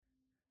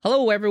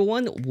Hello,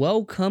 everyone.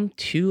 Welcome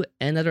to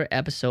another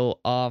episode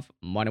of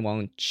Money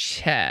One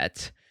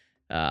Chat.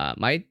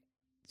 My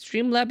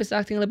Streamlab is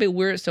acting a little bit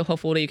weird, so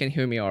hopefully you can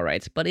hear me all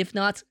right. But if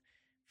not,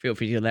 feel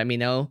free to let me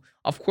know.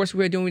 Of course,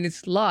 we're doing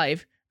this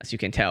live, as you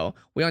can tell.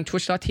 We're on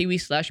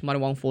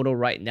twitch.tv/MoneyOnePhoto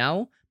right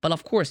now. But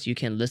of course, you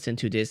can listen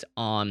to this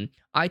on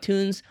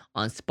iTunes,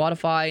 on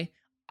Spotify.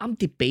 I'm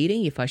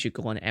debating if I should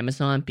go on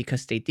Amazon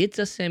because they did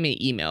just send me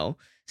an email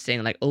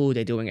saying like, oh,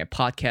 they're doing a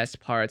podcast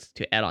part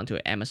to add on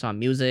to Amazon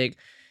Music.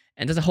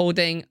 And there's a whole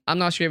thing. I'm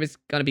not sure if it's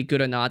gonna be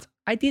good or not.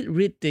 I did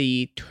read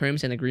the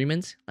terms and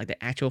agreements, like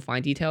the actual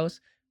fine details.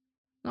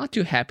 Not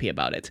too happy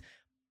about it.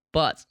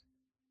 But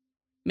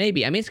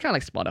maybe. I mean, it's kind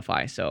of like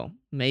Spotify, so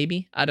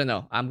maybe. I don't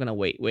know. I'm gonna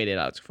wait it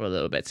out for a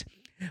little bit.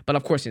 But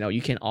of course,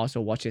 you can also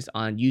watch this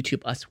on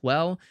YouTube as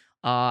well.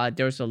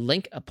 There's a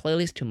link, a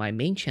playlist to my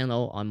main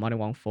channel on Money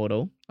One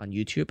Photo on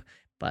YouTube,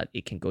 but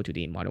it can go to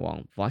the Money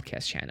One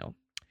Podcast channel.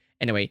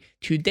 Anyway,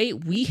 today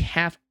we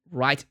have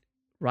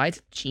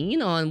Right,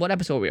 Gene, on what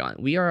episode are we on?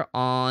 We are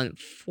on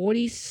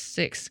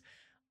 46.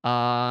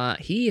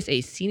 He is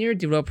a senior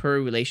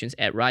developer relations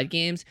at Riot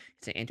Games.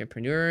 He's an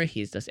entrepreneur.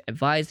 He does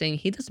advising.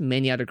 He does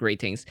many other great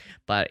things,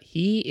 but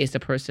he is a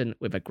person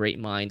with a great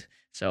mind.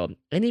 So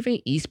anything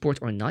esports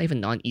or not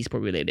even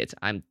non-esport related,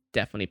 I'm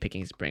definitely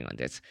picking his brain on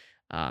this.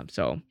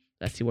 So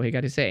let's see what he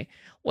got to say.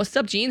 What's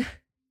up, Gene?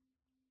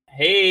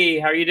 Hey,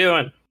 how are you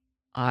doing?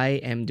 I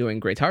am doing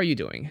great. How are you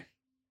doing?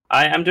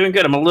 I'm doing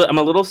good. I'm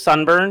a little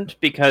sunburned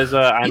because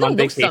I'm on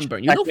vacation.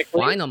 Sunburned. You look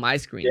fine on my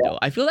screen though.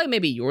 I feel like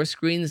maybe your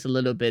screen is a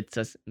little bit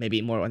just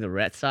maybe more on the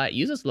red side.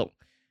 You just look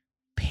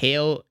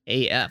pale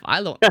AF.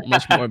 I look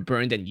much more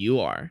burned than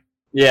you are.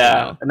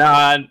 Yeah. No,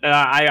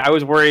 I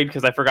was worried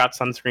because I forgot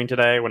sunscreen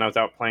today when I was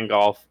out playing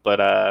golf. But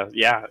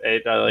yeah,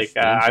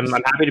 I'm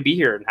happy to be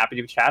here and happy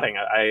to be chatting.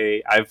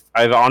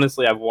 I've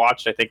honestly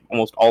watched I think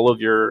almost all of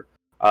your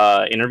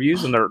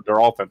interviews and they're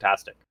all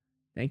fantastic.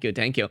 Thank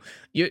you.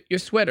 Your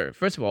sweater.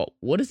 First of all,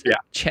 what is it?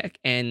 Check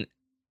and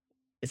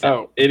is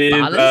it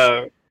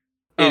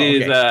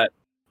is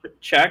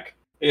check.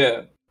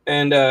 Yeah,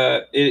 and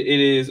it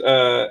is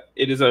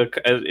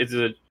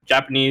a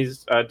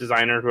Japanese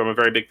designer who I'm a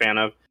very big fan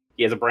of.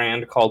 He has a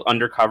brand called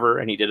Undercover,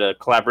 and he did a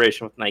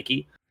collaboration with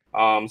Nike.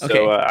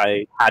 So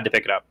I had to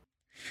pick it up.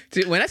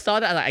 So when I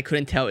saw that, I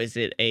couldn't tell. Is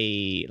it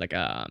a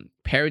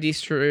parody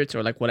shirt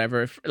or like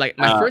whatever? Like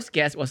my first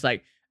guess was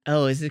like,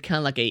 oh, is it kind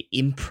of like a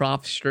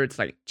improv shirts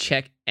like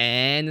check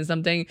and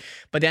something?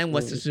 But then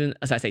as soon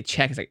as I say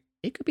check, it's like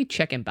it could be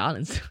check and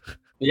balance.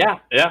 Yeah.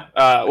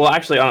 Well,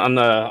 actually, on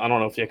the I don't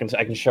know if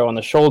I can show on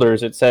the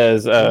shoulders. It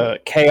says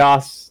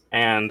chaos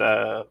and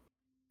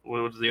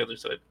what was the other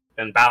side?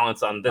 And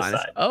balance on this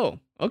side. Oh,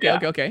 okay, yeah.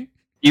 Okay.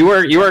 You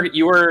were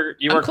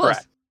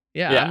correct.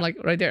 Yeah, I'm like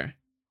right there.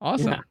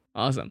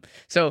 Awesome.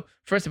 So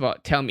first of all,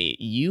 tell me,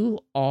 you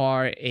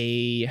are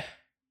a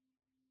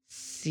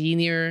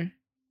senior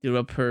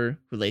developer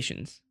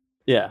relations.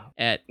 Yeah.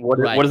 At what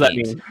does that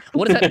mean?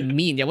 What does that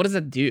mean? Yeah. What does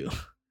that do?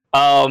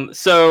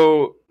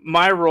 So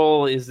my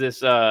role is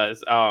this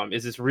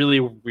really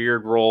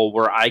weird role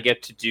where I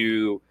get to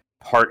do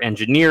part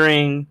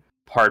engineering,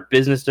 part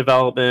business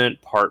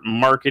development, part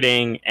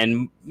marketing,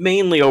 and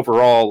mainly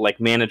overall like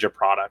manage a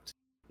product.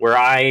 Where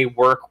I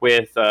work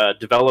with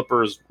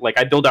developers, like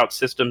I build out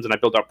systems and I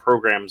build out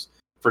programs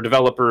for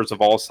developers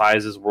of all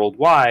sizes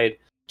worldwide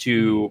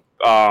to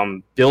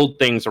build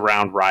things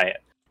around Riot.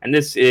 And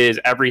this is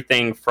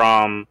everything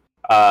from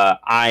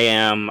I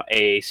am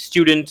a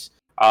student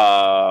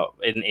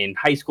in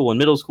high school and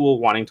middle school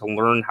wanting to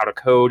learn how to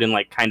code and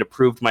like kind of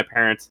prove to my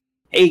parents,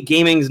 hey,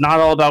 gaming's not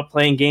all about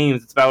playing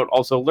games. It's about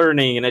also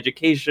learning and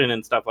education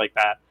and stuff like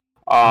that.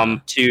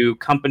 To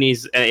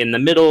companies in the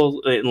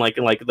middle, like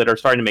that are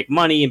starting to make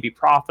money and be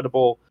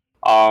profitable.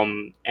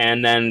 And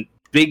then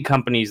big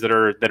companies that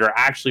are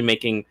actually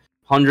making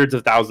hundreds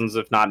of thousands,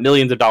 if not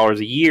millions of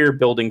dollars a year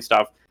building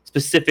stuff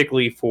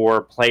specifically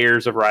for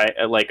players of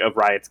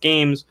Riot's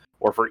games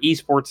or for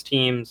esports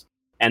teams.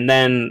 And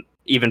then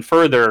even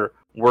further,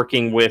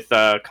 working with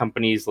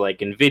companies like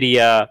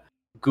NVIDIA,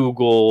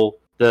 Google,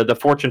 the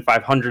Fortune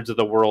 500s of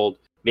the world,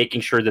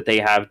 making sure that they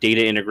have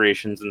data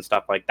integrations and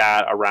stuff like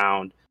that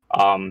around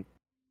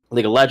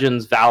League of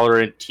Legends,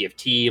 Valorant,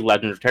 TFT,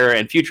 Legends of Terra,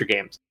 and future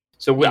games.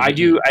 So I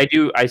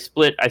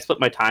split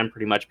my time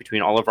pretty much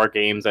between all of our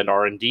games and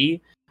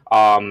R&D.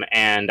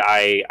 And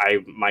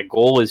my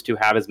goal is to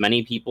have as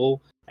many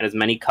people and as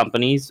many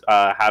companies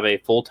have a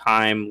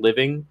full-time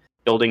living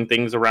building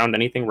things around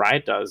anything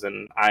Riot does.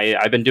 And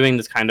I've been doing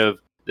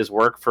this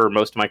work for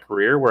most of my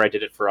career, where I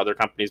did it for other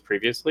companies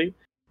previously.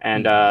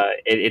 And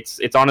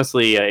it's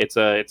honestly it's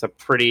a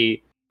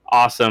pretty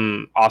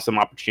awesome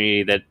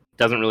opportunity that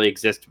doesn't really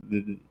exist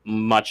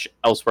much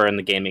elsewhere in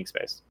the gaming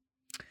space.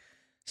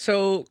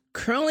 So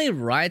currently,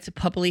 Riot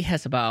publicly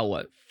has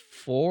about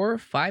 4 or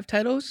 5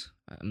 titles.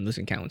 I'm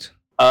losing count.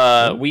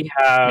 We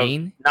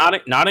have not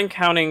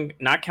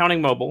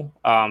counting mobile,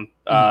 and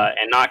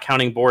not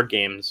counting board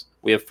games.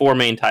 We have 4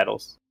 main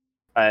titles.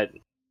 Yeah.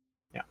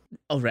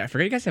 Oh right, I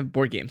forgot you guys have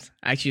board games.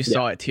 I actually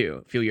saw it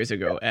too a few years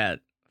ago at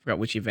Forgot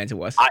which event it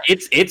was.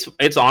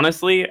 It's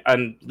honestly,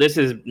 and this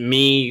is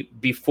me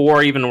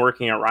before even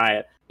working at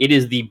Riot. It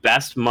is the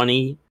best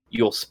money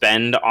you'll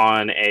spend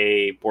on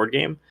a board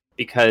game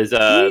because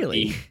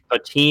Really? the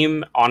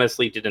team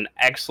honestly did an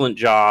excellent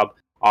job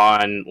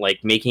on like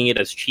making it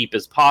as cheap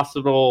as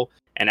possible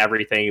and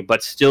everything,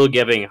 but still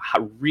giving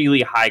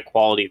really high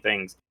quality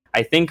things.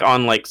 I think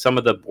on like some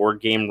of the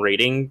board game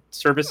rating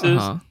services,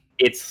 Uh-huh.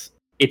 it's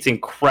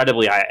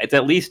incredibly high. It's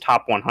at least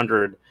top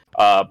 100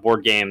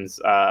 board games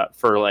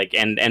for like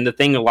and the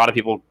thing a lot of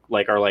people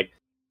like are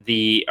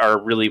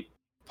really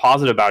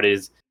positive about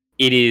is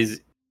it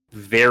is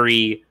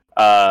very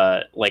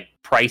like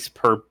price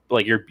per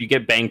like you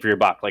get bang for your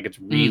buck. Like it's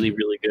really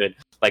good.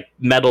 Like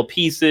metal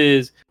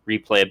pieces,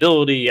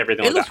 replayability,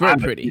 everything It like looks that. very I'm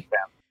a pretty. huge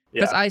fan.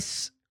 Because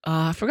Yeah.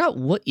 I forgot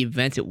what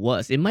event it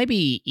was. It might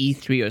be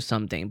E3 or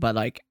something, but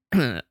like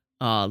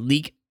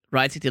League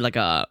Riot did like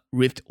a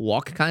Rift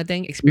Walk kind of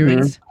thing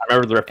experience. I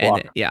remember the Rift And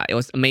Walk. yeah, it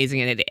was amazing.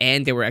 And at the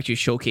end, they were actually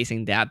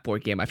showcasing that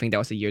board game. I think that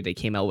was the year they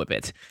came out with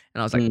it.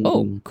 And I was like,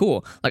 oh,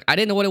 cool. Like I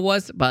didn't know what it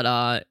was,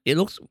 but it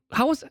looks.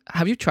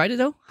 Have you tried it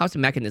though? How's the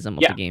mechanism of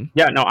the game?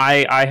 Yeah, no,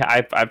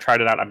 I've tried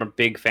it out. I'm a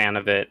big fan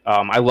of it.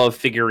 I love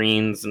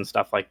figurines and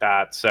stuff like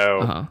that.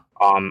 So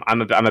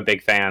I'm a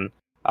big fan.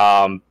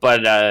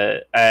 But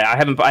I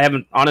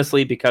haven't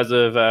honestly because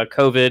of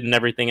COVID and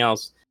everything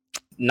else.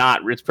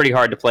 It's pretty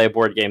hard to play a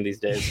board game these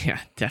days. Yeah,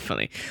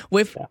 definitely.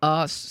 With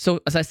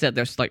so as I said,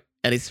 there's like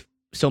at least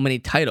so many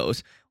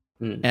titles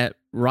at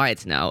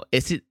Riot now.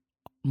 Is it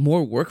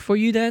more work for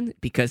you then?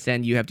 Because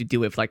then you have to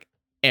deal with like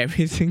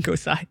every single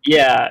side.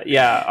 Yeah.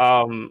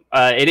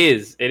 It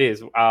is.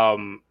 It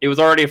was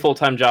already a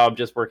full-time job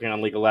just working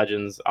on League of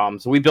Legends.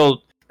 So we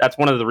build. That's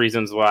one of the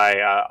reasons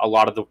why a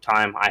lot of the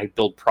time I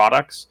build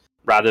products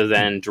rather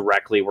than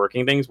directly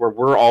working things. Where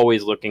we're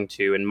always looking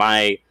to, and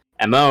my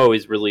MO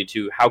is really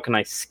to how can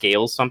I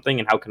scale something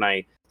and how can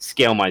I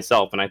scale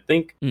myself. And I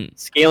think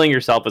scaling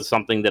yourself is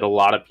something that a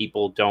lot of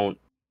people don't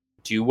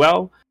do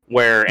well.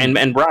 Where and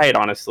Riot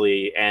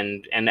honestly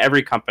and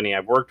every company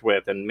I've worked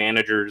with and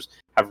managers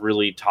have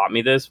really taught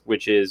me this,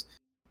 which is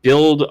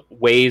build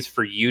ways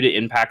for you to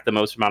impact the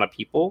most amount of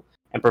people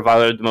and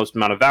provide the most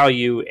amount of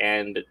value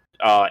and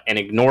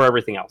ignore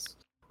everything else.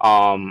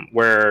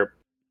 Where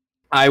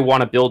I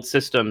want to build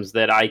systems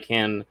that I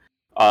can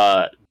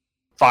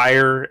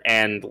fire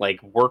and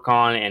like work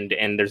on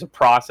and there's a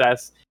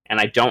process and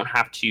I don't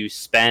have to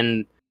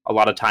spend a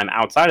lot of time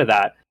outside of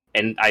that,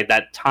 and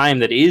that time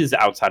that is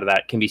outside of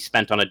that can be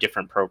spent on a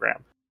different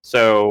program.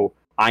 So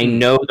I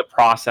know the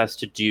process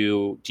to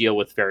deal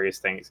with various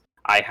things.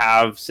 I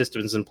have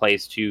systems in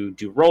place to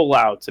do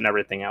rollouts and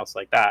everything else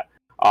like that,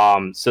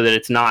 so that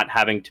it's not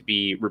having to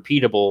be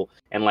repeatable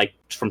and like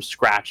from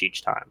scratch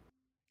each time.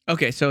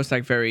 Okay, so it's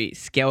like very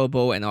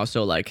scalable, and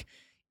also like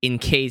in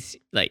case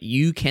like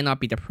you cannot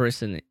be the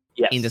person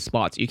in the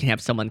spots, you can have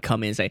someone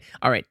come in and say,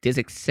 all right, this is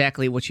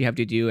exactly what you have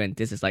to do, and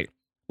this is like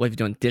what you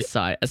do on this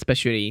side.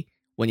 Especially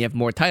when you have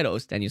more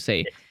titles, then you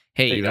say,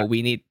 hey, you know,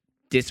 we need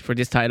this for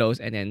this titles,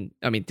 and then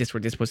I mean this for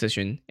this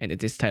position, and then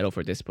this title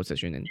for this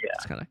position, and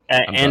it's kind of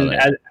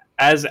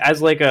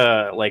as like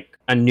a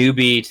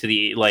newbie to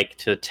the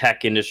to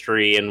tech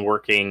industry and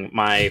working,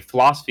 my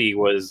philosophy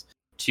was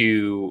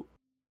to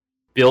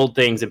build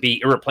things and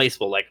be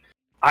irreplaceable. Like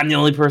I'm the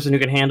only person who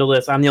can handle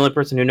this. I'm the only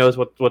person who knows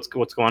what's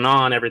going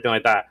on, everything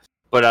like that.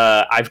 But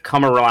I've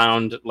come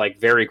around like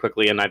very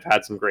quickly, and I've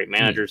had some great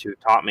managers who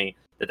taught me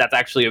that that's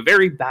actually a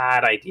very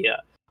bad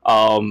idea.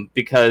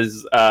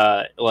 Because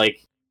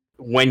like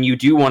when you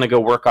do want to go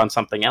work on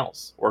something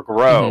else or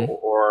grow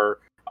or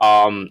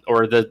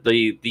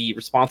the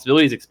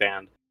responsibilities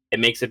expand, it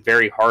makes it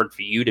very hard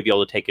for you to be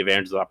able to take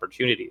advantage of the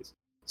opportunities.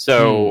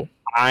 So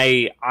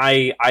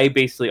I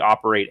basically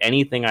operate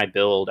anything I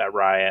build at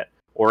Riot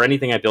or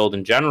anything I build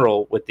in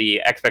general with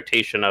the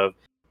expectation of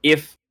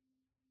if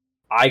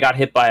I got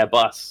hit by a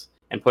bus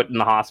and put in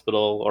the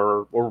hospital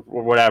or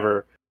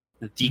whatever,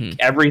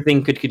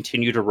 everything could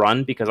continue to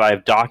run because I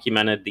have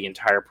documented the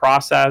entire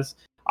process.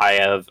 I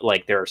have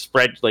there are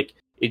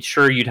it's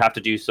sure you'd have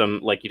to do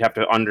some you'd have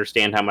to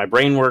understand how my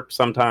brain works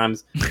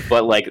sometimes,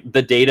 but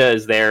the data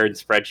is there in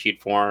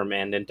spreadsheet form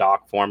and in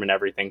doc form and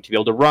everything to be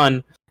able to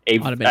run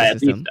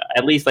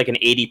at least like an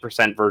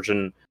 80%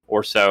 version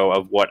or so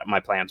of what my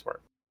plans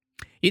were.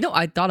 You know,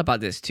 I thought about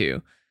this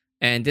too,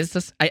 and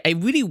I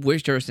really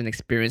wish there was an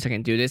experience I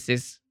can do this.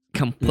 This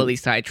completely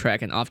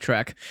sidetrack and off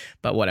track,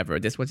 but whatever.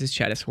 This what this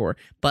chat is for.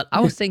 But I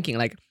was thinking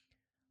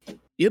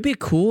it'd be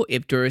cool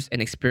if there's an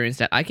experience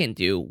that I can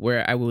do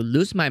where I will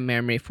lose my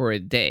memory for a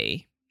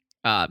day.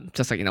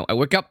 Just I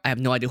wake up, I have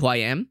no idea who I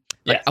am.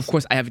 Of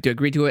course, I have to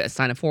agree to it,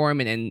 sign a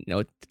form, and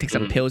then take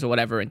some pills or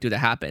whatever and do that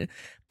happen.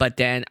 But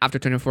then after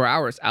 24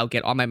 hours, I'll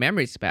get all my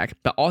memories back,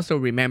 but also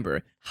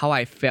remember how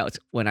I felt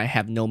when I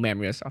have no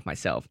memories of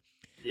myself.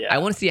 Yeah, I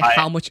want to see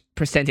how much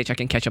percentage I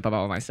can catch up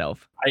about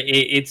myself.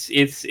 It's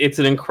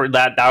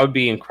that would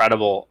be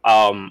incredible.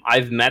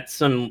 I've met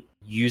some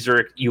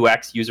user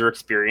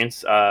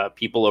experience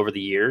people over the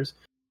years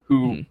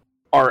who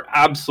are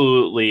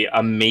absolutely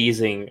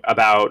amazing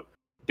about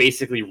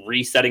basically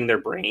resetting their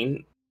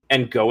brain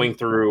and going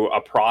through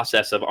a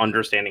process of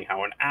understanding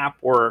how an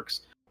app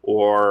works,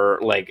 or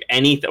like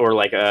anything, or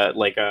like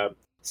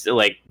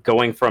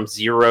going from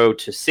 0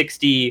 to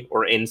 60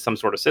 or in some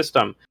sort of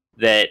system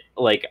that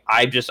like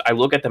I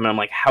look at them and I'm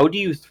like, how do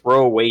you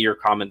throw away your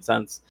common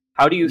sense?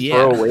 How do you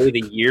throw away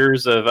the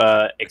years of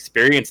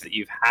experience that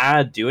you've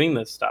had doing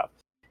this stuff?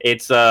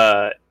 It's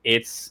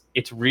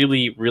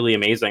really, really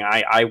amazing.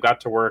 I got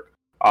to work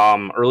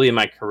early in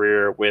my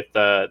career with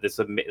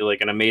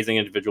like an amazing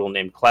individual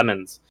named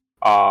Clemens,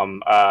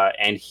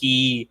 and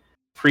he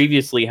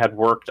previously had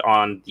worked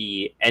on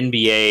the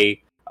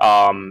NBA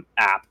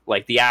app,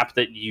 like the app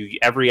that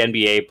every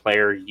NBA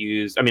player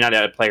used. I mean, not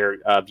a player,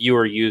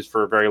 viewer used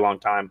for a very long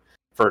time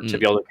to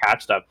be able to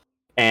catch stuff.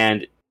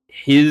 And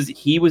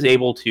he was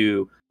able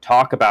to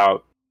talk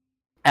about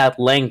at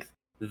length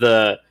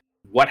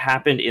what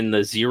happened in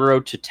the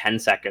 0 to 10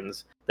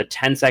 seconds, the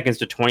 10 seconds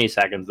to 20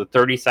 seconds, the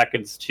 30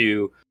 seconds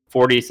to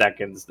 40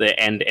 seconds,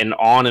 and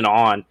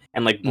on,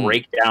 and like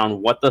break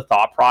down what the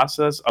thought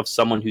process of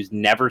someone who's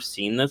never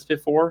seen this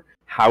before,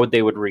 how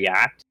they would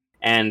react.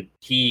 And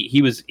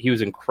he was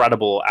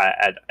incredible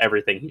at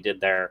everything he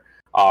did there.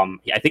 I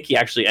think he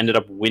actually ended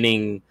up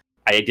winning.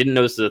 I didn't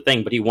know this was a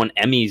thing, but he won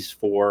Emmys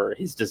for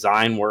his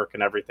design work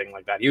and everything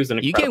like that. He was an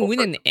incredible. You can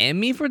win an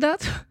Emmy for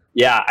that?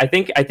 Yeah, I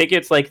think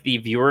it's like the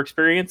viewer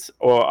experience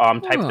or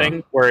type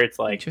thing, where it's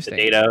like the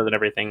data and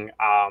everything.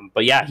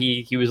 But yeah,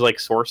 he was like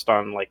sourced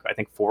on like I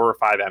think 4 or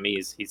 5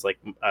 Emmys. He's like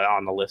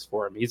on the list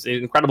for him. He's an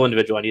incredible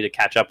individual. I need to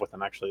catch up with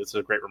him actually. This is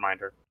a great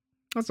reminder.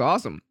 That's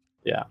awesome.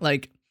 Yeah.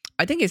 Like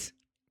I think it's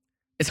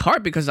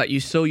hard because like you're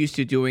so used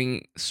to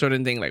doing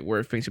certain thing like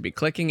where things should be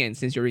clicking, and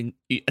since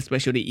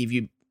especially if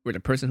you were the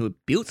person who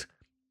built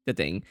the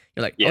thing,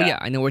 you're like, oh yeah,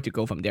 I know where to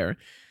go from there.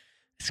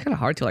 It's kind of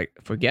hard to like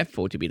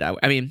forgetful to be that way.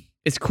 I mean,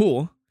 it's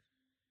cool.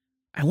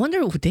 I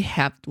wonder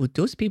would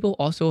those people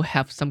also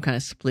have some kind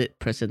of split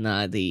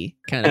personality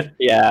kind of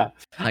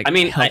like, I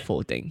mean,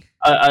 helpful thing.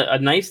 A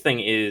nice thing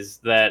is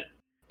that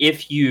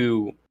if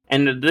you,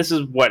 and this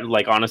is what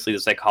like honestly the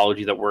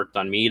psychology that worked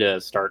on me to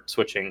start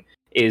switching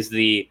is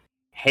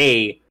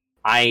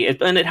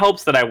and it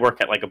helps that I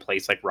work at like a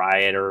place like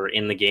Riot or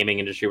in the gaming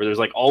industry where there's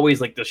like always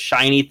like the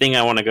shiny thing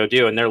I want to go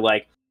do, and they're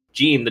like,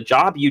 Gene, the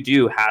job you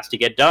do has to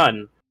get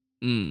done.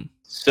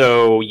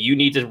 So you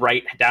need to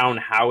write down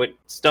how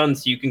it's done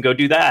so you can go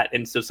do that,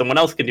 and so someone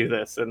else can do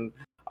this, and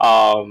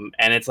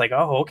it's like,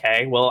 oh,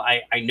 okay, well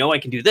I know I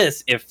can do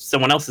this if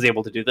someone else is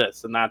able to do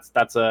this, and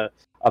that's a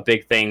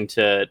big thing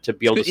to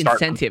be able to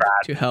start incentive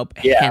to help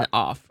hand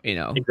off,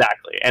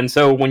 exactly. And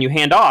so when you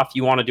hand off,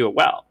 you want to do it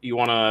well. You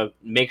want to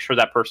make sure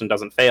that person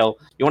doesn't fail.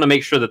 You want to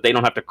make sure that they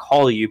don't have to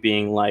call you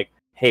being like,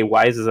 hey,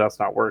 why is this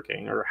not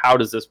working, or how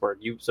does this work?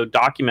 So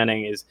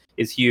documenting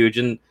is huge,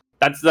 and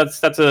that's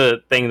a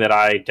thing that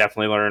I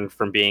definitely learned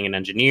from being an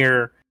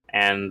engineer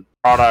and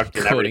product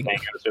and everything.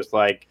 It's just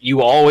like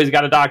you always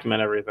got to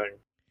document everything.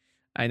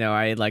 I know.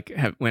 I like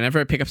whenever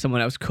I pick up someone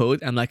else's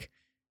code, I'm like,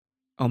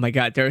 oh my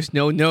god, there's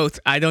no notes.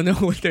 I don't know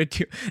what they're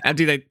doing. I have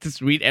to like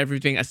just read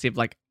everything as if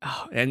like,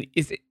 and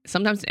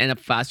sometimes end up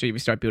faster if you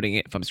start building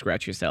it from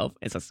scratch yourself.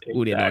 It's just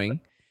really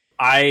annoying.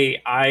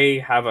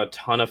 I have a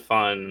ton of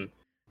fun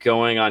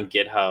going on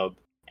GitHub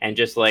and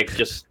just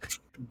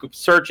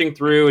searching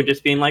through and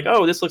just being like,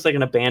 oh, this looks like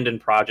an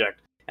abandoned project,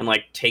 and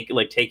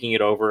taking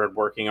it over and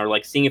working, or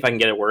like seeing if I can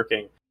get it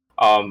working.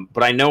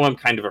 But I know I'm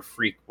kind of a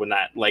freak when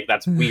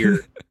that's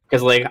weird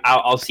because like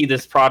I'll see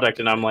this product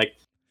and I'm like,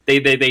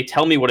 they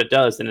tell me what it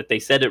does, and if they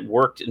said it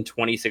worked in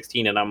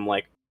 2016 and I'm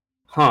like,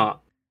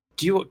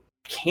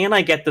 can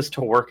I get this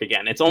to work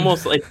again? It's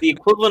almost like the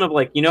equivalent of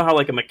like, how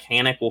like a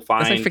mechanic will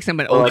find, it's like fixing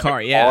an old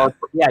car.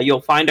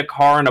 You'll find a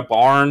car in a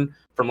barn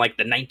from like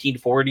the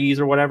 1940s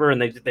or whatever,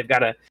 and they've got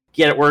to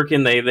get it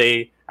working.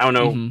 They I don't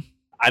know.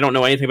 I don't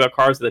know anything about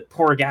cars. They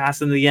pour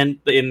gas in the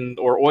end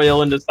or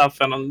oil into stuff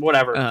and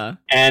whatever.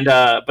 And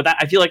but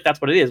I feel like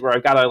that's what it is, where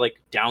I've got to like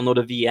download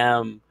a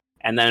VM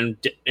and then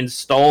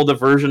install the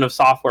version of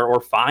software or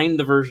find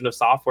the version of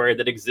software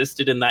that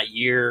existed in that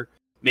year.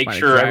 Make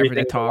sure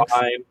everything talks.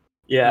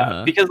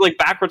 Yeah, because like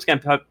backwards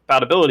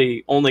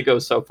compatibility only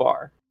goes so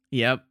far.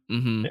 Yep.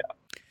 Yeah.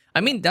 I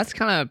mean, that's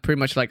kind of pretty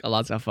much like a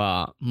lot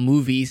of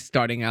movies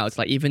starting out. It's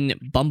like even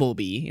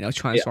Bumblebee,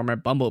 Transformer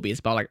Bumblebee. It's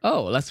about like,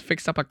 oh, let's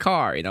fix up a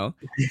car,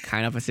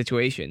 kind of a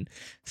situation.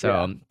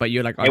 So, but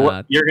you're like, when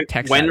are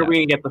we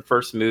going to get the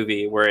first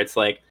movie where it's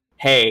like,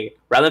 hey,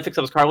 rather than fix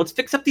up his car, let's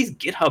fix up these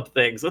GitHub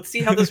things. Let's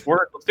see how this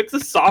works. Let's fix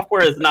this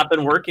software that's not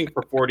been working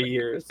for 40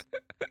 years.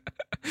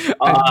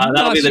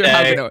 That'll be the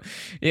day.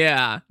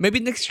 Yeah, maybe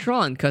next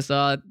Tron, because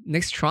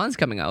next Tron's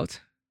coming out.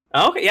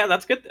 Okay, yeah,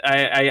 that's good.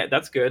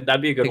 That's good.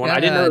 That'd be a good one. I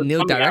didn't know.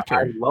 New director.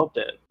 I loved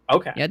it.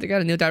 Okay. Yeah, they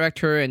got a new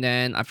director, and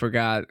then I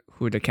forgot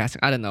who the casting.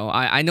 I don't know.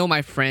 I know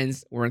my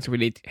friends weren't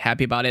really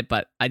happy about it,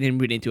 but I didn't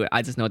read into it.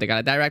 I just know they got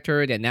a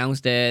director. They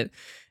announced it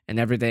and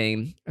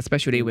everything.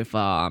 Especially with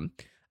I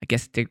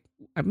guess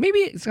maybe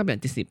it's gonna be on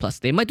Disney Plus.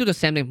 They might do the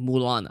same thing with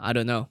Mulan. I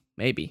don't know.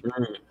 Maybe.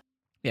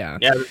 Yeah.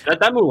 Yeah,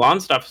 that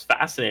Mulan stuff is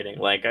fascinating.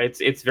 Like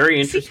it's very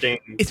See, interesting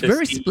it's to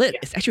very see split.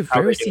 It's actually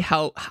how very they see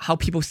do. how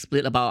people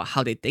split about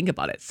how they think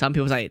about it. Some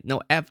people say,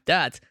 no, F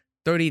that.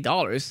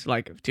 $30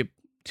 like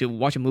to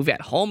watch a movie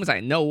at home is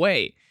like no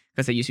way.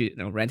 Because they used to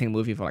renting a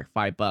movie for like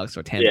 $5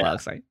 or ten Yeah,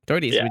 bucks. Like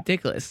 30 is yeah.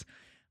 ridiculous.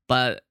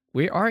 But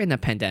we are in a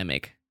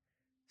pandemic.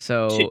 To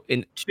So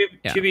in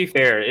yeah. to be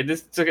fair,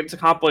 it's a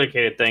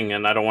complicated thing,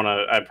 and I don't want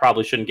to. I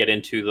probably shouldn't get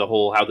into the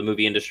whole how the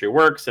movie industry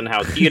works and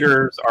how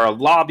theaters are a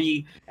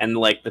lobby, and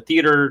like the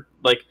theater,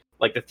 like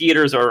the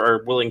theaters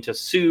are willing to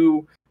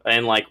sue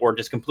and like or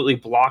just completely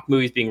block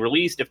movies being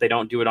released if they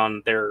don't do it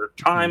on their Mhm.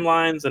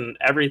 timelines and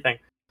everything.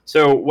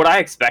 So what I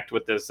expect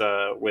with this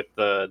with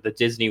the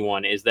Disney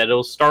one is that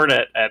it'll start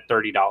at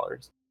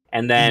 $30,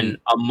 and then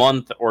Mhm. a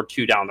month or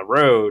two down the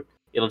road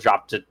it'll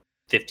drop to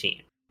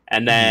 15,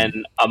 and Mhm.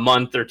 then a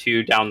month or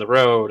two down the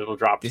road it'll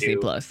drop Disney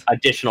to Plus.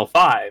 additional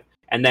 5,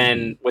 and Mhm.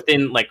 then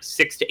within like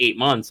 6 to 8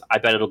 months I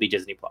bet it'll be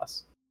Disney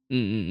Plus.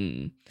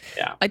 Mm-mm-mm.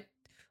 Yeah. I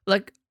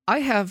like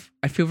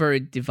I feel very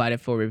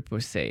divided for what people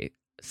say.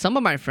 Some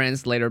of my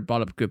friends later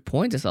brought up good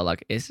points. It's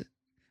like is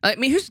I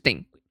mean here's the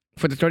thing.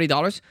 For the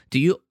 $30, do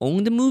you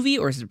own the movie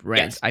or is it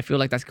rent? Yes. I feel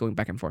like that's going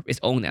back and forth. It's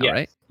owned now, Yes.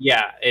 right?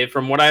 Yeah.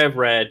 From what I have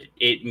read,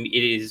 it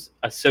is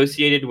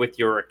associated with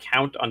your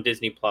account on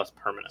Disney Plus It's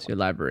permanently. your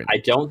library. I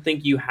don't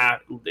think you have.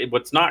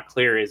 What's not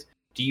clear is,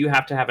 do you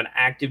have to have an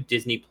active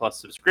Disney Plus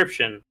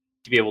subscription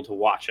to be able to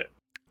watch it?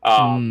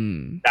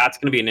 That's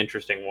going to be an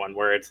interesting one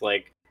where it's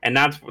like, and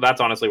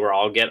that's honestly where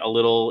I'll get a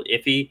little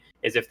iffy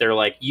is if they're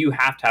like, you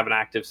have to have an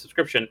active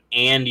subscription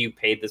and you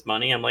paid this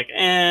money. I'm like,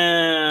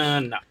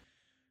 no.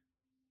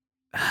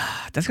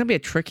 That's gonna be a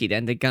tricky.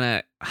 Then they're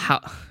gonna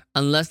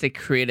unless they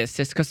create a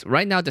system. Because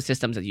right now the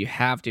systems that you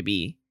have to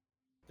be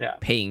Yeah.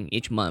 paying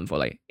each month or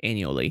like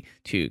annually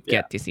to get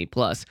Yeah. Disney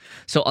Plus.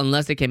 So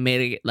unless they can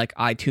make it like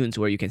iTunes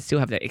where you can still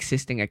have the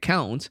existing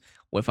account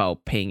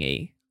without paying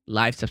a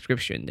live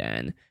subscription,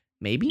 then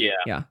maybe Yeah.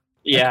 that could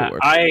Yeah,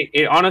 work.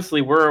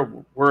 honestly,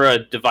 we're a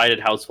divided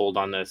household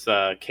on this.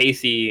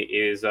 Casey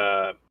is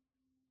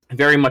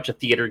very much a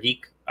theater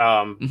geek.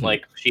 Mhm.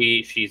 Like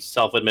she's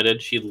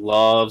self-admitted she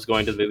loves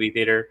going to the movie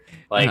theater.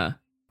 Like Uh-huh.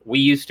 we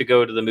used to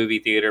go to the movie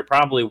theater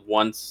probably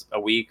once a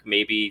week,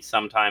 maybe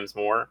sometimes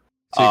more.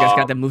 So you guys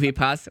got the movie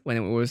pass when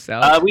it was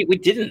out? We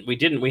didn't.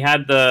 We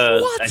had I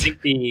What?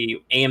 think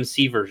the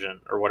AMC version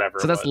or whatever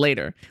So it that's was.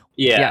 later.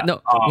 Yeah, Yeah.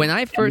 no. And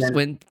then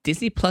When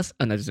Disney Plus,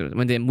 no,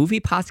 when the movie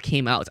pass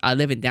came out, I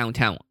live in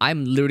downtown.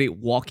 I'm literally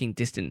walking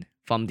distant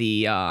from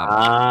the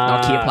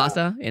Nokia ah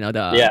Plaza,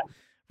 the yeah.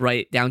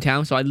 right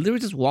downtown. So I literally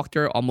just walk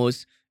there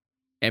almost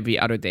every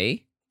other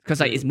day because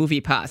like it's Mm,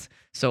 movie pass.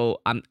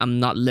 So I'm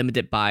not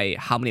limited by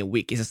how many a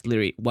week. It's just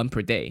literally one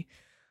per day.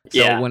 So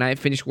yeah. when I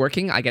finish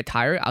working, I get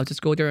tired. I'll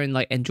just go there and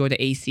like enjoy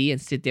the AC and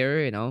sit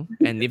there,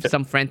 And if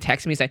some friend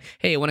texts me, say,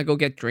 "Hey, I want to go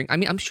get drink," I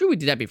mean, I'm sure we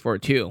did that before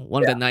too.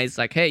 One of the nights,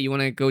 like, "Hey, you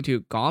want to go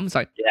to GOM?" It's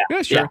like, Yeah. "Yeah,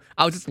 Yeah. sure."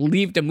 I'll just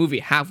leave the movie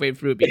halfway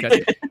through because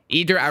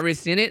either I already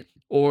seen it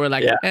or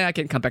like, Yeah. I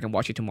can come back and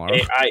watch it tomorrow.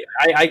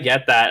 I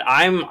get that.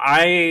 I'm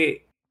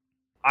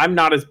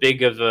not as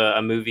big of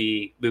a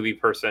movie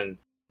person,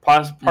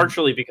 Mm,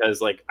 partially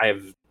because like I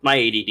have my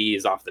ADD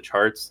is off the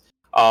charts.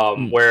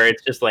 mm. Where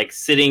it's just like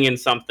sitting in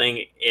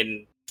something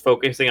and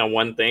focusing on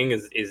one thing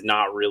is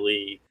not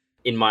really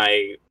in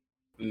my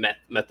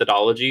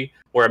methodology.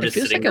 Where I'm It just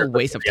feels sitting like a there for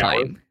waste of 3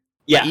 hours. time. Like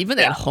Yeah, even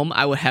at yeah, home,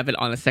 I would have it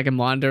on a second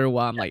monitor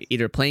while I'm like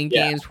either playing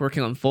yeah, games,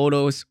 working on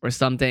photos, or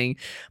something.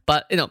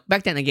 But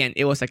back then again,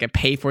 it was like a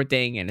pay for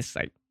thing, and it's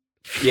like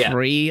yeah,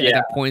 free at yeah.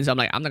 that point. So I'm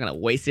like, I'm not gonna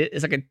waste it.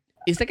 It's like a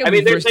I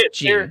mean, reverse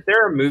gym.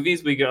 there are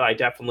movies we go I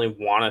definitely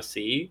want to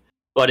see,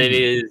 but Hmm.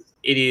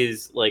 it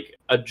is like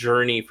a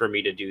journey for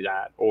me to do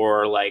that,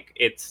 or like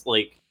it's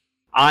like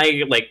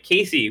I like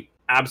Casey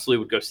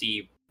absolutely would go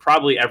see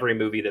probably every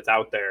movie that's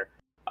out there.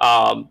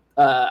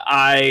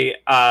 I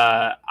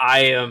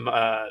am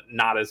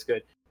not as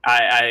good.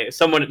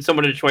 Someone in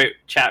the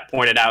chat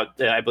pointed out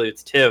that I believe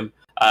it's Tim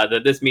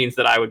that this means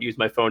that I would use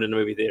my phone in a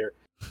movie theater.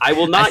 I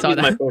will I not saw use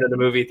my that. phone in a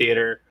movie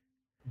theater,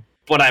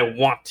 but I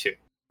want to.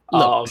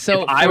 Look, If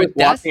so I was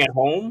watching at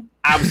home,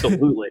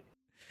 absolutely.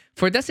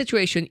 for that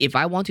situation, if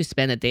I want to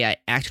spend a day, I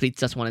actually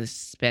just want to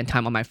spend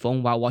time on my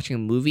phone while watching a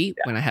movie.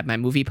 Yeah, When I have my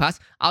movie pass,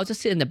 I'll just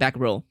sit in the back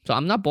row. So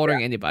I'm not yeah,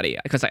 bothering anybody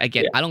because,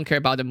 again, yeah, I don't care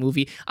about the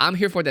movie. I'm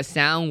here for the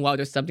sound while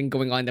there's something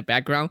going on in the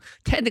background.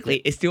 yeah. Technically,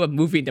 it's still a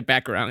movie in the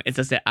background. It's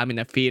just that I'm in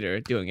a theater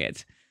doing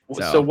it.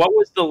 So, So, what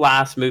was the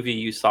last movie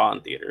you saw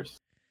in theaters?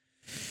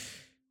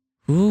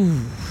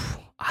 ooh,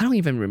 I don't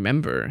even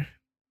remember.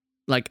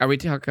 Like, are we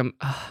talking?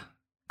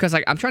 Because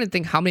like I'm trying to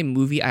think how many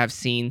movie I have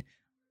seen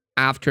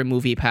after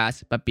movie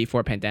pass, but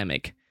before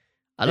pandemic.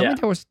 I don't Yeah, think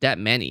there was that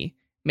many.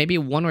 Maybe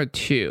one or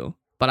two,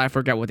 but I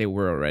forgot what they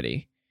were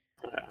already.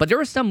 yeah. But there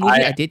was some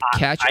movie I, I did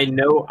catch. I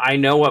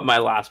know what my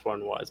last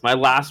one was. My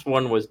last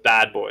one was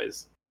Bad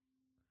Boys.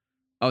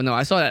 Oh no,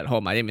 I saw that at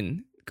home. I didn't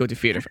even go to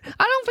theater.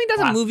 I don't think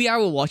that's a Ah, movie I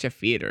will watch at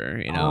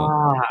theater.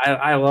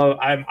 I love.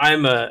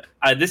 I'm a.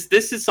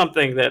 This is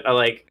something that I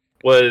like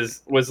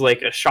was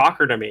like a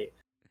shocker to me.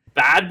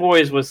 Bad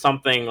Boys was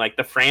something like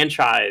the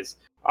franchise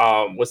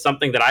was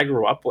something that I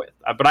grew up with.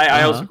 But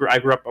I also Uh-huh. I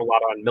grew up a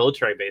lot on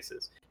military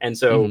bases, and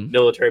so Mhm.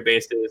 military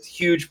bases,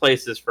 huge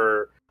places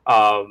for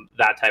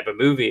that type of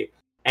movie.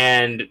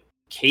 And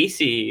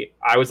Casey,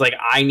 I was like,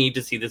 I need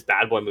to see this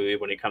Bad Boy movie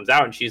when it comes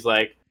out, and she's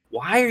like,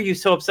 why are you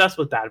so obsessed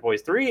with Bad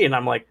Boys 3? And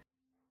I'm like,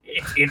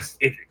 it's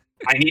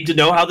I need to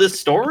know how this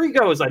story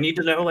goes. I need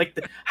to know like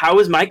how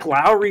is Mike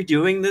Lowry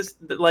doing this?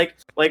 Like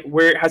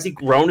where has he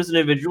grown as an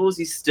individual? Is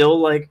he still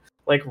like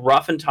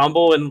rough and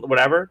tumble and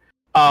whatever?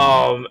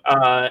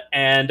 Mhm.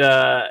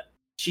 And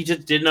she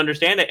just didn't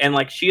understand it, and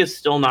like she has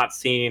still not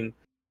seen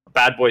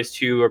Bad Boys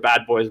 2 or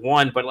Bad Boys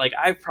 1, but like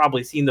I've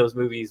probably seen those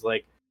movies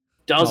like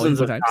dozens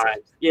Multiple of times.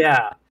 times.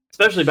 Yeah,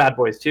 especially Bad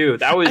Boys 2.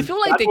 That I was feel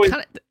like Bad they Boys.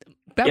 kind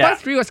of Bad Yeah,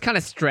 Boys 3 was kind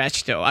of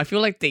stretched though. I feel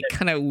like they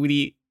kind of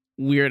really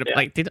weird yeah.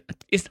 like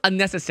it's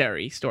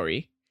unnecessary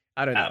story.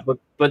 I don't know.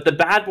 But the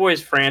Bad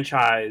Boys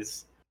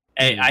franchise,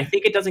 I Mm.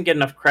 think it doesn't get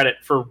enough credit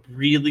for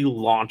really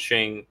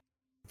launching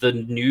the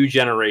new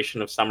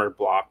generation of summer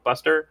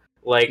blockbuster.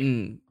 Like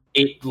Mm.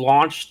 it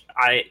launched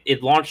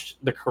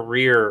the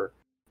career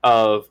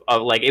of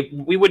like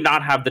we would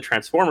not have the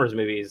Transformers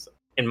movies,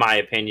 in my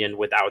opinion,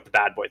 without the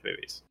Bad Boys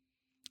movies.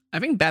 I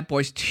think Bad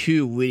Boys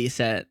 2 really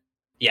said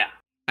Yeah,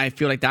 I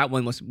feel like that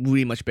one was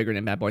really much bigger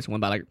than Bad Boys 1,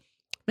 but like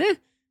eh,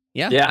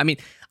 yeah. yeah, I mean,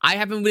 I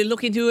haven't really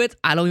looked into it.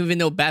 I don't even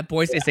know Bad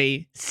Boys is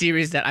a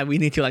series that we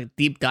need to like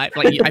deep dive.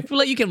 Like I feel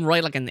like you can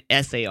write like an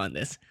essay on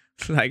this.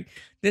 Like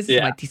this is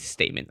yeah. my thesis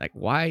statement. Like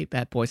why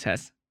Bad Boys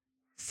has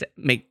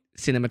make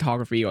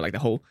cinematography or like the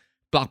whole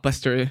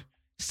blockbuster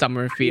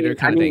summer theater I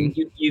kind of mean,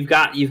 thing. you've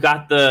got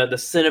the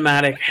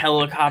cinematic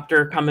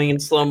helicopter coming in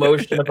slow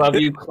motion above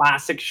you,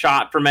 classic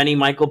shot from any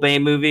Michael Bay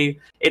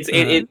movie.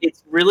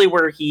 It's really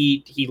where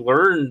he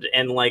learned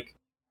and like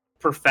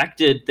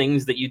perfected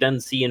things that you then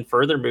see in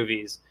further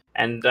movies,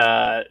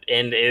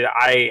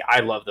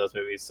 I love those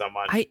movies so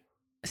much. I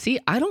see.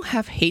 I don't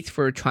have hate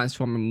for a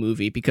Transformer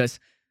movie because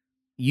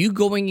you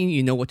going in,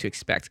 you know what to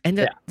expect, and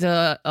Yeah,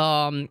 the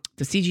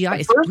CGI the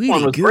is first one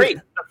really was great.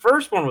 good. The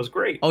first one was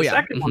great. Oh The yeah,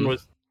 second one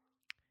was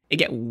it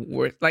get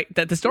worse. Like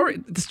the story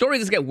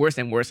just get worse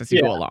and worse as you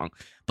yeah, go along.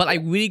 But I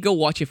really go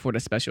watch it for the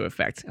special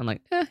effects. I'm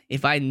like,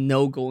 if I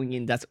know going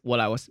in, that's what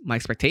my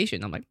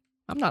expectation. I'm like,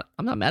 I'm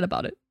not mad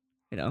about it.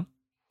 You know.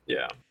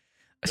 yeah,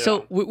 yeah,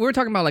 So we're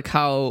talking about like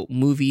how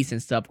movies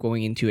and stuff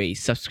going into a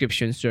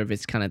subscription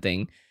service kind of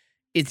thing.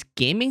 Is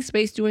gaming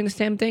space doing the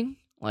same thing?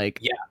 Like,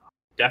 yeah.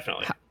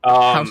 Definitely.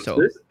 how So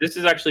so? this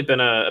has actually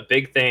been a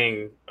big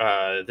thing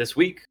this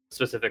week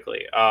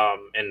specifically.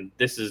 And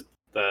this is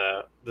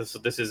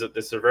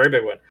a very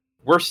big one.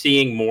 We're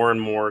seeing more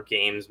and more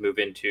games move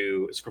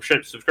into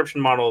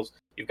subscription models.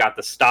 You've got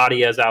the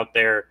Stadias out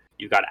there.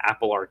 You've got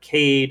Apple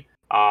Arcade.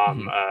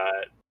 Hmm.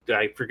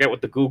 I forget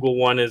what the Google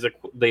one is.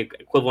 The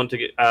equivalent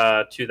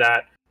to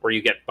that, where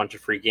you get a bunch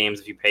of free games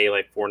if you pay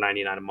like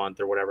 $4.99 a month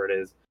or whatever it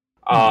is.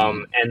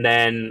 Hmm. And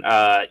then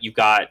you've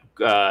got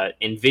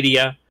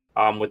Nvidia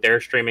with their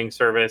streaming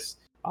service.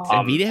 Is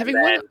Nvidia And having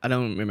one? then I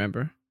don't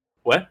remember.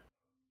 what?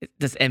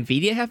 Does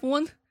Nvidia have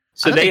one? I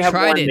So thought they they have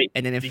tried one. it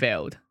and then it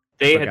failed. I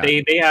They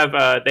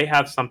forgot. they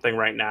have something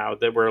right now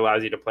that where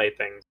allows you to play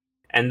things.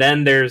 And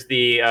then there's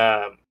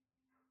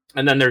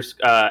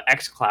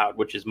XCloud,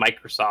 which is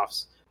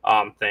Microsoft's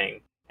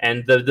thing.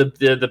 And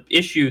the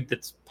issue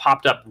that's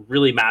popped up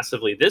really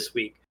massively this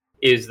week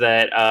is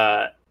that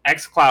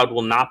XCloud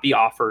will not be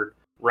offered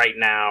right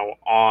now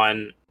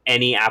on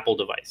any Apple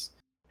device,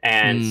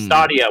 and Hmm.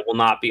 Stadia will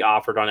not be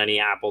offered on any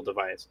Apple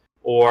device.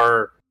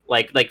 Or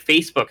like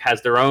Facebook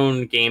has their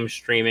own game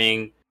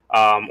streaming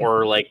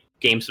or like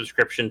game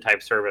subscription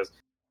type service.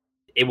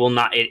 It will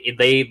not.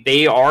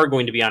 They are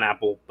going to be on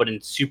Apple, but in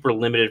super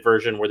limited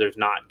version where there's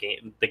not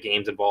the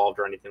games involved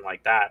or anything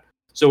like that.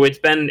 So like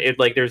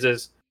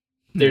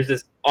Hmm. there's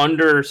this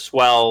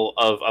underswell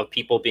of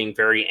people being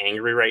very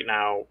angry right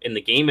now in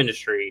the game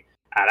industry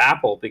at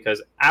Apple,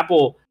 because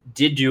Apple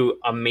did do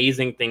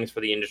amazing things for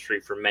the industry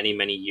for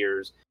many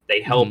years.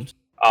 They Hmm. helped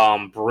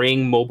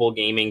bring mobile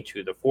gaming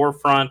to the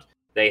forefront.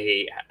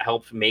 They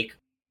helped make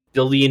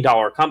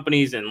billion-dollar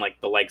companies and like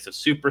the likes of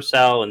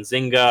Supercell and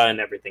Zynga and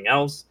everything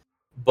else.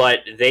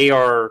 But they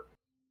are,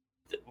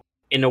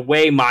 in a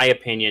way, my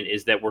opinion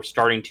is that we're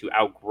starting to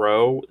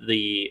outgrow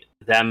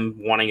them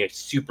wanting a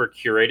super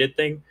curated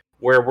thing,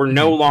 where we're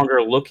no Hmm.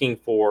 longer looking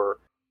for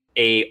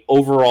a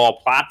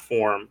overall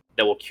platform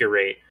that will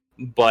curate,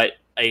 but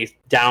a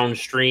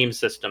downstream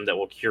system that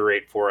will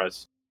curate for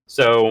us.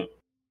 So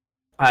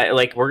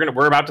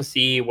we're about to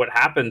see what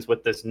happens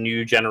with this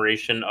new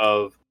generation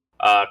of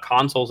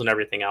consoles and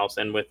everything else,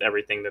 and with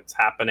everything that's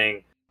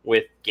happening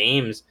with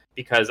games.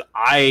 Because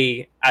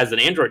as an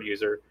Android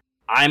user,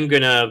 I'm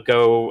gonna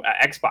go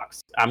Xbox.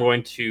 I'm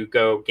going to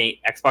go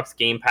Xbox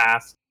Game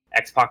Pass,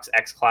 Xbox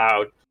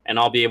XCloud, and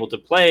I'll be able to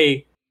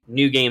play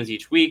new games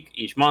each week,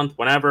 each month,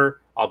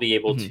 whenever. I'll be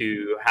able Hmm.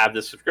 to have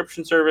the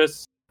subscription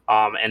service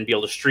and be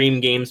able to stream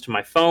games to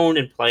my phone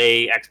and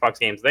play Xbox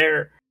games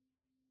there.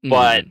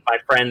 But Hmm. my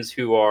friends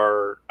who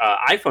are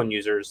iPhone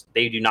users,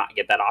 they do not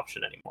get that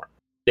option anymore.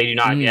 They do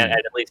not yet,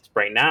 at least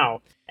right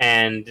now.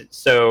 And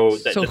so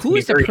So who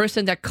is the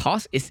person that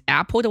costs? Is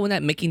Apple the one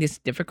that making this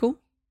difficult?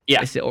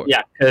 Yeah,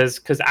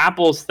 because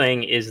Apple's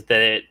thing is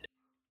that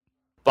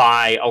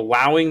by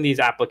allowing these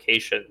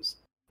applications,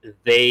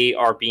 they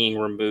are being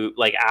removed.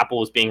 Like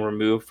Apple is being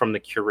removed from the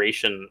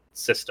curation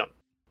system.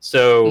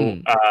 So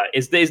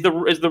is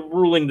the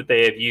ruling that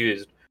they have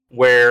used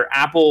where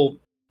Apple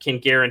can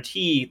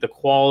guarantee the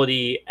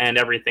quality and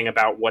everything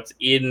about what's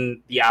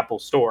in the Apple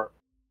Store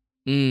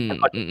as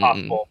much as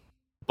possible.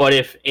 But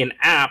if an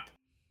app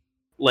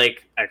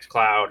like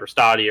xCloud or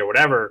Stadia or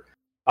whatever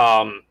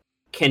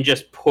can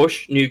just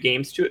push new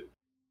games to it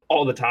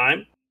all the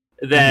time,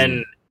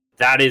 then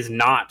that is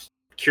not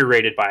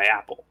curated by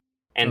Apple,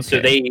 and so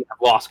they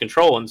have lost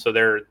control, and so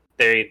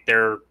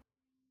they're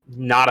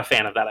not a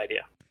fan of that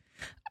idea.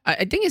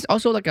 I think it's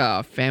also like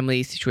a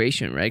family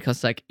situation, right?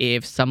 Because like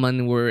if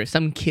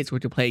some kids were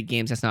to play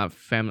games that's not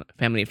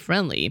family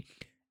friendly,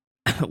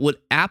 would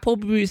Apple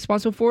be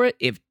responsible for it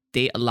if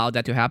they allowed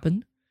that to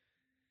happen?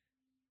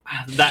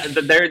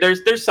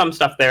 There's some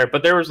stuff there,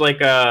 but there was like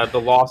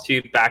the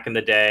lawsuit back in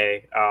the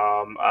day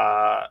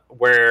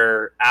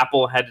where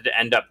Apple had to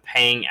end up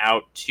paying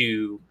out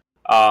to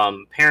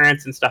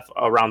parents and stuff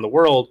around the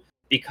world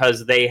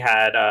because they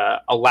had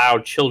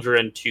allowed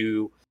children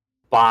to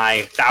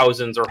buy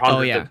thousands or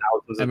hundreds of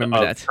thousands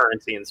of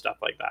currency and stuff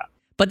like that.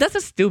 But that's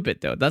just stupid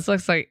though. That's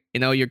like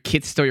your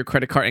kids stole your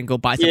credit card and go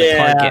buy something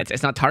at Target.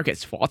 It's not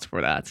Target's fault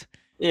for that.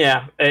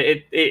 Yeah,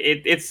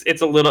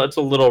 it's a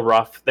little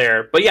rough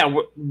there, but yeah,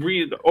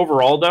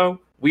 overall though,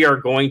 we are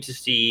going to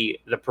see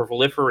the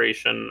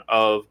proliferation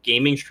of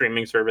gaming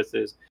streaming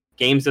services,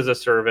 games as a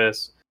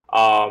service,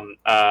 and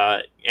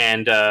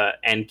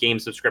game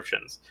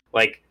subscriptions.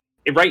 Like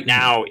right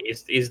now,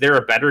 is there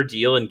a better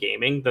deal in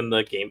gaming than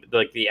the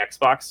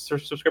Xbox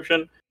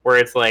subscription, where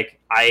it's like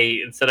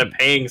instead of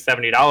paying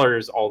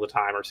 $70 all the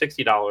time or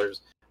 $60,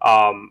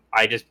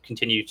 I just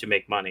continue to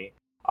make money.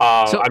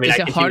 So is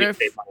it harder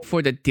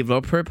for the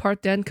developer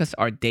part then? Because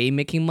are they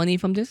making money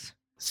from this?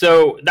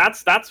 So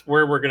that's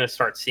where we're going to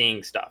start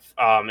seeing stuff.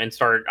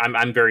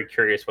 I'm very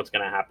curious what's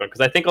going to happen,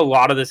 because I think a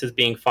lot of this is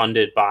being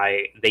funded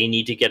by they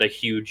need to get a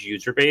huge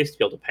user base to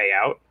be able to pay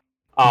out.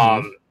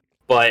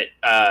 But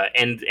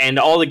and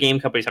all the game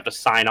companies have to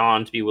sign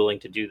on to be willing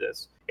to do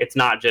this. It's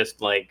not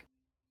just like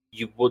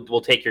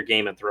we'll take your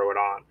game and throw it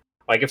on.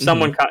 Like if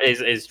someone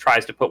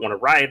tries to put one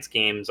of Riot's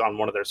games on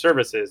one of their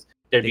services,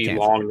 there'd be a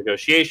long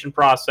negotiation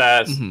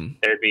process.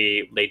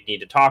 They'd need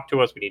to talk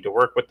to us. We need to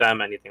work with them.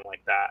 Anything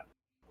like that.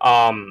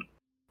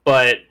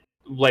 But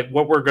like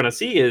what we're gonna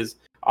see is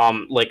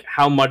like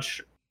how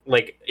much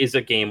is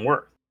a game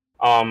worth.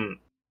 I'm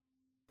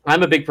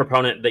a big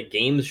proponent that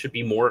games should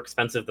be more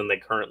expensive than they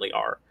currently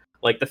are.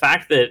 Like the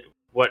fact that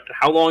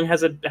how long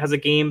has a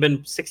game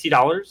been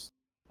 $60?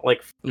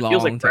 Like it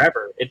feels like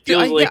forever. It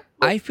feels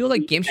I feel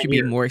like games should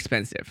be more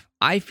expensive.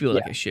 I feel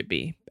like it should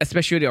be,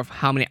 especially of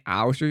how many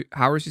hours you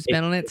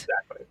spend on it.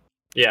 Exactly.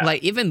 Yeah.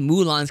 Like even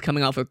Mulan's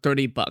coming out for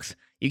 $30.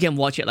 You can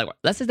watch it like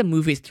let's say the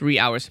movie is 3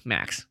 hours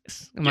max.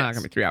 It's not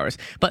gonna be 3 hours,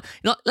 but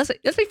let's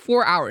say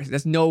 4 hours.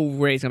 There's no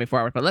way it's gonna be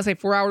 4 hours, but let's say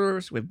 4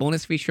 hours with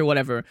bonus feature,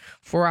 whatever.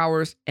 4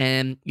 hours,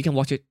 and you can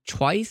watch it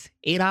twice.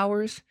 8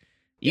 hours.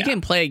 You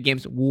can play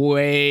games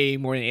way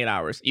more than 8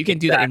 hours. You can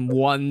do that in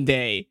one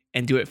day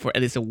and do it for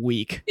at least a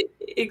week.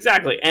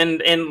 Exactly.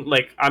 And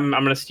like I'm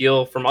gonna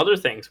steal from other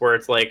things where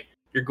it's like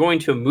you're going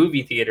to a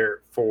movie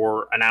theater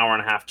for an hour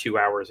and a half, 2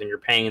 hours, and you're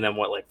paying them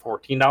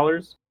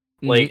 $14?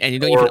 Like and you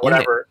don't even own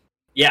it.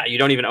 Yeah, you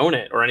don't even own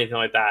it or anything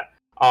like that.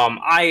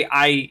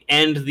 I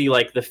end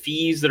the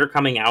fees that are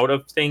coming out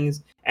of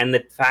things, and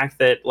the fact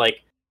that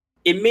like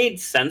it made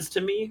sense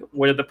to me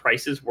where the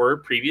prices were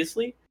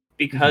previously,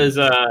 because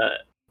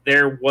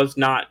there was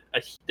not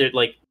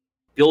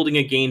building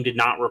a game did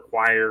not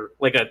require,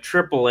 like a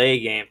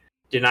AAA game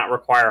did not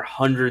require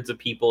hundreds of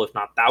people, if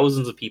not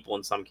thousands of people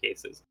in some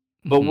cases.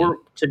 But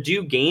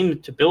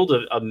to build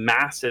a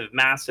massive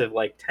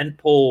like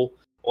tentpole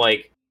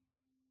like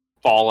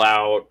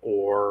Fallout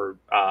or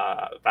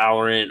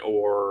Valorant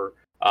or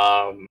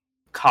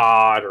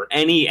COD or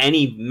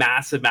any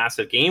massive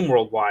game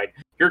worldwide,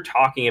 you're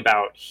talking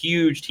about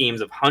huge teams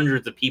of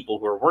hundreds of people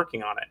who are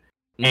working on it,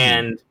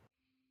 and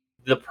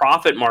the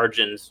profit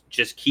margins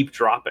just keep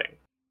dropping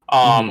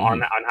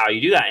on how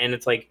you do that. And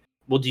it's like,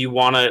 well, do you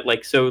want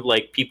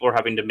to people are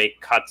having to make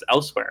cuts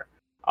elsewhere,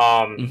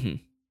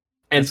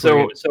 and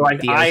so I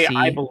believe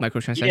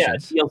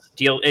microtransactions.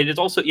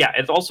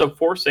 It's also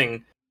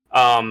forcing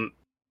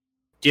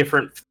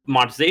different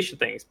monetization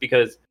things,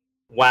 because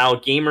while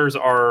gamers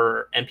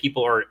and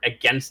people are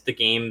against the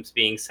games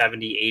being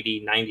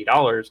 $70, $80,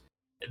 $90,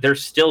 they're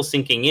still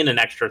sinking in an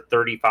extra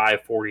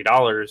 $35,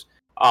 $40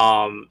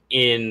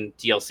 in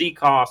DLC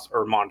costs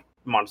or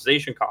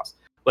monetization costs.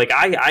 Like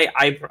I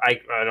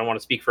don't want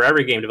to speak for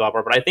every game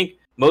developer, but I think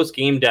most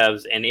game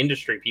devs and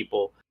industry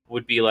people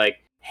would be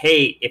like,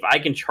 hey, if I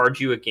can charge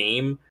you a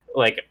game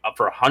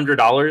for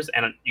 $100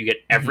 and you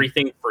get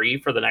everything free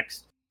for the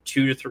next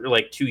 2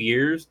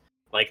 years,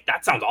 like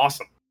that sounds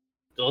awesome.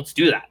 So let's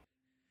do that.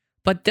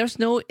 But there's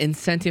no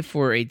incentive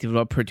for a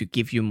developer to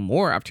give you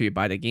more after you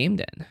buy the game.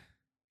 Then,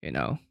 you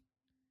know.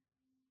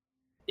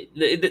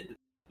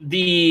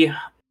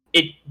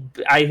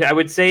 I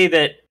would say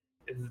that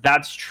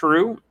that's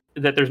true,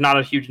 that there's not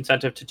a huge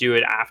incentive to do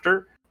it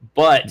after,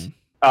 but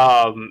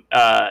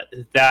that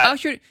Oh,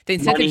 sure. The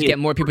incentive is to get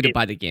more people to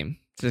buy the game,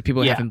 so the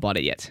people who Yeah. haven't bought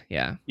it yet.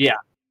 Yeah. Yeah,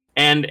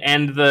 and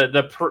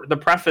the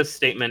preface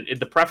statement,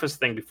 the preface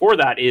thing before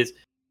that is,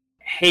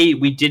 hey,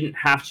 we didn't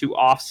have to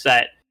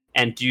offset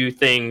and do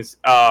things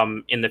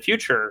in the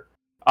future.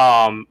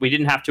 We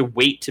didn't have to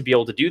wait to be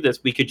able to do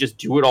this. We could just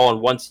do it all at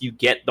once. You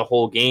get the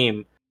whole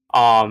game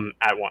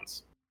at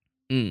once.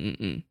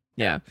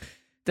 Yeah.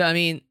 I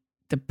mean,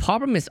 the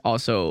problem is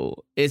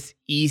also it's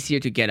easier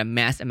to get a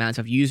mass amount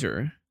of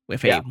user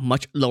with a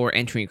much lower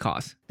entry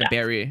cost. The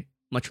barrier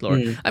much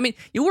lower. I mean,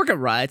 you work at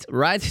Riot.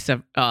 Riot is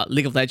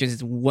League of Legends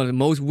is one of the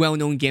most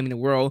well-known game in the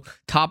world.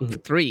 Top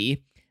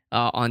 3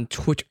 on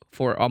Twitch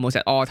for almost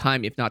at all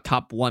time, if not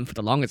top 1 for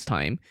the longest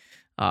time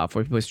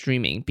for people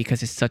streaming,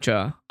 because it's such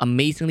a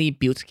amazingly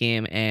built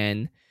game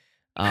and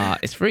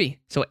it's free.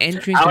 So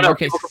entry into the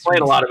market. People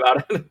complain a lot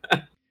about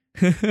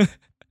it.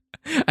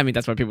 I mean,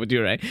 that's what people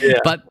do, right? Yeah.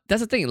 But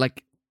that's the thing.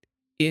 Like,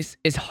 it's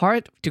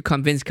hard to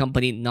convince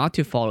company not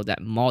to follow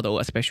that model,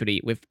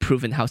 especially with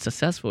proven how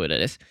successful it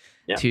is.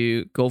 Yeah.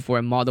 To go for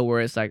a model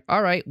where it's like,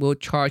 all right, we'll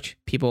charge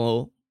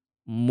people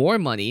more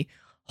money.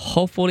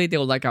 Hopefully,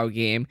 they'll like our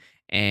game,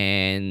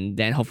 and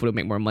then hopefully we'll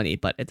make more money.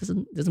 But it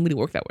doesn't really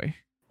work that way.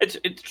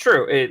 It's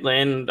true.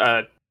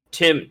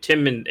 Tim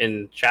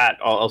in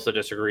chat also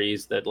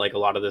disagrees that like a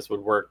lot of this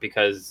would work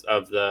because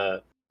of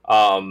the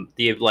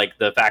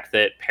fact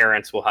that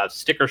parents will have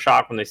sticker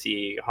shock when they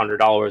see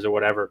 $100 or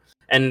whatever,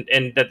 and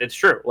that it's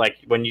true. Like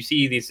when you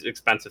see these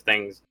expensive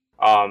things,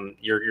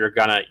 you're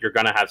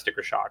gonna have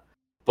sticker shock.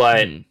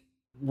 But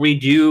we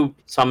do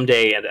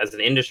someday, as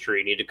an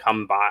industry, need to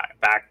come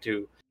back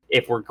to,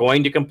 if we're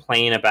going to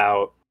complain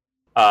about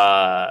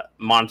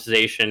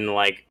monetization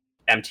like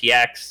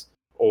MTX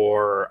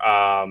or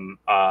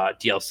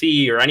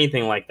DLC or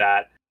anything like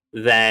that,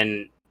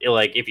 then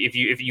like if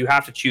you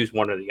have to choose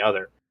one or the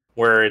other,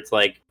 where it's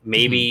like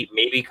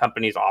maybe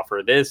companies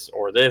offer this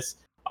or this,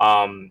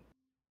 and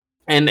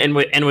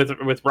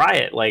with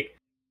Riot, like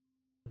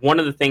one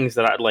of the things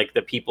that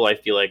the people I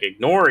feel like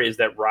ignore is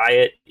that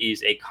Riot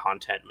is a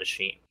content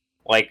machine.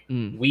 Like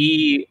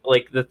we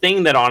like the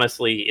thing that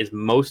honestly is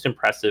most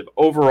impressive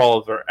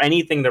overall for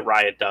anything that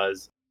Riot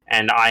does,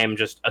 and I am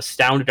just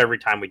astounded every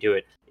time we do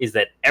it, is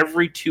that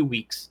every 2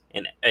 weeks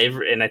and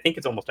I think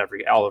it's almost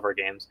all of our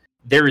games,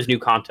 there is new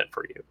content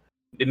for you.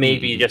 It may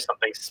be just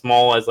something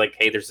small as like,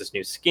 hey, there's this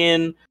new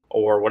skin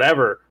or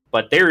whatever,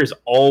 but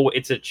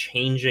it's a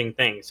changing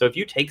thing. So if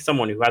you take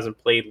someone who hasn't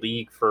played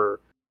League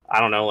for, I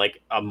don't know,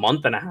 like a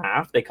month and a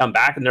half, they come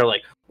back and they're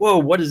like, whoa,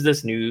 what is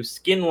this new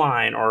skin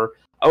line? Or,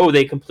 oh,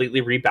 they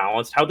completely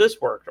rebalanced how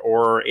this worked.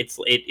 Or it's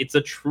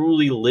a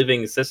truly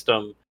living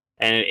system,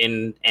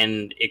 and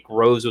it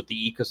grows with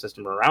the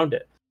ecosystem around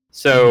it.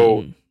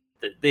 So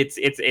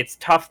it's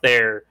tough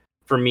there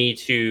for me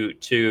to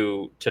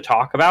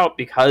talk about,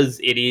 because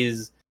it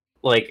is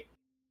like,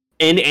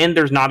 and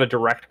there's not a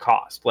direct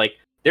cost. Like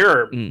there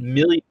are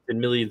millions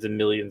and millions and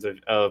millions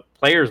of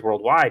players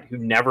worldwide who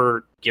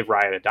never give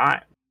Riot a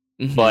dime,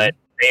 but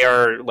they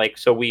are like,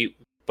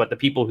 but the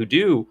people who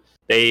do,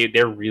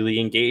 they're really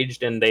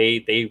engaged and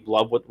they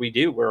love what we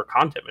do. We're a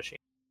content machine.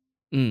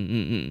 I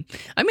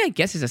mean, I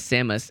guess it's the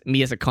same as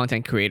me as a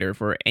content creator.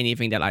 For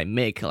anything that I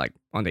make, like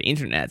on the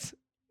internet,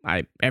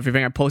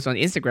 everything I post on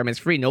Instagram is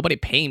free. Nobody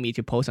paying me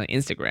to post on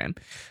Instagram.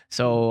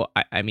 So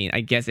I mean,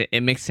 I guess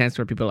it makes sense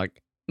for people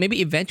like,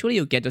 maybe eventually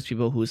you'll get those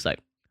people who's like,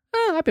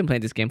 oh, I've been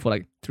playing this game for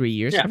like 3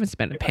 years. I haven't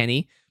spent a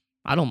penny.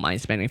 I don't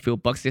mind spending a few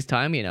bucks this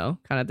time, kind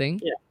of thing.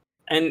 Yeah.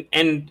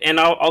 And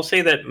I'll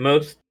say that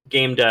most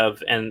game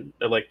dev and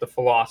like the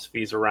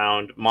philosophies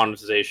around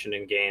monetization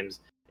in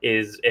games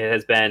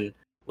has been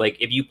like,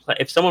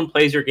 if someone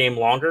plays your game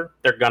longer,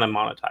 they're gonna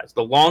monetize.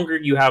 The longer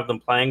you have them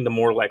playing, the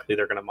more likely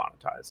they're gonna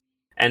monetize.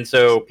 And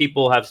so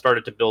people have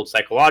started to build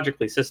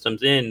psychologically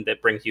systems in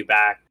that brings you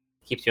back,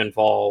 keeps you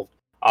involved.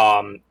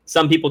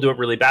 Some people do it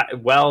really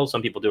well.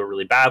 Some people do it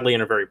really badly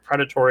and are very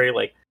predatory.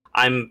 Like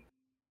I'm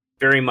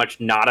very much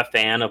not a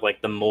fan of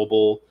like the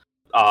mobile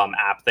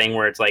app thing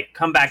where it's like,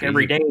 come back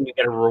every day and you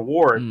get a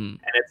reward. And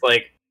it's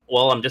like,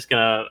 well, I'm just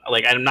gonna,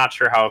 like, I'm not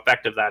sure how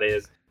effective that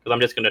is, because I'm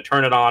just gonna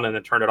turn it on and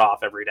then turn it off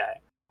every day.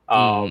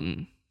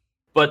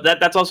 But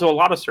that's also a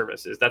lot of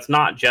services. That's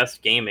not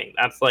just gaming.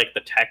 That's like the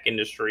tech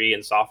industry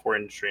and software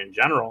industry in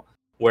general,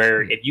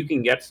 where if you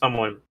can get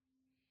someone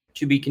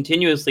to be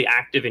continuously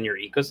active in your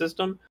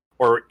ecosystem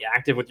or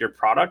active with your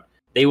product,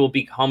 they will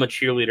become a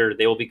cheerleader.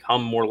 They will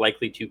become more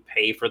likely to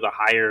pay for the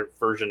higher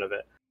version of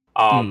it.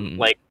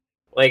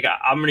 Like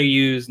I'm going to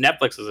use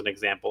Netflix as an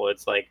example.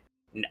 It's like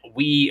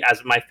we,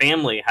 as my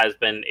family,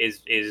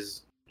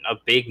 is a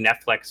big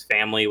Netflix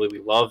family. We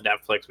love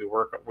Netflix.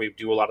 We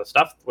do a lot of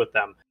stuff with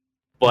them.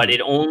 but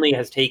it only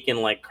has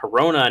taken like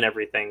Corona and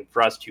everything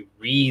for us to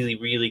really,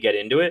 really get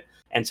into it.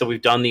 And so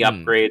we've done the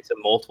upgrades so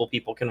multiple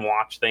people can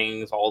watch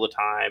things all the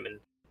time. And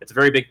it's a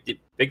very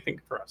big thing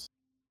for us.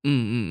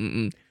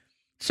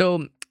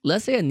 So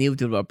let's say a new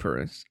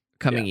developer is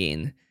coming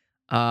in,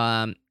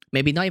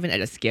 maybe not even at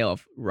a scale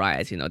of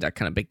Riot, that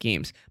kind of big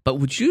games, but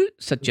would you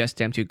suggest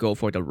them to go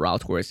for the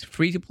route where it's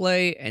free to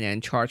play and then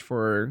charge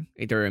for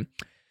either,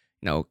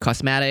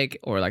 cosmetic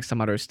or like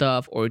some other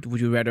stuff? Or would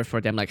you rather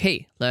for them like,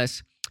 hey,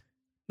 let's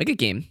make a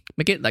game,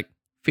 make it like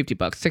 $50,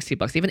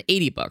 $60, even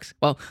 $80?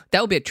 Well, that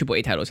would be a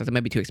AAA title, so that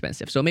might be too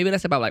expensive. So maybe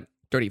that's about like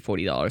 $30,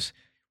 $40.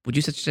 Would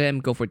you suggest them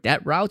go for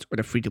that route or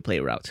the free to play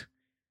route?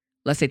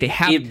 Let's say they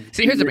have.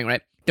 So here's the thing,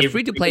 right? The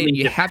free to play,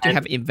 you have to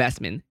have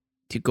investment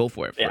to go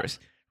for it first,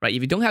 right?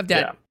 If you don't have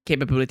that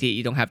capability,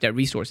 you don't have that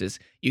resources,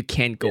 you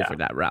can't go for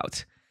that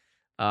route.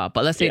 But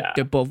let's say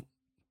they're both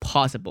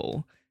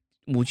possible.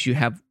 Would you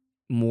have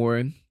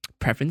more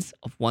preference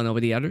of one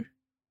over the other?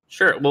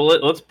 Sure. Well,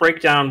 let's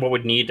break down what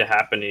would need to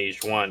happen in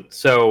each one.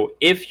 So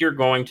if you're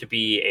going to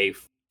be a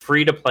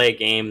free-to-play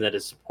game that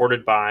is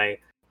supported by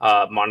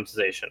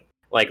monetization,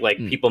 like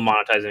people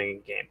monetizing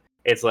a game,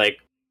 it's like,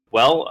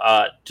 well,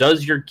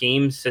 does your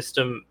game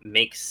system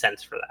make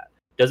sense for that?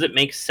 Does it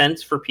make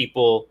sense for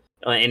people?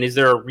 And is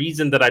there a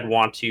reason that I'd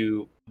want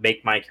to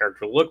make my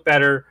character look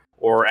better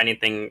or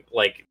anything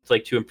like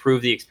to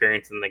improve the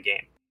experience in the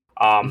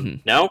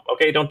game? No?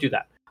 Okay, don't do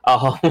that.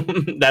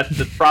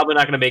 That's probably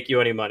not going to make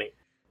you any money.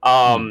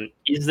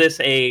 Is this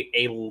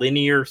a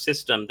linear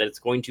system that's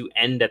going to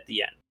end at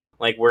the end?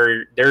 Like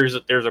where there's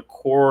a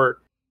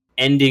core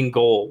ending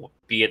goal,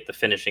 be it the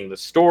finishing the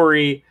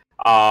story,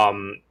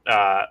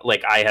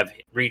 like I have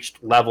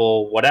reached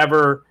level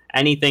whatever,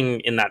 anything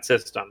in that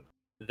system,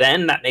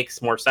 then that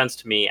makes more sense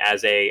to me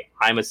as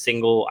I'm a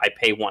single, I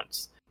pay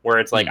once, where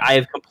it's like I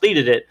have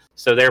completed it,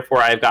 so therefore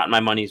I've gotten my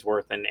money's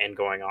worth and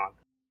going on.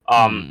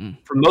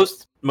 For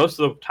most of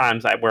the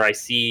times where I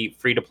see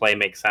free to play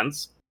make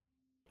sense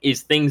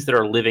is things that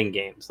are living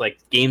games, like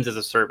games as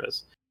a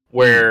service,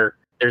 where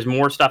there's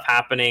more stuff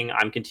happening.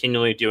 I'm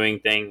continually doing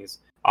things,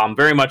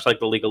 very much like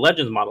the League of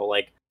Legends model.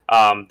 Like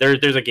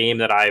there's a game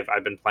that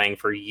I've been playing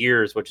for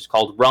years, which is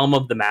called Realm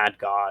of the Mad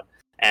God.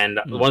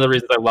 And one of the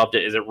reasons I loved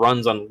it is it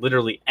runs on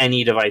literally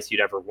any device you'd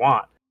ever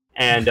want.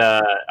 And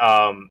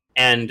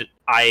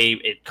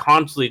it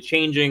constantly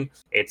changing.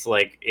 It's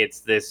like it's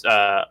this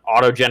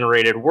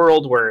auto-generated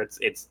world where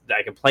it's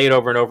I can play it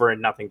over and over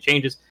and nothing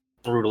changes.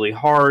 Brutally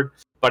hard,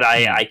 but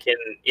I can,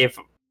 if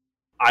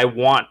I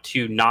want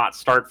to not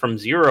start from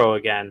zero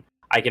again,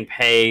 I can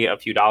pay a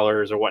few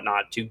dollars or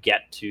whatnot to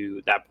get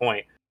to that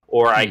point,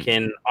 or I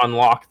can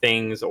unlock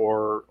things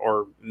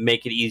or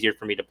make it easier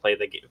for me to play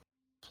the game,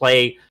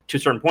 play to a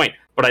certain point.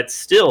 But it's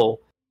still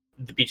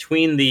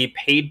between the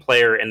paid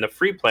player and the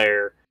free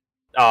player.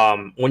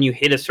 When you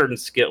hit a certain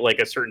skill, like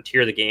a certain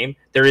tier of the game,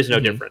 there is no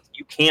difference.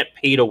 You can't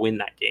pay to win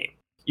that game.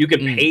 You can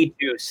pay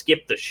to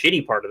skip the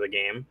shitty part of the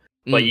game,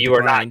 but you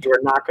are not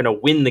going to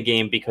win the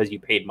game because you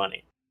paid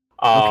money.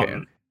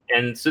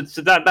 And so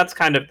that's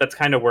kind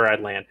of where I'd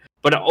land.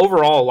 But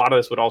overall, a lot of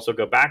this would also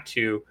go back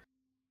to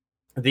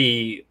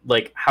the,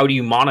 like, how do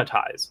you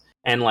monetize,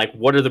 and like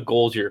what are the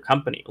goals of your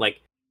company?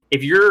 Like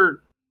if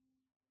you're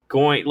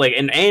going, like,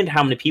 and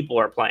how many people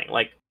are playing,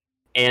 like,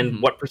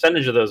 and what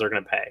percentage of those are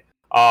going to pay.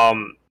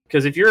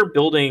 Because if you're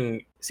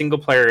building single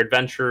player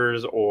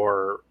adventures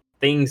or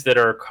things that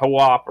are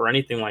co-op or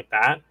anything like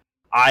that,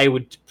 I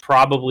would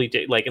probably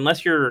like,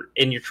 unless you're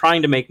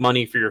trying to make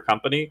money for your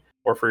company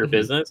or for your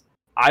business,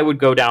 I would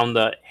go down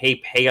the, hey,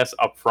 pay us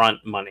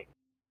upfront money.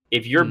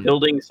 If you're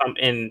building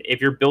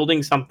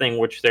something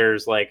which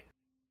there's like,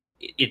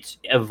 it's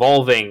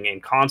evolving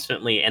and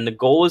constantly, and the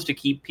goal is to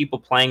keep people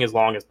playing as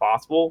long as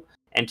possible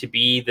and to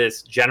be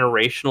this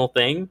generational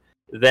thing,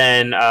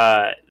 then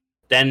I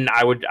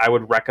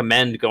would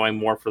recommend going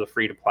more for the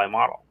free to play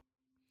model.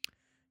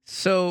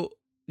 So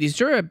is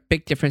there a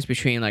big difference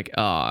between like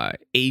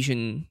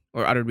Asian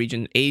or other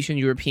region, Asian,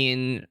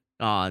 European,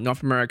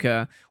 North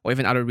America, or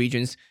even other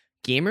regions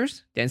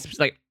gamers? Then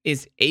like,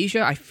 is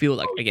Asia, I feel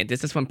like, again,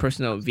 this is from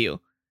personal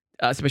view,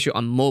 especially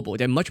on mobile,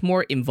 they're much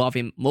more involved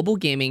in mobile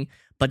gaming,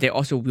 but they're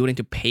also willing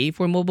to pay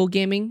for mobile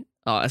gaming,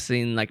 as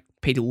in like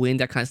pay to win,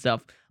 that kind of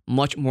stuff,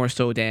 much more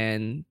so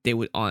than they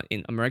would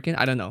in American.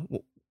 I don't know.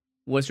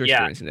 What's your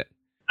experience in it?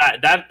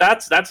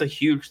 That's a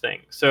huge thing.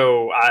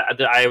 So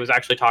I was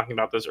actually talking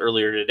about this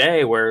earlier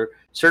today, where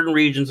certain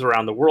regions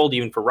around the world,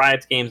 even for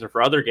Riot's games or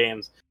for other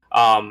games,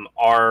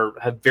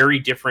 have very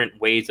different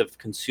ways of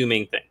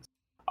consuming things.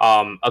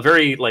 To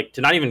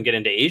not even get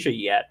into Asia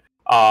yet,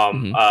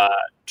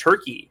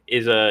 Turkey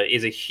is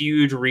a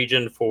huge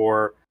region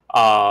for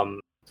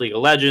League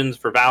of Legends,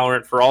 for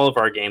Valorant, for all of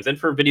our games, and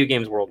for video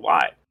games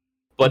worldwide.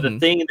 But the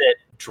thing that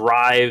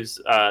drives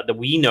that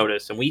we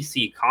notice and we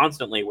see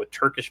constantly with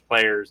Turkish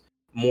players,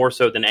 more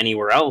so than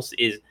anywhere else,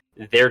 is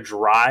their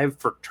drive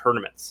for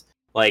tournaments.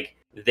 Like,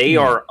 they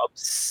are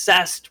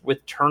obsessed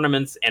with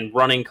tournaments and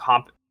running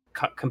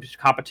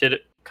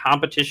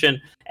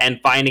competition and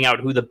finding out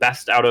who the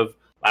best out of,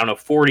 I don't know,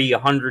 40,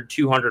 100,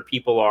 200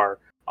 people are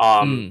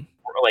Mm.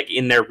 like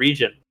in their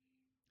region.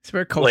 It's a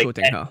very cultural Like,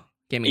 thing, huh?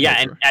 Gaming Yeah,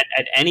 culture. and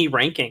at any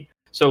ranking.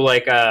 So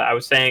like I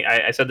was saying,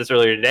 I said this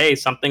earlier today.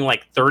 Something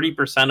like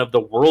 30% of the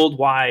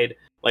worldwide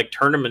like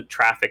tournament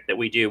traffic that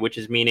we do, which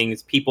is meaning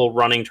it's people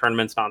running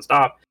tournaments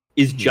nonstop,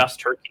 is Mhm. just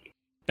Turkey.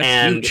 That's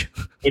And huge.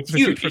 It's a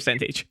huge. huge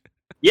percentage.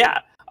 Yeah.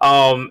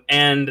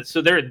 And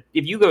so there,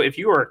 if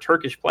you are a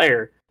Turkish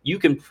player, you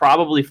can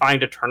probably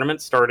find a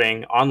tournament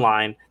starting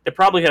online that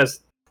probably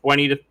has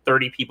 20 to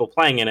 30 people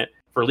playing in it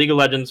for League of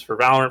Legends, for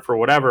Valorant, for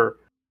whatever,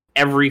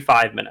 every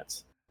 5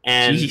 minutes.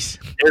 And Jeez.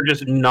 they're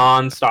just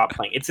non-stop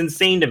playing. It's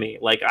insane to me.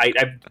 Like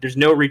there's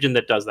no region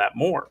that does that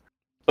more.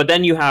 But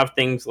then you have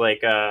things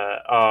like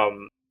I'll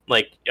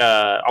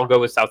go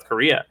with South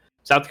Korea.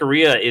 South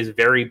Korea is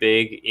very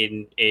big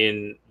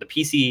in the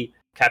PC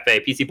cafe,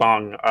 PC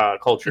bong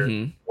culture,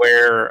 Mhm.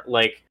 where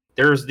like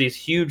there's this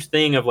huge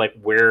thing of like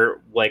where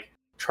like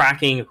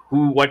tracking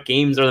what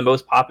games are the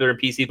most popular in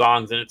PC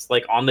bongs, and it's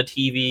like on the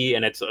TV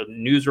and it's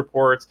news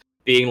reports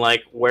being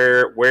like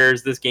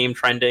where's this game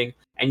trending,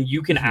 and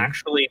you can Mhm.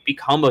 actually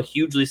become a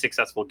hugely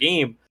successful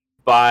game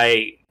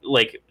by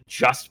like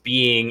just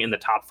being in the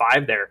top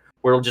 5 there,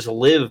 where it'll just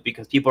live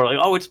because people are like,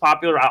 oh, it's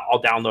popular,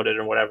 I'll download it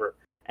or whatever.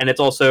 And it's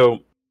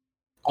also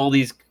all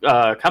these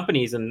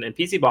companies and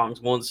PC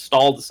bongs will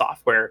install the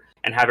software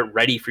and have it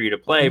ready for you to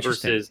play,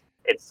 Interesting. versus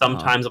it's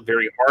sometimes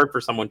very hard for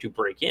someone to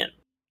break in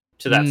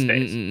to that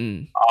space.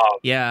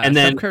 Yeah, And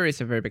South then Korea is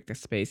a very big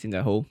space in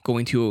the whole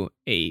going to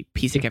a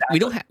PC cafe. We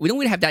don't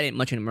really have that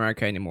much in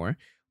America anymore.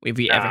 If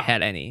we ever No.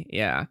 had any,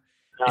 yeah.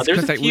 It's There's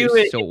because a like few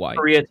we're in so wide.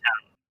 Koreatown,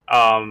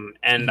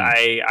 and Mhm.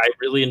 I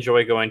really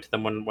enjoy going to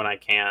them when I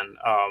can.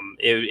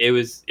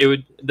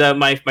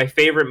 My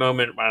favorite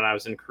moment when I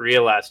was in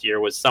Korea last year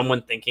was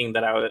someone thinking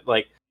that I would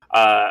like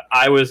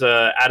I was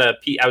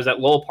at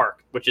Lowell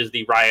Park, which is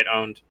the Riot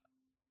owned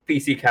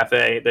PC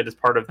cafe that is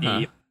part of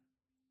Uh-huh.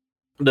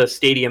 the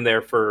stadium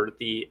there for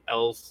the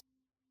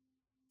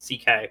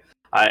LCK.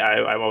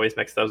 I've always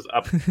mixed those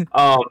up.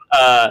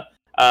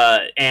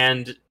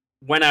 And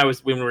when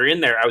we were in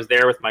there, I was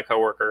there with my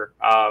coworker,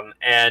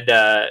 and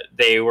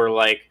they were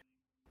like,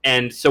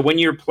 and so when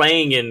you're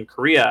playing in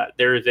Korea,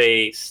 there's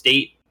a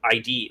state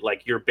ID,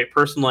 like your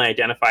personal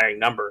identifying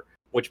number,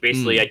 which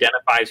basically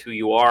identifies who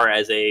you are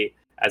as a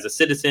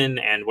citizen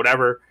and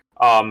whatever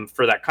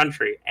for that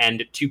country.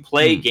 And to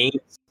play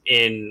games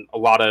in a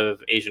lot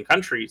of Asian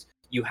countries,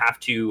 you have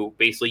to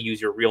basically use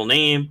your real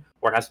name,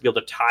 or it has to be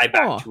able to tie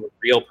back to a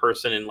real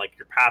person in like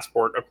your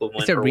passport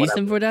equivalent. Is there a or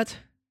reason whatever. for that?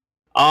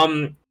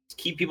 To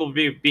keep people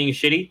being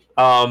shitty,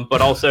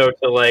 but also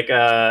to like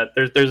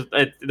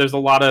there's a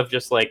lot of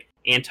just like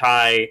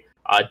anti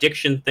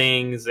addiction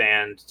things,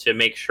 and to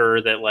make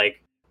sure that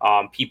like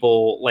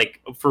people like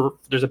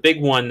there's a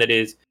big one that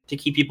is to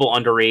keep people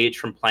underage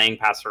from playing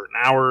past certain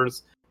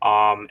hours,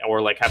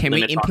 or like have Can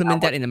we limits on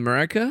implement how that in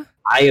America?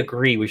 I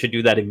agree. We should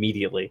do that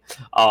immediately.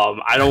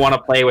 I don't want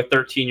to play with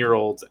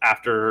 13-year-olds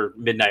after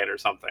midnight or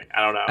something.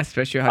 I don't know.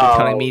 Especially how they're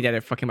telling me that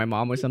they're fucking my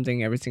mom or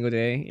something every single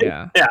day.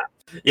 Yeah.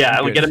 Yeah.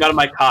 I would Good. get them out of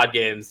my COD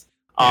games.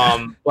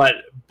 Yeah. But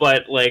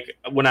like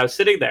when I was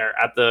sitting there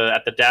at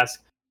the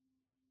desk,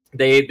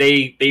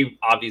 they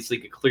obviously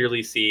could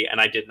clearly see,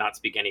 and I did not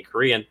speak any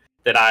Korean,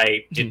 that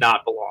I did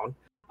not belong.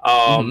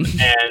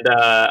 And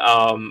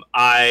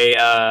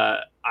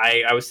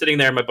I was sitting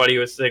there. My buddy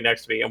was sitting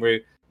next to me, and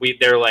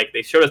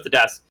they showed us the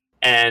desk,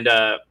 and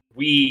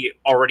we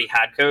already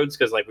had codes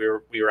because like we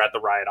were at the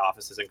Riot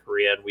offices in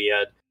Korea, and we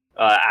had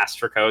asked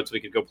for codes so we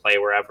could go play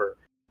wherever.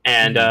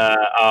 And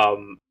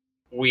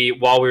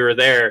while we were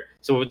there,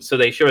 so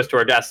they showed us to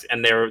our desk,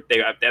 and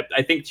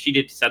I think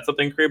she said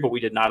something in Korean, but we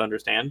did not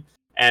understand.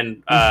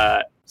 And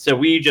so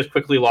we just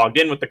quickly logged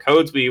in with the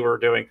codes we were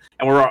doing,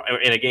 and we're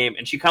in a game.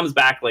 And she comes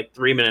back like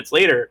 3 minutes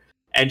later,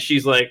 and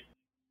she's like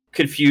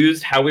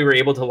confused how we were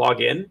able to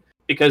log in,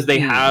 because they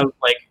have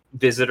like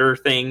visitor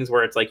things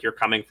where it's like you're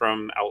coming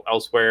from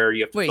elsewhere.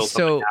 You have to fill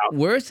something out.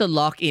 Where's the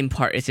login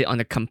part? Is it on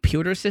the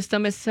computer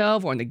system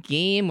itself, or on the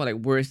game, or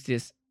like where's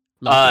this?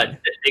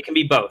 It can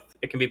be both.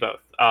 It can be both.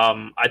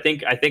 I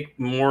think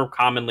more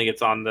commonly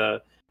it's on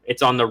the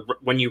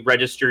when you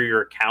register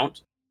your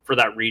account for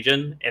that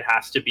region, it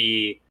has to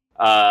be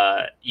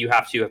you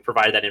have to have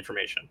provided that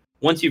information.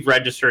 Once you've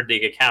registered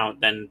the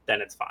account, then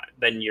it's fine.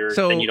 Then you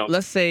don't.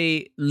 Let's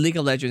say League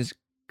of Legends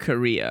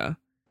Korea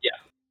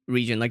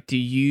region. Like, do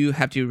you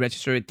have to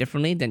register it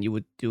differently than you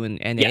would do in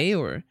NA,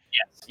 or?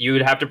 Yes, you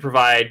would have to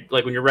provide,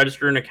 like when you're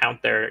registering an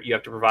account there, you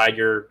have to provide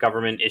your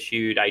government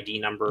issued ID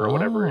number or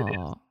whatever it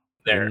is.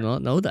 There. I did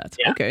not know that.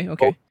 Yeah. Okay.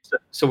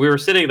 So we were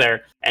sitting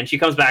there, and she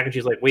comes back and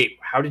she's like, "Wait,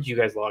 how did you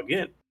guys log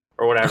in?"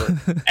 or whatever.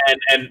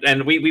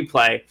 and we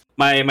play.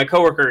 My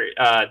coworker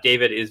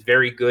David is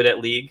very good at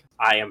League.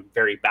 I am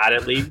very bad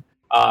at League.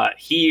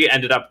 He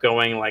ended up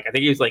going like, I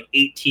think he was like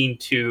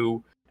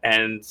 18-2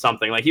 and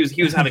something. Like he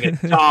was having a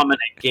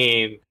dominant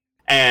game,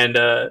 and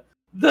and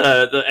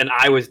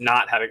I was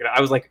not having it. I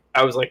was like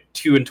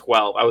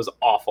 2-12. I was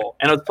awful,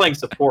 and I was playing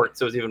support,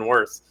 so it was even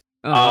worse.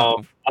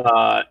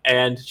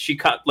 And she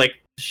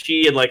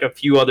and like a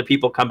few other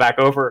people come back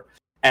over,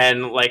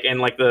 and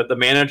the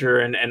manager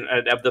and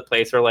of the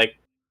place are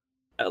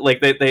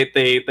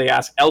they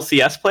ask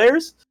LCS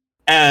players,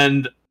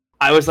 and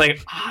I was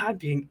like,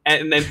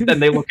 and then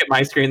they look at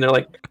my screen, they're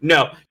like,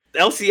 no,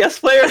 LCS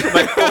players are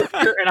my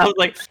culture, and I was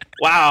like,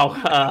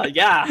 wow,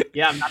 yeah,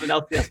 I'm not an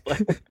LCS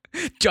player.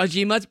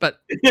 Judgy much, but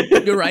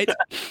you're right.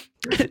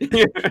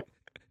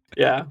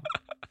 Yeah.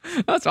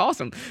 That's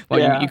awesome. Well,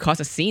 Yeah. you caused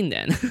a scene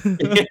then.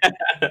 Yeah.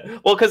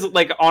 Well, because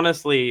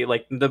honestly,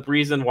 the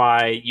reason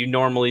why you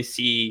normally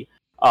see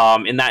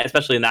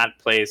especially in that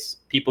place,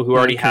 people who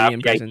already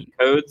have the ID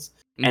codes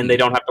and they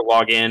don't have to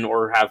log in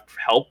or have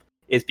help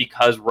is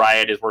because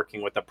Riot is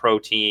working with a pro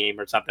team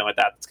or something like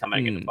that that's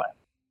coming into play.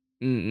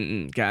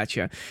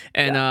 Gotcha.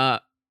 And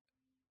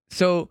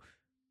so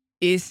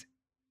is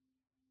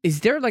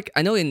there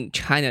I know in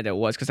China there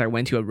was, because I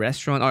went to a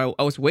restaurant, or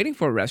I was waiting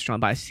for a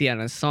restaurant, but I see it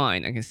on a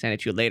sign. I can send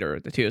it to you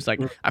later too. It's I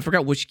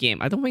forgot which game.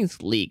 I don't think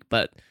it's League,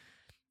 but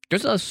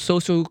there's a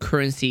social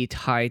currency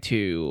tied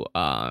to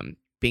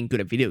being good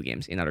at video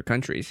games in other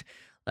countries.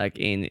 Like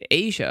in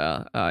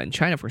Asia, in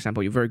China, for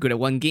example, you're very good at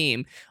one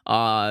game.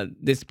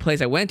 This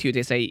place I went to,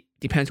 they say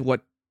depends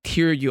what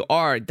tier you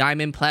are,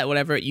 diamond, plat,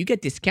 whatever, you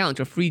get discounts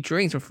or free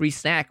drinks or free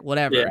snack,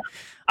 whatever. Yeah.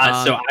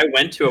 So I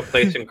went to a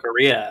place in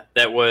Korea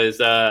that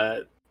was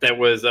it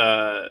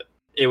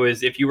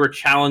was if you were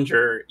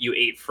challenger, you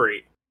ate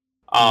free.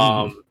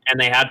 And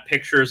they had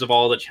pictures of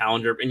all the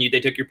challenger, and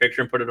they took your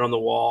picture and put it on the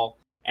wall.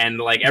 And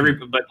but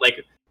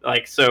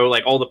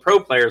all the pro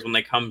players, when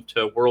they come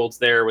to Worlds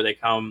there, where they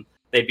come,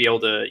 they'd be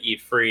able to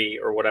eat free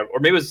or whatever, or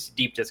maybe it was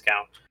deep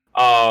discount.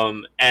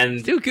 And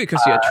still good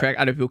because you attract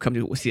other people come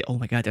to see. Oh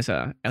my god, there's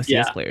a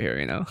LCS player here,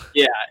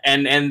 Yeah,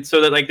 and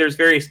so that there's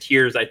various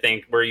tiers, I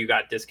think, where you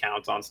got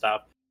discounts on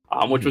stuff,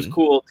 which was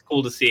cool. It's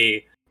cool to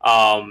see.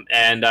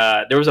 And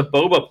there was a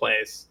boba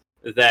place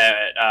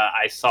that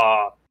I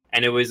saw,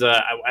 and it was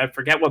I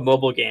forget what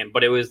mobile game,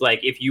 but it was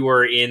if you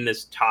were in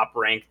this top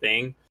rank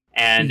thing,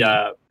 and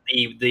the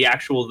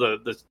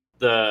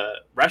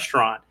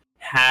restaurant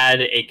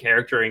had a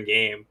character in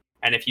game,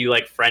 and if you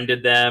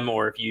friended them,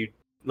 or if you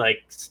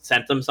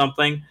sent them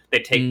something, they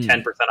take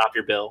 10% off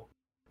your bill.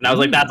 And I was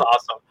like, that's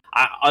awesome.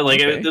 I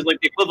it was the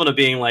equivalent of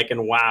being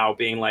in WoW,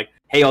 being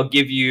hey, I'll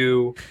give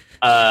you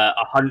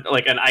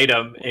an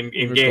item in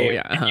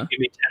game, and you give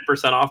me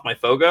 10% off my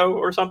Fogo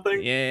or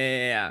something.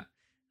 Yeah.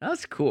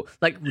 That's cool.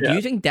 Do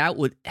you think that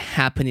would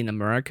happen in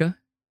America?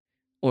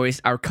 Or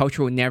is our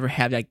culture will never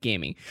have that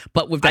gaming?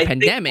 But with the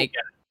pandemic,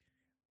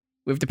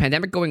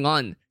 going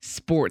on,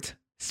 sport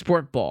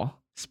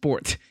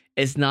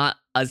is not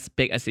as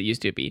big as it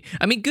used to be.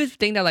 I mean, good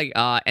thing that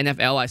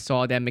NFL, I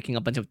saw them making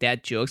a bunch of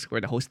dad jokes where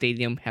the whole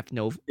stadium have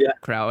no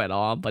crowd at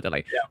all, but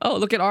they're oh,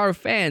 look at our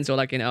fans, or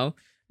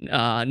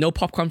no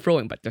popcorn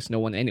throwing, but there's no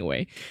one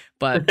anyway.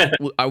 But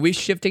are we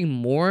shifting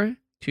more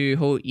to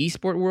whole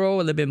esport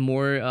world, a little bit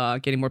more,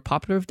 getting more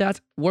popular with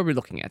that? What are we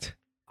looking at?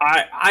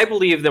 I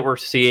believe that we're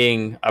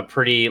seeing a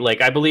pretty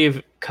I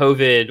believe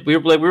COVID. We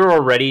were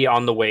already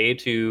on the way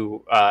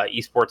to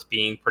esports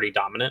being pretty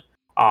dominant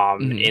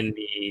in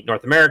the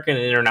North American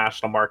and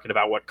international market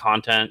about what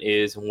content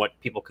is and what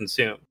people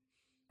consume.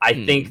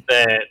 I think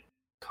that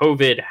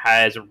COVID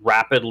has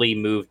rapidly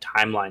moved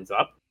timelines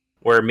up,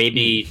 where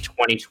maybe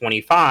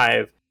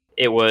 2025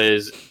 it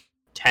was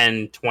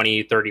 10,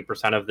 20,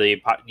 30% of the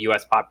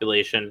US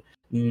population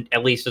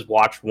at least has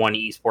watched one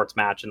esports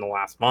match in the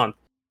last month.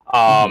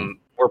 We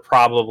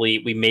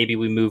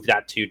moved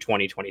that to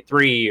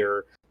 2023,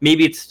 or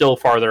maybe it's still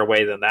farther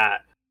away than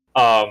that.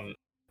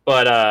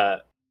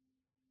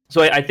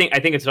 So I think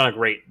it's done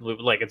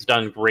it's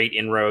done great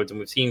inroads, and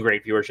we've seen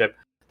great viewership.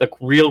 The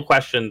real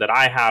question that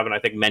I have, and I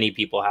think many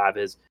people have,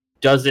 is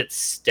does it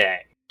stay?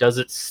 Does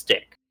it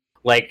stick?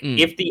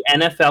 If the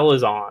NFL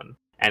is on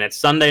and it's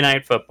Sunday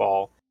Night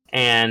Football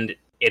and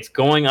it's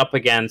going up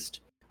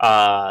against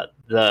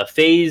the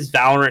FaZe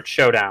Valorant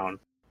Showdown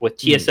with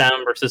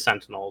TSM versus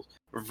Sentinels,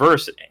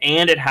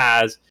 and it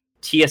has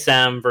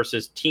TSM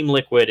versus Team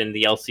Liquid in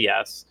the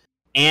LCS,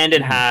 and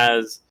it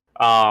has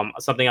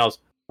something else.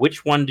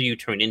 Which one do you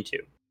tune into?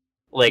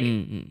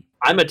 I'm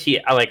a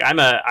big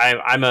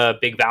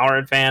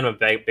Valorant fan, I'm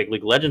a big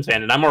League of Legends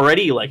fan, and I'm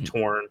already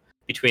torn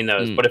between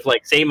those. But if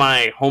say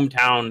my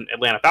hometown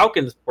Atlanta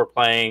Falcons were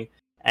playing,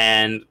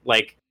 and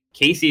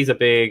Casey's a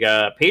big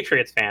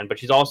Patriots fan, but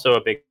she's also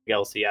a big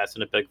LCS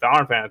and a big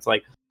Valorant fan, it's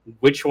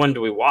which one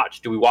do we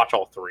watch? Do we watch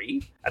all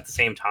three at the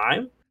same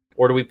time?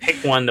 Or do we pick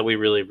one that we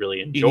really,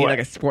 really enjoy? You need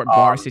a sport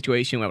bar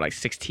situation with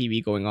 6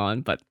 TV going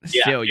on, but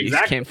still you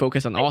can't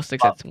focus on all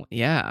 6 at once.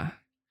 Yeah.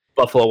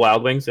 Buffalo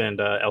Wild Wings and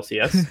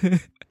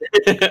LCS.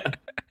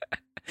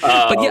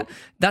 But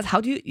that's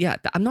how do you?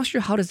 I'm not sure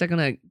how is that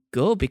gonna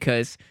go,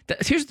 because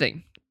here's the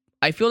thing.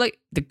 I feel like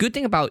the good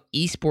thing about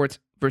esports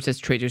versus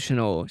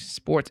traditional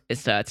sports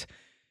is that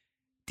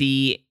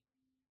the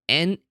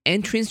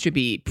entrance should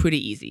be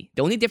pretty easy.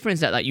 The only difference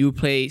is that you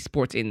play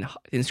sports in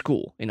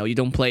school. You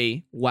don't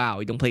play WoW,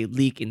 you don't play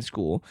League in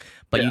school,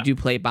 but you do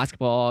play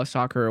basketball,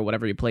 soccer, or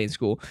whatever you play in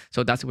school.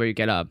 So that's where you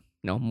get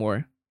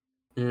more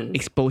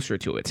exposure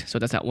to it. So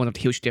that's one of the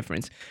huge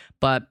difference.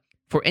 But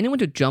for anyone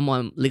to jump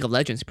on League of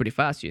Legends pretty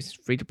fast. It's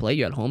free to play.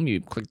 You're at home. You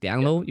click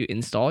download. You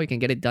install. You can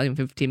get it done in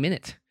 15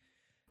 minutes.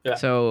 Yeah.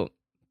 So,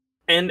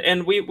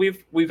 and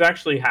we've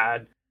actually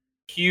had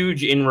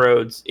huge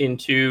inroads in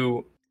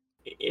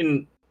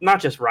not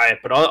just Riot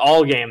but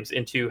all games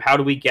into how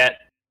do we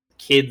get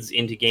kids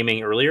into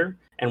gaming earlier,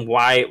 and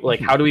why, like,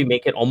 how do we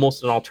make it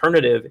almost an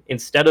alternative?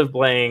 Instead of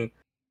playing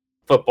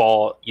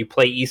football, you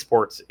play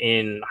esports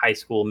in high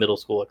school, middle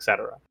school,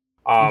 etc.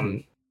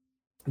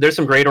 There's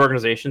some great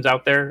organizations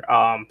out there,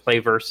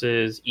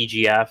 PlayVersus,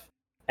 EGF,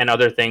 and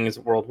other things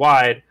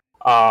worldwide,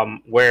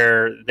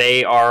 where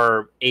they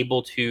are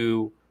able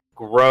to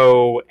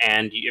grow.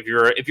 And if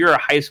you're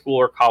a high school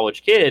or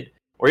college kid,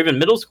 or even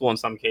middle school in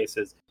some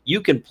cases,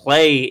 you can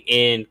play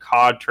in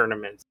COD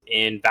tournaments,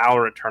 in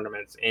Valorant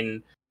tournaments,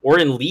 or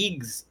in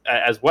leagues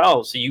as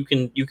well. So you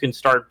can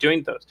start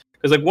doing those.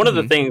 Because like one of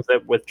the things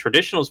that with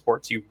traditional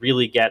sports you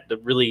really get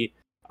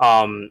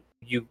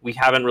we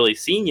haven't really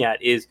seen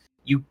yet is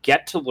you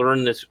get to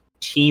learn this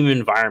team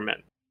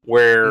environment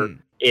where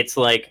it's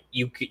like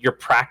you're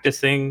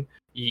practicing. So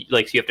you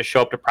have to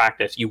show up to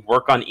practice. You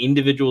work on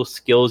individual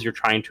skills you're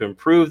trying to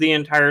improve the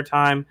entire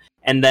time,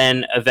 and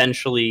then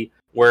eventually,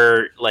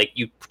 where like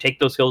you take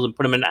those skills and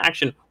put them into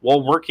action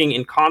while working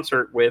in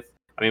concert with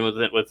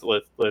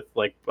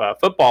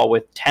football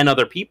with 10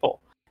 other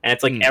people. And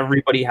it's like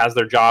everybody has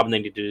their job and they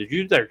need to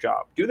do their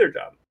job.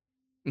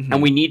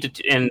 And we need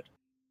to, and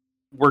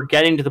we're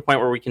getting to the point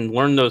where we can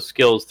learn those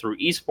skills through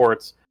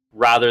esports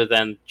rather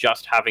than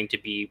just having to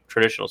be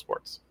traditional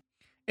sports.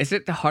 Is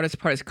it the hardest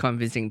part is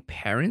convincing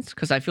parents?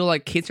 Because I feel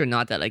like kids are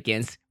not that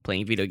against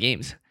playing video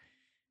games.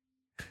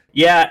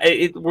 Yeah,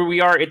 where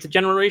we are, it's a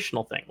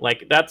generational thing.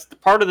 Like that's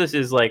part of this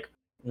is like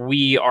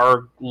we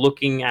are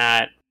looking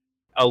at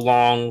a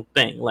long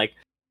thing. Like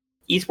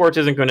esports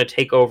isn't going to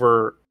take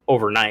over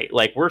overnight.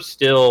 Like we're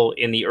still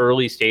in the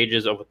early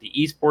stages of what the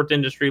esports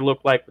industry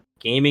look like, what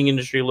the gaming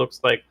industry looks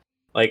like.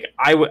 Like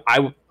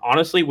I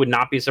honestly would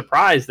not be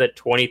surprised that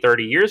 20,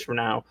 30 years from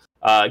now,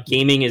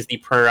 gaming is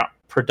the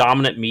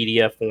predominant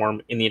media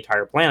form in the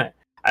entire planet.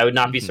 I would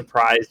not be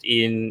surprised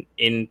in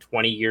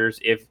 20 years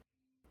if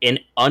an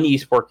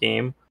esport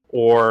game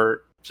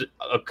or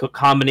a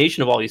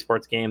combination of all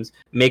esports games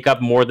make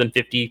up more than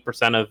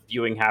 50% of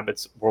viewing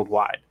habits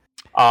worldwide.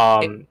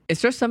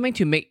 Is there something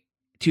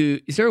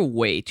is there a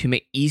way to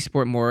make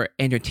esport more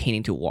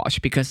entertaining to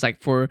watch? Because like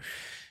for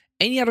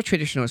any other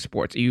traditional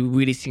sports, you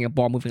really see a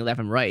ball moving left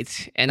and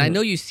right. And I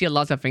know you see a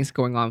lot of things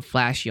going on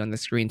flashy on the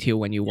screen too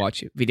when you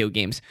watch video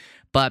games.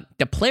 But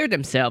the player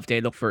themselves, they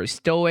look very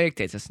stoic.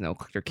 They just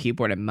click their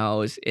keyboard and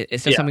mouse.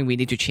 Is there something we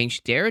need to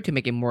change there to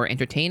make it more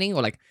entertaining?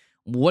 Or like,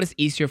 what is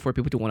easier for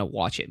people to want to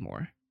watch it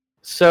more?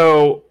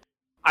 So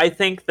I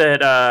think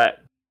that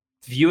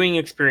viewing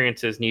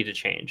experiences need to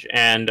change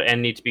and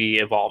need to be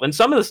evolved. And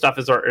some of the stuff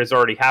is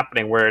already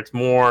happening where it's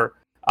more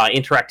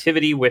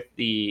interactivity with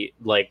the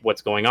like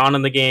what's going on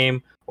in the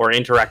game, or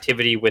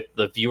interactivity with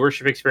the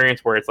viewership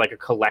experience where it's like a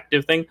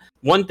collective thing.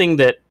 One thing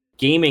that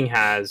gaming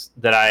has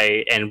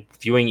and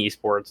viewing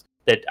esports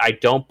that I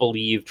don't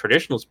believe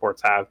traditional sports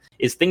have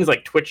is things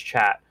like Twitch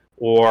chat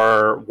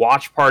or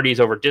watch parties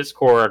over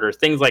Discord or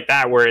things like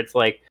that, where it's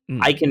like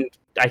I can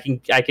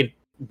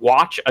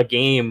watch a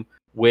game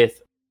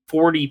with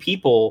 40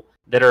 people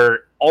that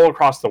are all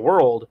across the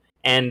world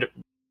and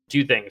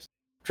do things.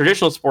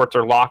 Traditional sports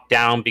are locked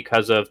down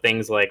because of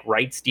things like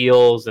rights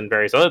deals and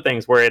various other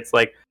things where it's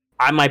like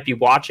I might be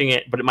watching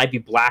it, but it might be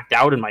blacked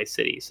out in my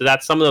city. So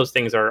that some of those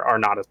things are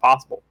not as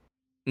possible.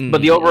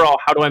 But the overall,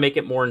 how do I make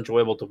it more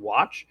enjoyable to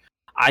watch?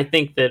 I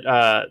think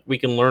that we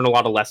can learn a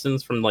lot of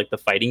lessons from like the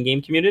fighting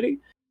game community.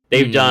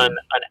 They've done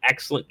an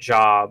excellent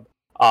job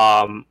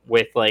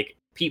with like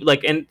people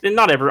like, and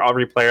not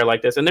every player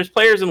like this. And there's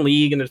players in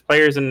League and there's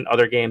players in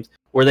other games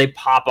where they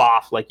pop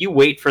off. Like you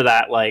wait for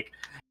that. Like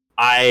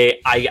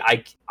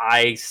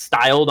I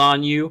styled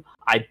on you.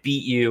 I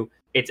beat you.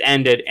 It's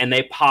ended, and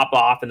they pop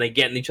off and they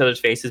get in each other's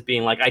faces,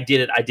 being like, "I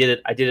did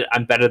it.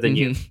 I'm better than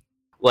you.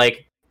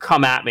 Like,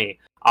 come at me."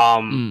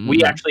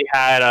 We actually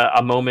had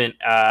a moment.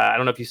 I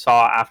don't know if you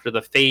saw after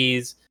the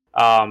FaZe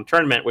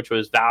tournament, which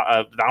was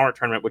Valorant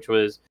tournament, which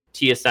was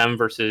TSM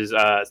versus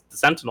the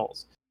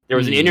Sentinels. There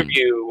was an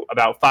interview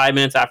about 5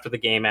 minutes after the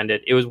game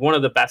ended. It was one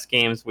of the best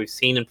games we've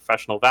seen in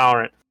professional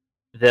Valorant.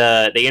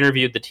 They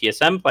interviewed the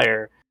TSM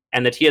player,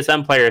 and the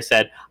TSM player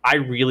said, "I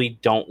really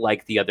don't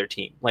like the other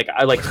team." Like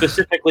I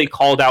specifically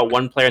called out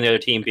one player on the other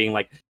team, being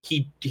like,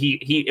 he.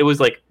 It was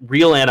like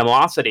real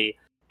animosity,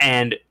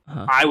 and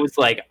I was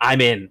like, "I'm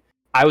in."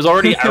 I was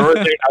already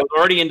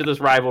into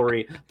this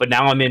rivalry, but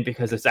now I'm in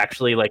because it's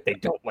actually like they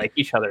don't like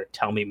each other.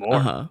 Tell me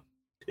more.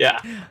 Yeah,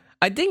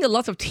 I think a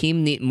lot of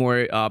teams need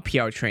more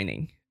PR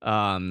training.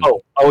 Oh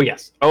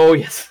yes.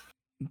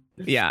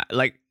 Yeah,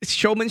 like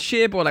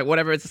showmanship or like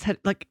whatever. It's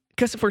like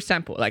because for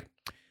example, like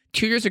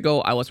 2 years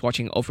ago, I was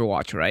watching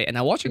Overwatch, right, and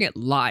I'm watching it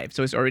live,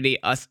 so it's already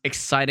as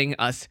exciting,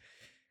 as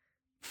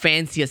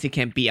fancy as it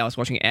can be. I was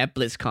watching at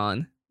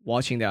BlizzCon,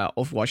 watching the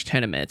Overwatch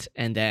tournament,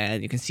 and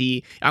then you can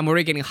see I'm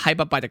already getting hyped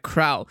up by the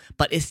crowd,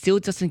 but it still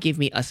doesn't give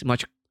me as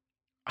much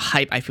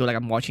hype I feel like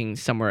I'm watching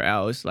somewhere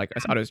else, like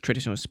as other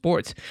traditional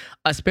sports,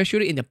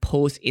 especially in the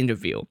post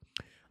interview.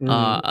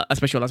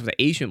 Especially a lot of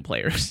the Asian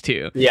players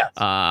too. Yes.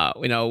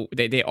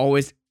 They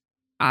always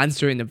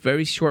answer in a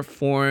very short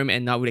form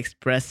and not really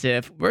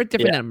expressive. Very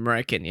different than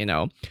American,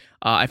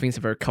 I think it's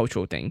a very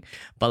cultural thing.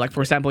 But like, for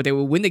example, they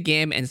will win the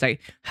game and it's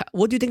like,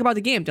 what do you think about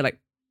the game? They're like,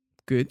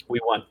 good. We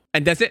won.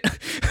 And that's it.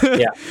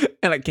 Yeah.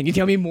 And like, can you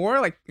tell me more?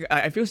 Like,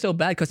 I feel so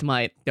bad because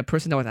the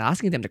person that was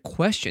asking them the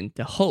question,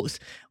 the host,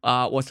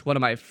 was one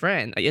of my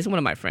friends. Is one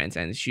of my friends,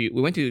 and we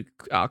went to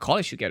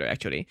college together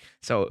actually.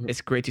 So it's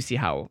great to see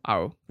how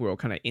our world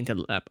kind of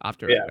interlap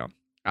after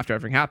after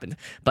everything happened.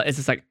 But it's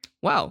just like,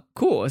 wow,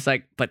 cool. It's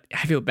like, but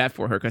I feel bad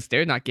for her because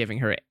they're not giving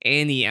her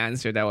any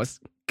answer that was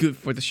good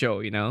for the show.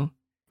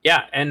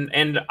 Yeah,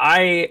 and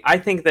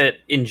I think that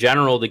in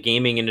general the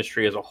gaming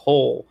industry as a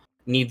whole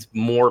needs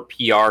more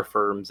PR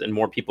firms and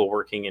more people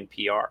working in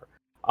PR.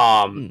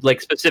 Like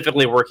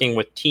specifically working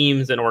with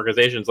teams and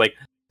organizations. Like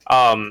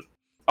a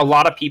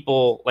lot of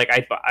people like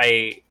but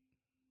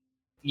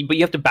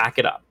you have to back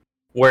it up.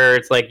 Where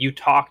it's like you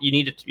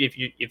need to,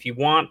 if you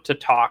want to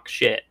talk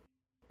shit,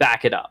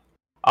 back it up.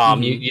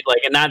 You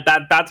like, and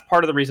that's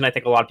part of the reason I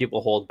think a lot of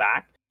people hold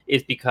back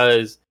is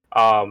because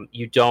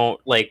you don't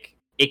like,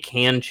 it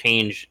can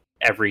change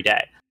every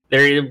day.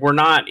 We're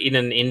not in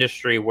an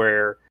industry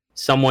where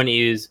someone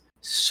is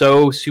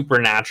so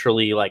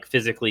supernaturally like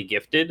physically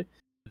gifted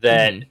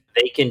that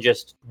they can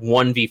just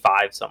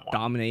 1v5 someone,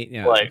 dominate.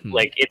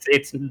 Like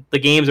it's the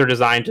games are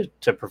designed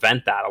to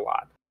prevent that a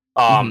lot.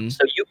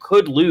 So you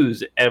could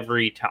lose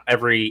every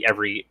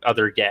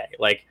other day.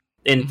 Like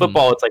in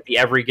football, it's like the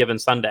every given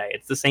Sunday.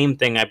 It's the same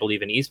thing, I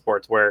believe, in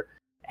esports where,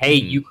 hey,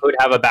 you could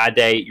have a bad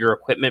day, your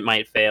equipment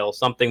might fail,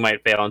 something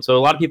might fail. And so a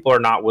lot of people are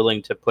not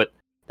willing to put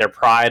their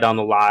pride on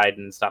the line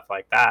and stuff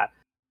like that.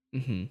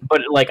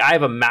 But like, I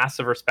have a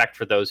massive respect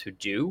for those who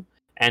do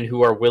and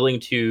who are willing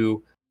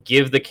to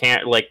give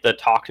the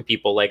talk to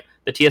people, like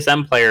the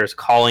TSM players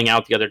calling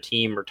out the other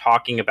team or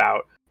talking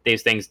about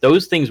these things.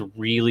 Those things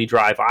really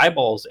drive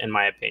eyeballs, in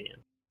my opinion,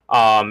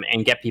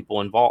 and get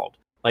people involved.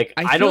 Like,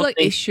 I feel like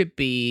it should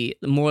be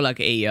more like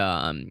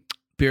a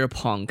beer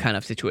pong kind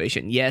of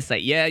situation. Yes,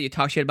 like, you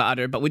talk shit about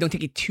other, but we don't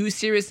take it too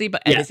seriously.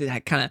 But at least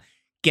it kind of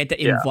get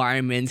the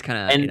environments kind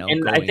of,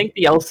 and going. I think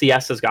the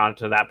LCS has gotten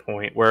to that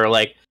point where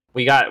like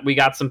we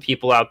got some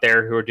people out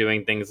there who are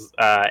doing things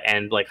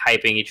and like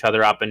hyping each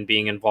other up and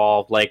being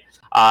involved. Like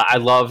I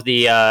love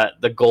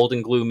the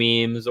Golden Glue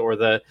memes or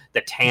the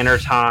Tanner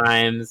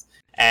times.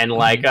 And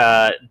like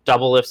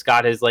Doublelift's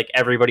got his like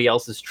everybody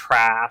else's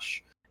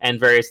trash and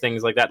various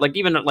things like that. Like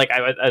even like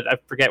I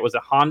forget, was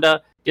it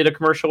Honda did a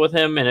commercial with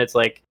him, and it's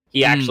like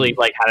he actually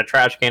like had a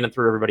trash can and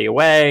threw everybody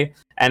away.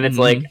 And it's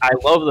like, I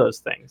love those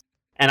things.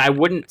 And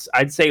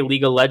I'd say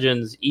League of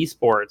Legends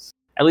esports,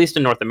 at least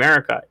in North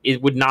America,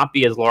 it would not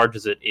be as large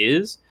as it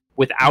is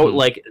without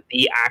like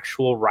the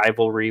actual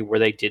rivalry where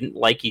they didn't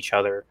like each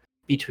other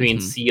between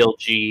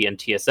CLG and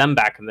TSM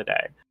back in the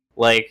day.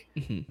 Like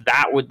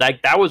that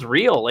was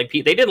real. Like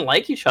they didn't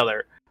like each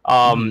other.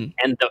 And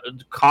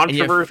the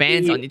controversy. And you have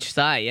fans on each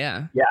side,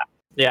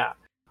 yeah.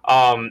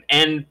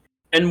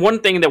 And one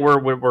thing that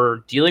we're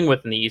dealing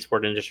with in the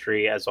esport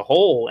industry as a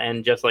whole,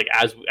 and just like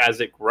as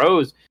it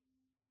grows,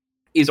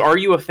 is, are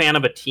you a fan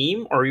of a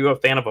team or are you a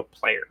fan of a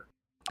player?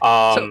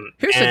 So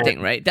here's the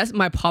thing, right? That's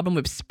my problem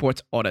with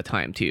sports all the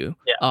time too.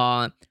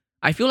 Yeah.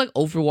 I feel like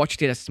Overwatch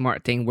did a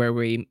smart thing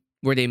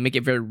where they make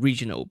it very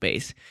regional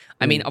based.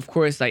 I mean, of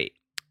course, like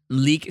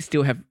League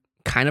still have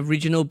kind of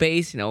regional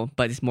based,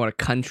 but it's more a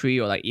country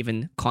or like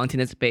even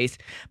continents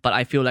based. But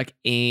I feel like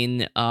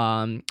in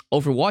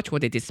Overwatch,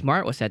 what they did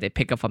smart was that they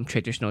pick up from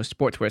traditional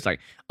sports where it's like,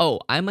 oh,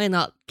 I might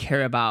not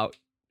care about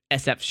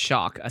SF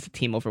Shock as a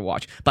team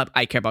Overwatch, but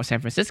I care about San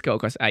Francisco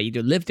because I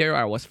either lived there or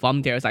I was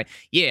from there. It's like,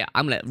 yeah,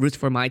 I'm gonna root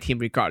for my team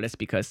regardless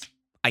because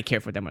I care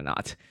for them or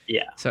not.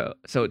 Yeah. So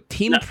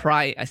team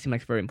pride, I seem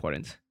like very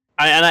important.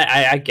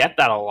 I get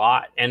that a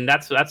lot, and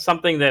that's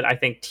something that I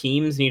think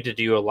teams need to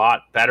do a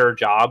lot better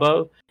job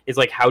of. Is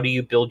like, how do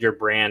you build your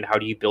brand? How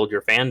do you build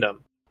your fandom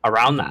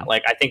around that?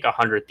 Like, I think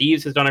 100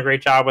 Thieves has done a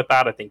great job with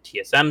that. I think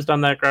TSM's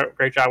done that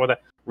great job with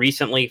it.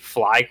 Recently,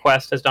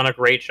 FlyQuest has done a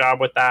great job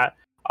with that.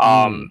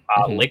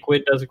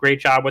 Liquid does a great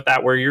job with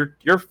that, where you're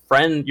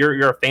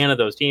a fan of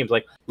those teams.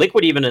 Like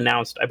Liquid even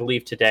announced, I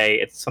believe today,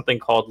 it's something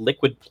called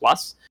Liquid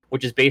Plus,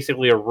 which is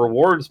basically a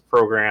rewards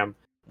program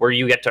where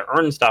you get to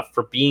earn stuff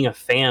for being a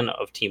fan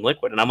of Team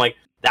Liquid. And I'm like,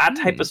 that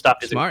type of stuff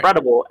is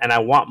incredible, and I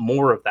want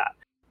more of that.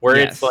 Where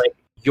it's like,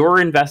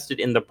 you're invested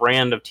in the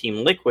brand of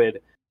Team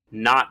Liquid,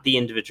 not the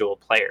individual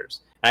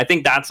players. And I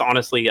think that's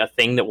honestly a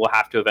thing that will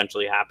have to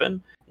eventually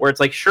happen, where it's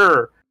like,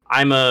 sure,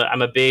 I'm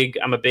a big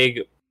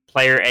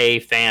player A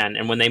fan,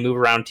 and when they move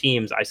around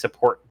teams, I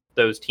support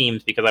those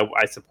teams because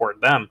I support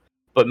them.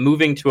 But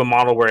moving to a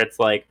model where it's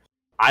like,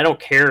 I don't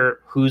care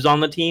who's on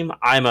the team,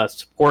 I'm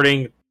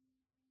supporting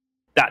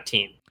that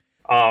team.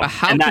 But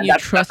how can you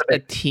trust a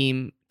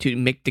team to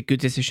make the good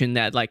decision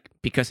that, like,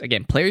 because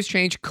again, players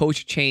change,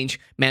 coach change,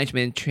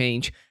 management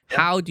change.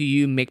 How do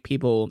you make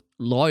people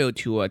loyal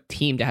to a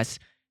team that has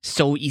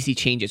so easy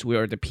changes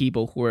where the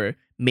people who are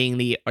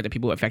mainly are the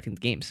people affecting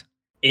the games?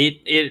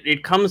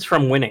 It comes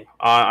from winning,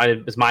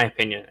 is my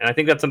opinion, and I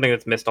think that's something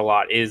that's missed a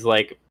lot. Is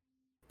like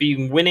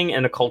being winning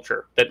in a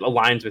culture that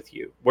aligns with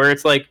you, where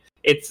it's like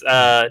have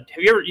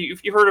you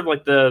heard of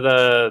like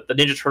the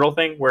Ninja Turtle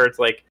thing, where it's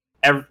like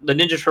the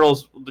Ninja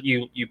Turtles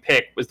you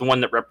pick was the one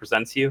that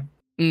represents you.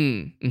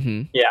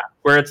 Mm-hmm. Yeah,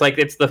 where it's like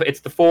it's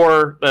the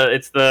four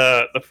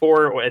the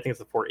four, I think it's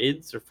the four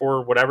ids or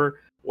four whatever,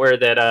 where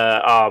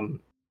I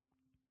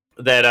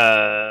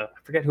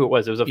forget who it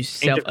was. It was a You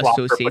ancient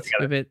philosopher put self-associate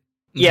together. with it.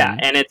 Yeah,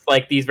 and it's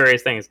like these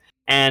various things.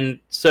 And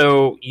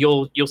so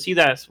you'll see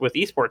that with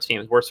esports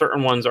teams, where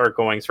certain ones are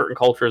going certain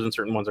cultures and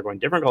certain ones are going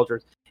different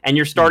cultures, and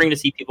you're starting to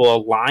see people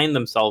align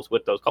themselves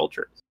with those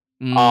cultures.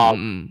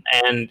 And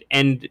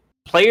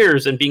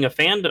players and being a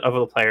fan of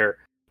a player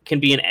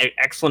can be an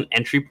excellent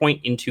entry point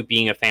into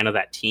being a fan of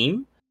that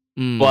team.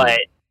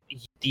 But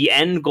the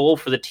end goal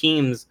for the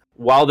teams,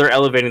 while they're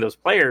elevating those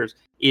players,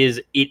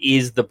 is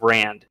the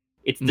brand.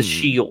 It's the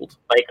shield.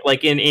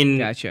 Like in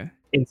Gotcha.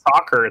 In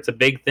soccer, it's a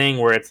big thing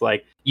where it's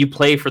like you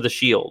play for the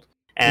shield.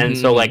 And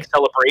so like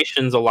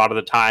celebrations a lot of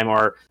the time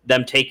are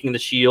them taking the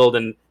shield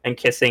and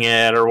kissing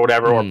it or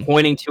whatever, or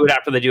pointing to it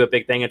after they do a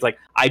big thing. It's like,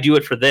 I do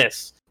it for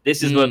this.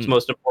 This is what's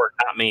most important,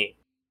 not me.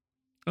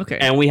 Okay.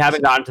 And we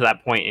haven't gotten to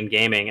that point in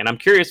gaming. And I'm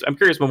curious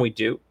when we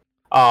do.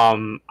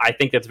 I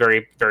think that's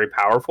very, very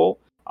powerful.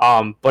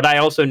 But I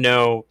also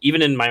know,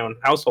 even in my own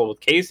household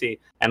with Casey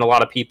and a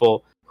lot of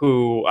people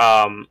who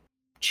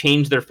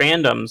change their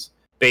fandoms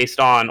based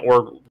on,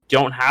 or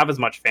don't have as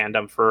much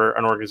fandom for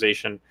an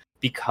organization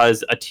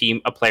because a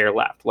player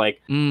left. Like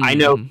I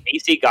know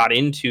Casey got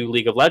into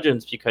League of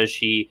Legends because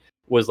she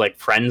was like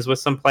friends with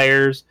some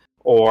players,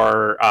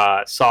 or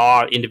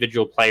saw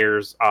individual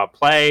players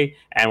play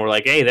and were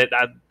like, hey, that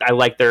I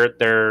like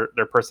their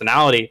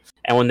personality.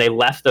 And when they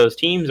left those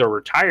teams or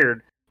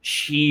retired,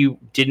 she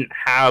didn't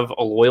have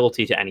a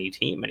loyalty to any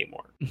team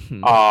anymore.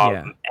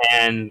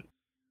 And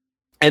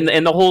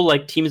the whole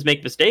like teams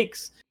make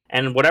mistakes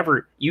and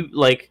whatever you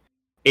like.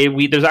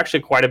 There's actually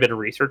quite a bit of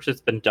research that's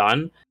been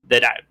done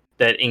that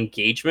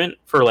engagement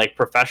for like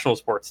professional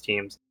sports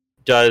teams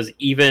does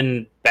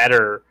even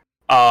better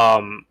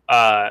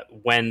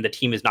when the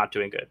team is not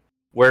doing good,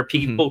 where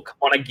people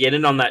want to get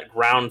in on that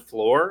ground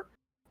floor.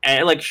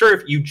 And like, sure,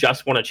 if you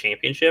just won a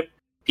championship,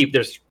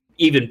 there's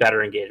even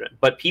better engagement,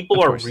 but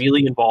people are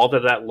really involved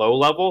at that low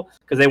level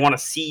because they want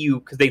to see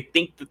you, because they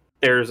think that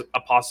there's a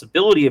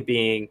possibility of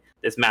being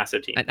this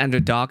massive team, an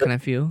underdog kind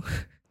of feel.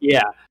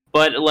 Yeah,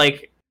 but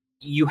like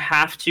you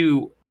have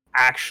to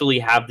actually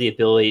have the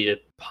ability to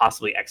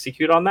possibly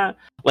execute on that.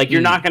 Like you're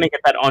not going to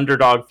get that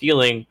underdog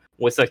feeling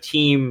with a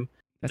team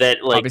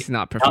that like obviously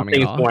not performing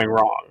nothing's going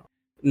wrong,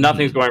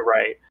 nothing's going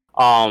right.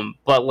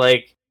 But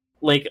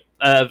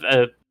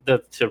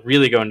to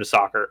really go into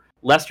soccer,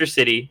 Leicester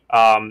City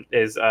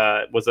is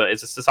a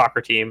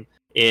soccer team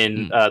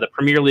in the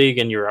Premier League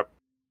in Europe.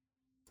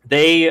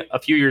 They, a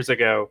few years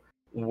ago,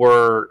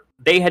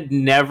 they had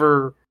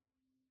never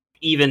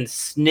even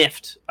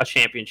sniffed a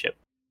championship,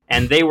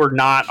 and they were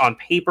not on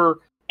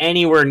paper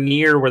anywhere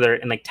near where they're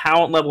in like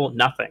talent level,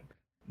 nothing.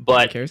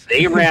 But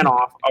they ran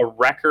off a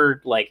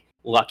record, like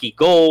lucky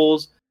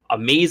goals,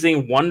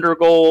 amazing wonder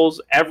goals,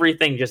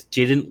 everything, just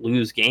didn't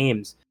lose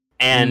games.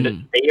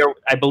 And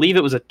I believe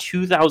it was a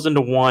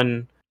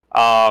 2,000-1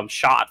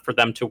 shot for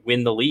them to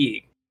win the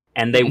league,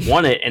 and they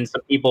won it. And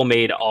some people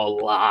made a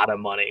lot of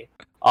money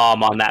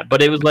on that.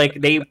 But it was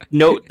like they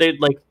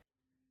like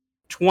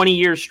 20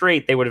 years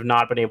straight they would have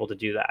not been able to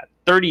do that.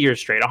 30 years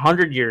straight,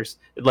 100 years,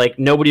 like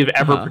nobody would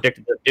have ever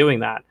predicted them doing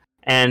that.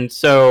 And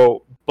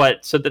so,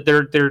 but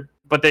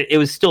it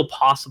was still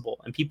possible,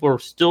 and people are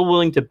still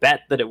willing to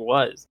bet that it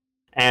was.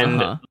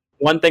 And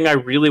one thing I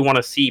really want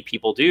to see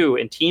people do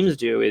and teams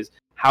do is,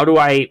 how do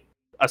I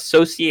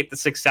associate the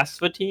success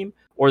of a team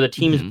or the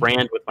team's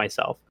brand with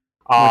myself?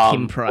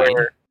 Team pride.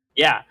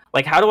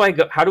 Like how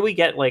do we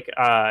get like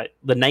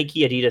the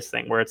Nike Adidas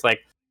thing, where it's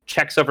like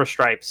checks over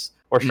stripes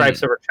or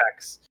stripes over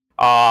checks?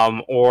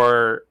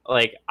 Or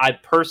like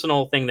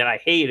personal thing that I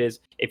hate is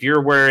if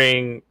you're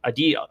wearing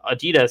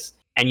Adidas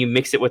and you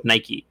mix it with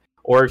Nike,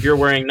 or if you're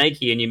wearing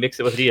Nike and you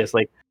mix it with Adidas.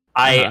 Like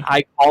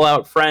I call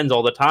out friends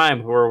all the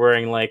time who are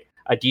wearing like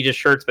Adidas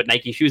shirts but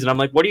Nike shoes, and I'm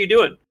like, what are you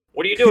doing?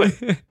 What are you doing?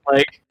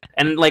 like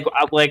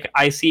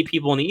I see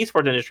people in the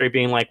esports industry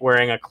being like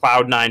wearing a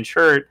Cloud9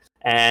 shirt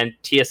and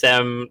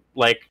TSM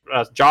like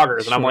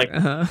joggers, and I'm like,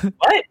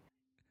 what?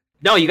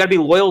 No, you got to be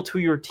loyal to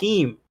your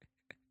team.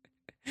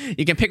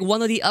 You can pick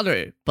one or the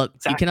other, but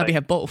you cannot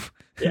have both.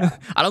 Yeah.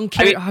 I don't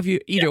care have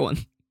you either one.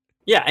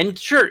 Yeah, and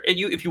sure,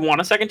 if you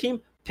want a second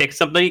team, pick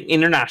something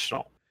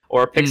international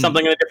or pick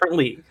something in a different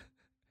league.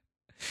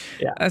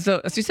 Yeah.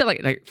 So as you said,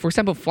 like for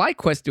example,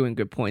 FlyQuest doing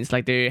good points.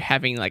 Like they're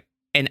having like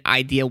an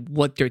idea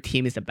what their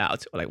team is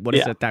about, or like what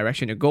is the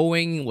direction they're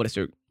going, what is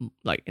their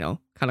like kind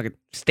of like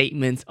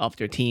statements of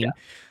their team. Yeah.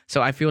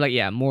 So I feel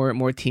like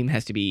more team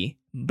has to be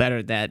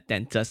better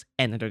than just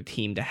another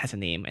team that has a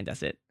name and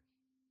that's it.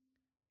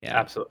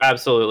 Yeah.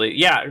 Absolutely.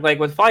 Yeah, like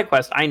with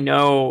FlyQuest, I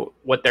know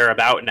what they're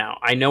about now.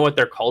 I know what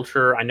their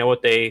culture, I know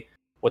what they're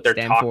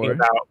Stand talking for.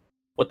 about,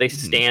 what they Hmm.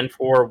 stand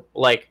for,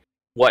 like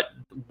what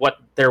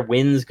their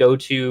wins go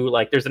to.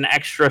 Like there's an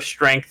extra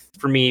strength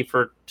for me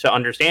to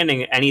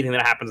understanding anything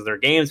that happens in their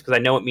games because I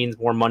know it means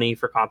more money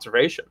for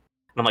conservation.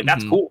 And I'm like,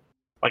 that's Hmm. cool.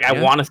 Like I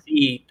Yeah. want to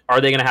see,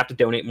 are they going to have to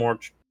donate more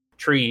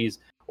trees,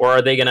 or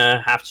are they going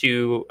to have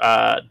to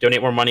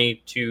donate more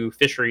money to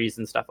fisheries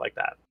and stuff like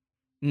that?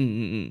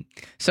 Mm-mm.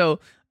 So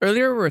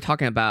earlier we were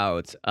talking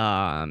about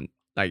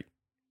like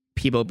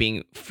people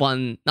being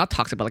fun, not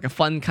toxic, but like a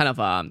fun kind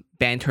of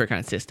banter kind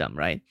of system,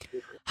 right?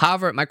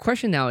 However, my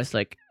question now is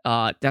like,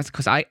 that's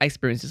because I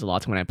experience this a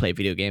lot when I play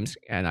video games,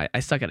 and I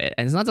suck at it.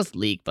 And it's not just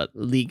League, but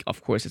League,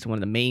 of course, is one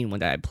of the main one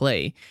that I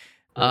play.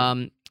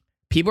 Right.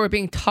 People are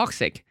being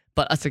toxic,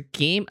 but as a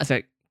game, as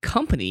a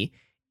company,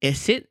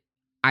 is it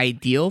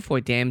ideal for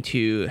them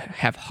to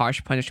have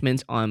harsh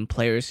punishments on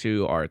players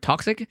who are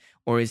toxic,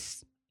 or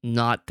is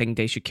not thing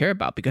they should care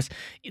about? Because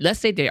let's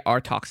say they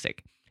are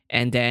toxic,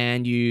 and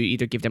then you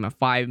either give them a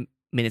 5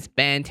 minutes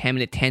ban, 10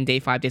 minute, 10 day,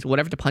 5 days,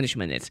 whatever the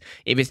punishment is.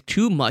 If it's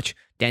too much,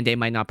 then they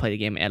might not play the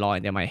game at all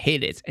and they might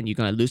hate it, and you're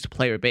gonna lose the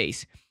player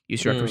base,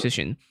 use your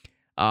acquisition.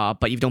 But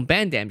if you don't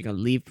ban them, you're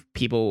gonna leave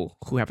people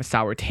who have a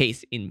sour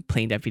taste in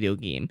playing that video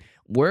game.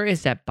 Where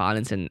is that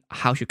balance, and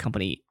how should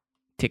company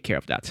take care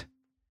of that?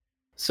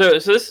 So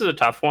this is a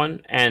tough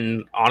one,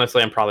 and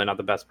honestly, I'm probably not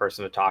the best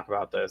person to talk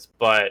about this,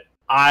 but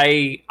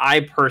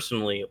I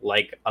personally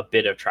like a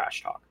bit of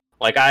trash talk.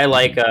 Like I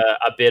like a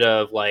bit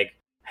of like,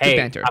 Good hey,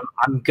 banter.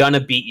 I'm gonna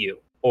beat you,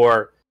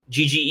 or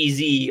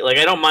GGEZ. Like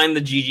I don't mind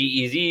the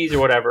GGEZs or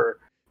whatever.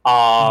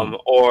 Mhm.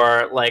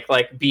 Or like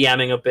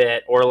BMing a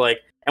bit, or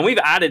like, and we've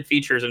added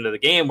features into the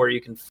game where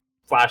you can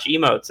flash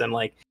emotes, and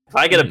like if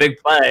I get a Mhm. big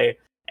play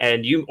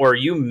and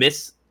you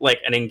miss like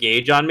an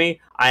engage on me,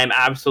 I am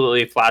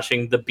absolutely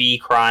flashing the bee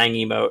crying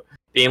emote,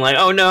 being like,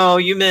 "Oh no,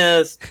 you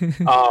missed,"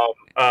 um,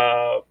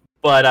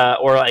 but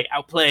or like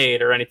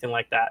outplayed or anything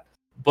like that.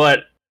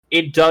 But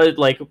it does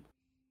like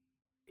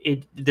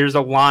it. There's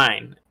a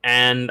line,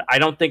 and I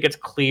don't think it's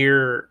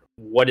clear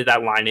what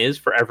that line is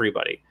for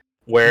everybody.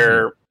 Mhm.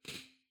 Where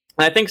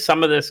and I think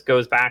some of this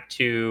goes back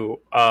to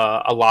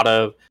a lot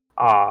of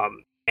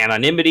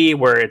anonymity,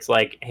 where it's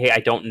like, hey, I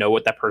don't know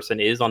what that person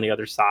is on the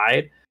other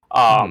side.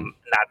 Mhm.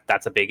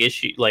 That's a big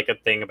issue, like a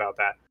thing about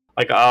that.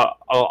 Like,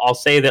 I'll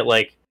say that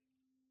like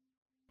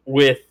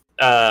with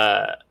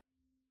uh,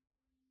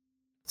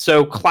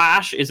 so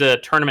Clash is a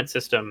tournament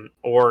system,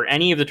 or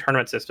any of the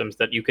tournament systems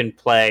that you can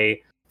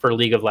play for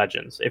League of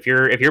Legends. If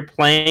you're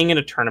playing in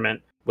a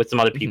tournament with some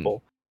other Mhm.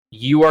 people,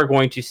 you are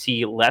going to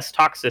see less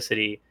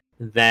toxicity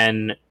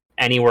than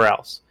anywhere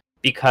else,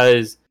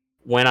 because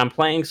when I'm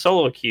playing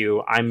solo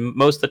queue, I'm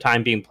most of the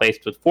time being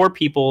placed with 4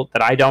 people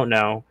that I don't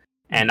know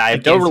and I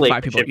have no Against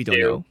 5 people relationship you don't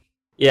to. know.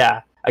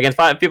 Yeah, against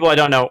 5 people I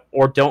don't know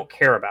or don't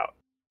care about.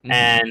 Mhm.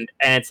 And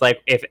it's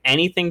like, if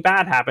anything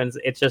bad happens,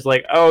 it's just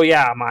like, oh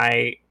yeah,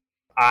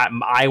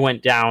 I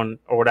went down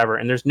or whatever.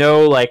 And there's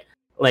no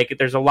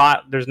there's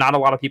not a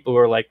lot of people who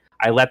are like,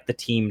 I let the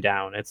team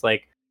down. It's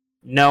like,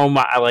 no,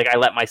 I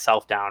let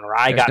myself down, or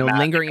I There's got no mad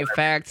lingering because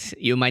effect.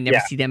 You might never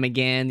yeah, see them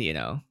again.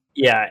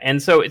 yeah.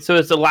 And so it's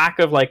a lack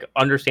of like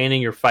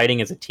understanding you're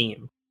fighting as a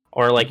team,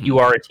 or like you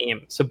Mhm. are a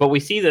team. So, but we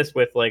see this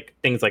with like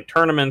things like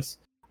tournaments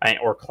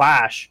or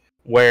Clash,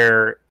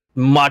 where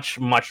much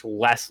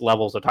less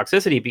levels of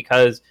toxicity,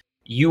 because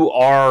you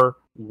are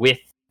with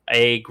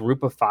a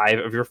group of 5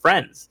 of your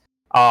friends,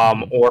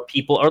 Mhm. or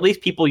people, or at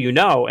least people you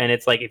know. And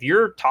it's like, if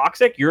you're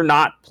toxic, you're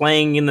not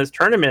playing in this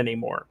tournament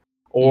anymore,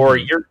 or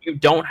Mhm. you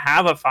don't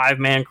have a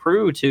 5-man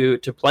crew to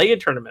play in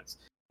tournaments,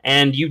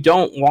 and you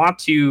don't want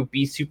to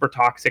be super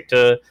toxic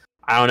to,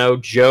 I don't know,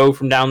 Joe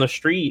from down the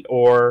street,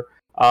 or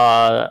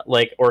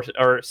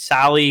or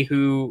Sally,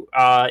 who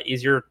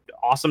is your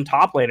awesome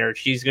top laner.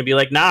 She's gonna be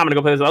like, nah, I'm gonna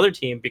go play with this other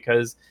team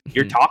because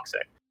you're Mhm.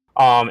 toxic.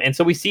 And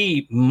so we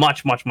see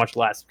much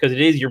less, because it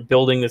is, you're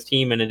building this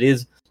team, and it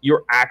is,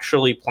 you're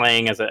actually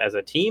playing as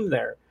a team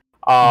there.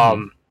 Mhm.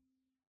 Um,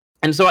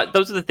 and so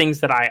those are the things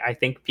that I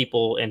think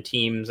people and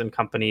teams and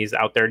companies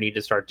out there need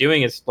to start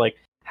doing, is like,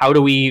 how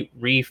do we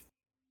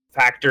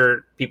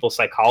refactor people's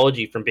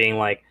psychology from being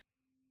like,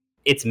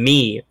 it's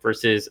me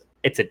versus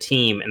it's a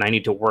team and I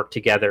need to work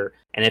together.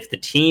 And if the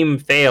team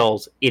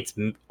fails, it's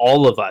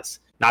all of us,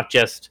 not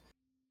just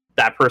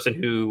that person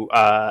who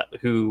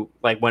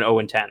like went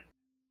 0-10.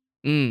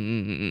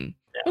 Mm-mm-mm.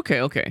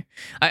 Yeah. Okay.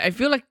 I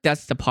feel like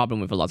that's the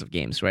problem with a lot of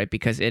games, right?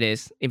 Because it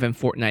is, even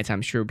Fortnite,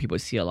 I'm sure people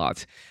see a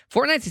lot.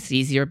 Fortnite is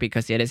easier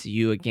because it is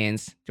you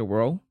against the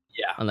world,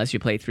 unless you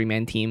play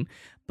 3-man team.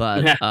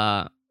 But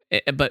Yeah.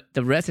 but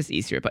the rest is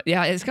easier. But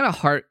yeah, it's kind of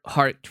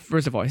hard.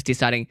 First of all, it's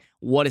deciding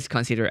what is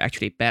considered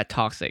actually bad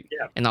toxic,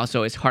 Yeah. and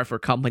also it's hard for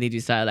company to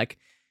decide like,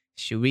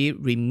 should we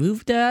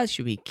remove that?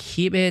 Should we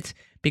keep it?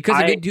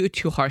 Because if you I do it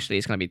too harshly,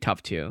 it's gonna be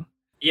tough too.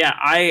 Yeah,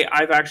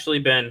 I've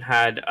actually I've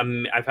had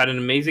an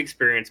amazing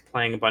experience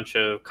playing a bunch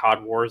of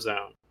COD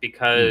Warzone, Mm.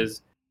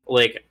 because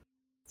like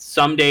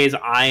some days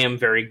I am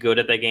very good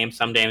at the game,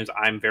 some days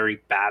I'm very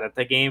bad at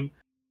the game,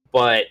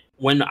 but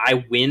when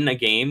I win a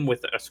game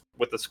with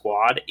a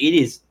squad,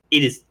 it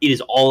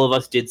is all of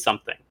us did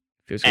something.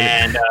 Feels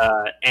good.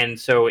 And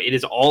so it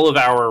is all of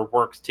our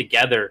works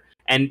together.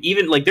 And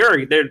even like there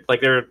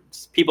are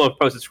people have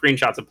posted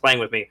screenshots of playing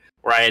with me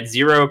where I had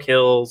 0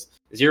 kills,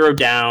 0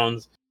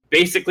 downs,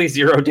 basically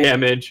 0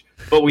 damage,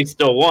 but we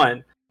still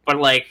won. But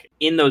like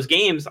in those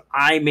games,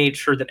 I made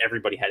sure that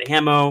everybody had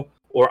ammo,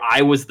 or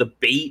I was the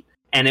bait,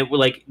 and it would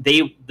like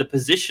the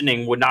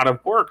positioning would not have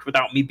worked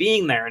without me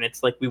being there. And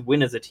it's like we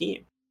win as a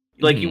team.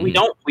 Like we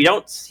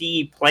don't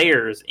see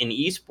players in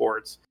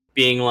esports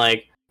being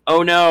like,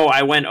 oh no,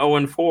 I went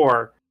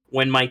 0-4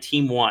 when my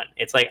team won.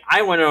 It's like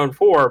I went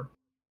 0-4,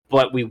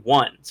 but we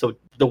won. So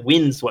the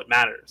win's what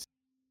matters.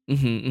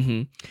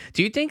 Do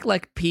you think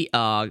like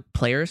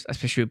players,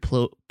 especially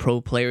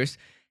pro players,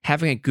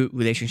 having a good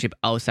relationship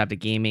outside the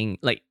gaming,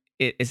 like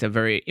it is a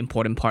very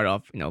important part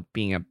of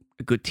being a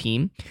good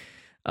team?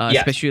 Yes.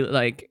 Especially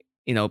like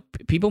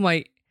people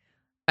might.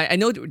 I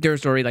know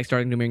there's already like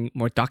starting doing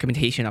more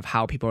documentation of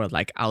how people are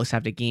like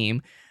outside the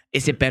game.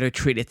 Is it better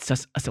treated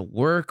just as a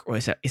work, or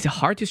is it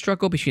hard to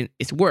struggle between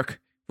it's work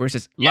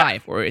versus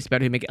life, or it's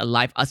better to make it a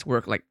life as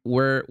work? Like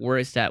where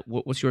is that?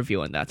 What's your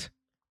view on that?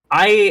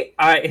 I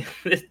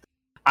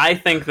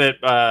think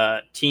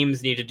that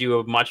teams need to do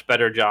a much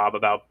better job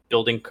about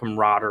building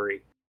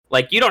camaraderie.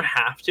 Like you don't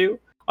have to.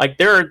 Like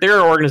there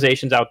are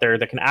organizations out there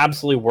that can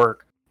absolutely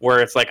work where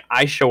it's like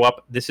I show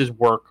up, this is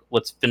work,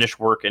 let's finish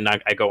work, and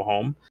I go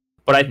home.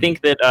 But I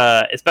think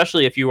that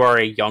especially if you are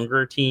a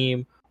younger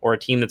team or a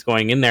team that's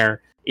going in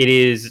there, it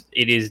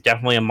is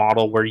definitely a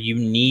model where you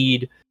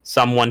need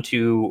someone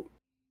to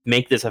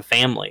make this a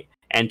family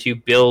and to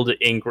build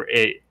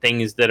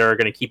things that are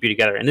going to keep you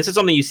together. And this is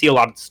something you see a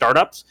lot of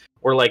startups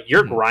where like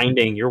you're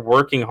grinding, you're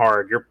working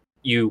hard,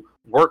 you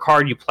work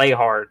hard, you play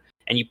hard,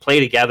 and you play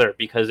together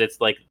because it's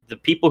like the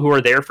people who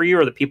are there for you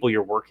are the people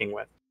you're working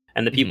with,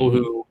 and the people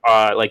who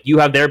like you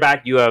have their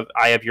back,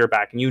 I have your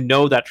back, and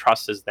that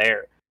trust is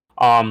there.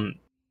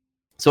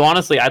 So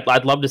honestly,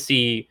 I'd love to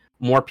see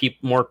more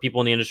people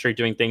in the industry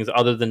doing things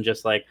other than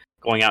just like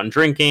going out and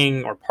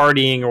drinking or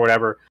partying or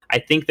whatever. I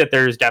think that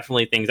there's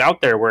definitely things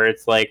out there where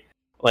it's like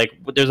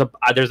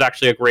there's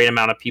actually a great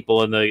amount of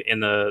people in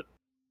the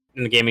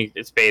gaming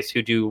space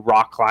who do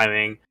rock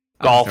climbing,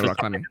 golf is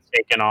something that's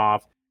taken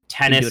off,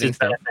 tennis is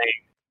that thing.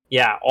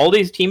 Yeah, all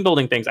these team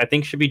building things I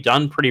think should be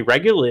done pretty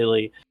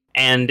regularly,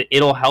 and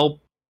it'll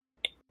help.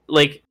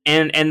 Like,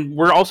 and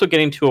we're also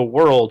getting to a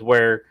world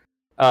where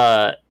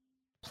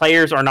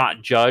players are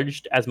not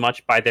judged as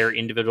much by their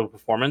individual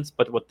performance,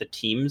 but what the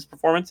team's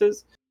performance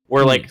is.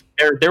 Where like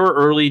there were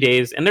early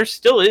days, and there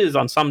still is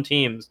on some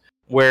teams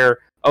where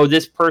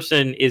this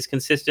person is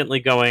consistently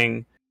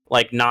going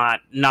like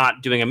not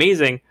doing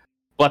amazing,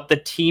 but the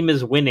team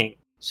is winning.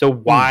 So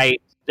why?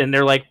 And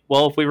they're like,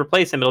 well, if we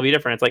replace him, it'll be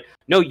different. It's like,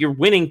 no, you're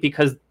winning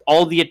because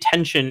all the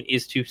attention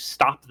is to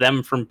stop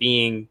them from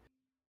being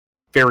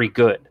very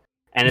good,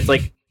 and it's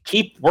like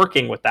keep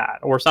working with that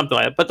or something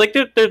like that. But like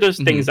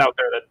there's things out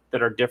there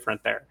that are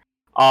different there.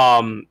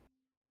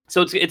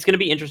 So it's going to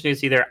be interesting to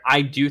see there.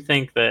 I do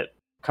think that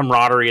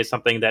camaraderie is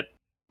something that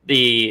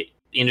the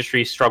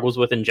industry struggles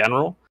with in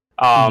general,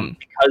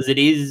 because it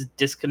is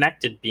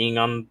disconnected being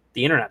on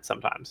the internet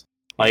sometimes.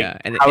 Like,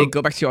 and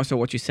go back to also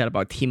what you said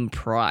about team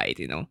pride,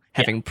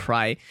 having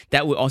pride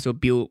that will also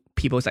build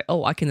people's like,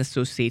 I can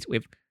associate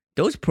with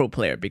those pro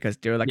players because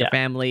they're like a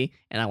family,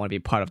 and I want to be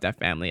part of that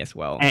family as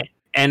well.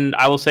 And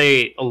I will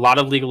say a lot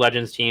of League of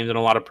Legends teams and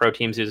a lot of pro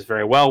teams do this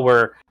very well,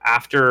 where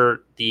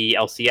after the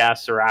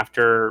LCS or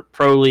after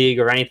Pro League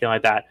or anything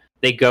like that,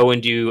 they go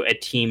and do a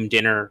team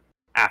dinner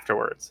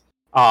afterwards.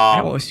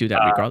 I always do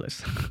that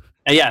regardless.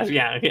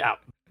 Yeah,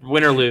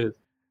 win or lose.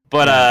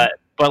 But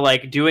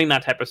like doing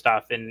that type of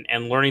stuff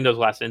and learning those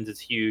lessons is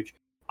huge.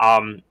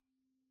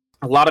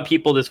 A lot of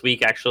people this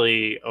week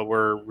actually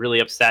were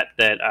really upset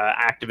that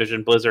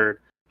Activision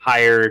Blizzard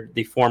hired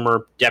the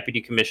former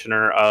deputy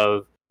commissioner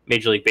of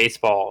Major League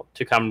Baseball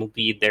to come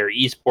lead their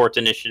esports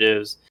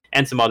initiatives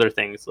and some other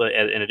things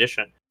in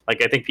addition.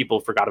 Like I think people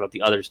forgot about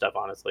the other stuff,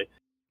 honestly.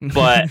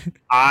 But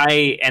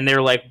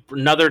they're like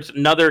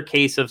another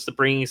case of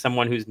bringing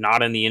someone who's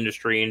not in the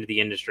industry into the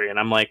industry, and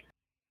I'm like,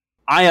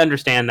 I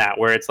understand that,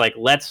 where it's like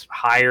let's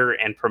hire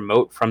and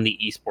promote from the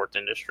esports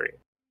industry,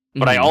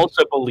 but I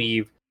also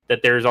believe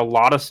that there's a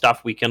lot of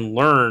stuff we can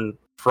learn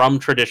from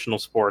traditional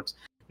sports,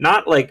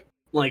 not like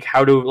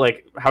how do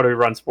we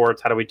run sports,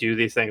 how do we do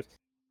these things.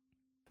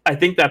 I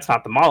think that's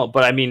not the model,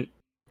 but I mean,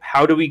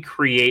 how do we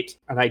create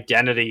an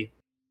identity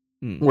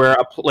where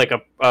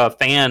a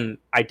fan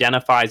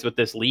identifies with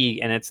this league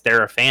and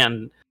they're a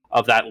fan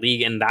of that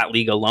league and that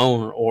league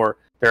alone, or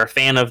they're a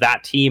fan of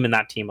that team and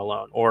that team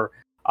alone, or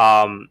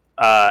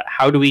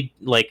how do we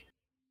like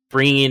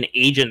bring in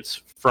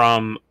agents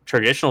from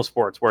traditional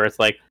sports where it's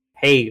like,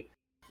 hey,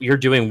 you're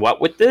doing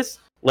what with this?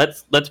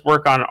 Let's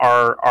work on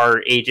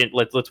our agent.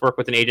 Let's work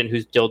with an agent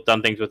who's still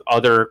done things with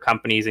other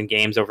companies and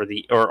games or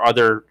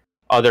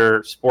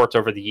other sports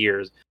over the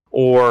years,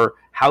 or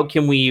how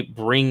can we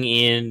bring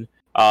in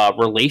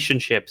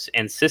relationships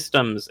and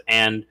systems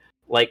and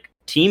like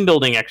team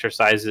building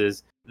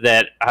exercises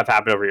that have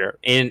happened over here.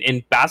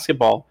 In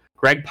basketball,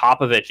 Greg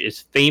Popovich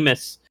is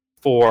famous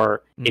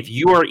for if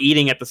you are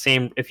eating at the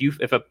same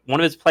one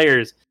of his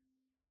players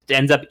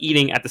ends up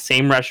eating at the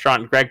same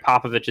restaurant Greg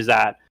Popovich is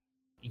at,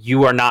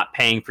 you are not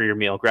paying for your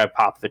meal. Greg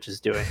Popovich is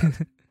doing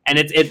it. And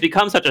it's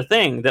become such a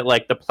thing that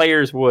like the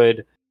players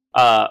would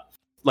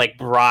like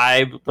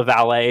bribe the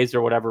valets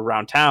or whatever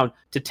around town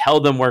to tell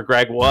them where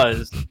Greg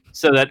was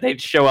so that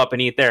they'd show up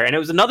and eat there. And it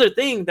was another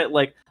thing that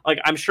like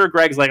I'm sure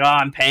Greg's like, oh,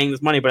 I'm paying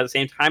this money, but at the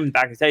same time,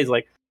 back in his day, he's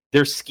like,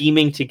 they're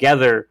scheming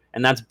together,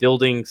 and that's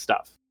building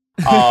stuff.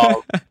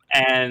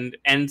 And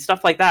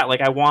stuff like that.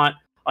 Like I want,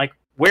 like,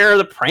 where are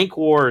the prank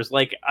wars?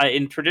 Like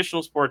in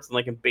traditional sports and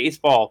like in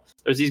baseball,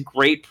 there's these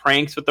great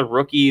pranks with the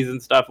rookies and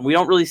stuff, and we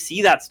don't really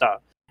see that stuff.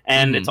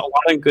 And it's a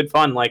lot of good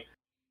fun. Like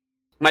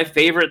my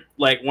favorite,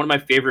 like one of my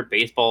favorite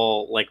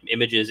baseball like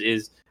images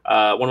is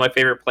one of my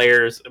favorite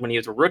players when he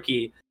was a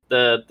rookie.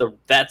 The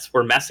vets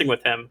were messing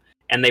with him,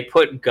 and they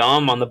put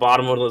gum on the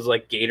bottom of those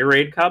like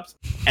Gatorade cups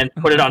and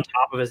put it on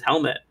top of his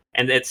helmet,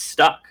 and it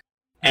stuck.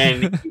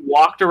 And he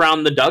walked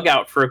around the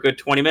dugout for a good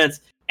 20 minutes,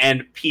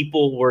 and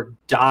people were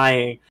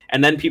dying.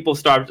 And then people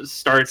started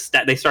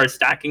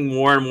stacking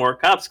more and more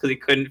cups because he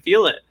couldn't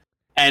feel it.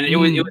 And it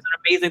was an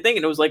amazing thing.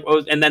 And it was like,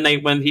 and then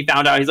when he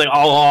found out, he's like,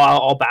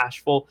 all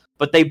bashful.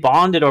 But they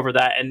bonded over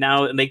that, and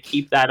they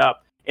keep that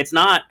up. It's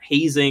not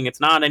hazing. It's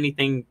not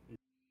anything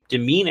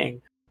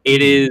demeaning.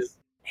 It is,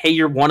 hey,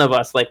 you're one of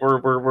us. Like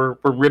we're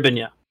ribbing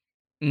you.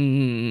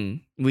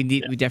 We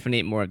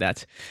definitely need more of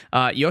that.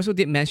 You also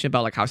did mention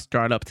about like how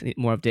startups need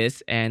more of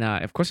this, and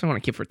of course I don't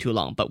want to keep for too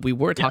long, but we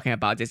were talking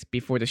about this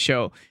before the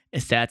show.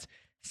 Is that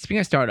speaking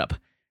of startup,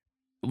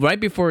 right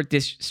before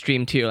this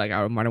stream too, like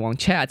our Marty Wong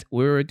chat,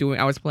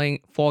 I was playing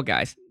Fall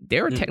Guys.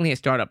 They were technically a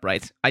startup,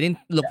 right? I didn't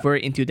look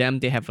very into them.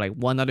 They have like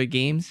one other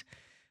game,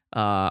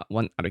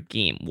 and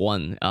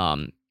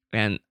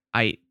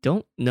I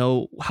don't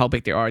know how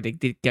big they are. They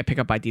did get picked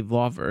up by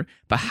Devolver,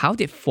 but how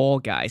did Fall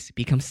Guys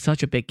become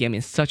such a big game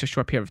in such a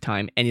short period of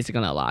time, and is it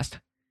gonna last?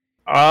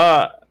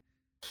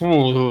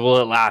 Will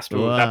it last?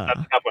 That's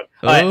a tough one.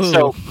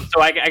 So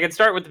I can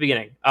start with the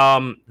beginning.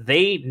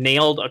 They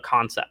nailed a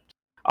concept.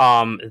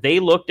 They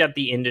looked at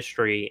the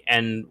industry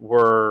and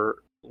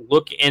were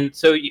looking.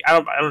 So I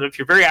don't know if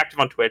you're very active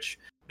on Twitch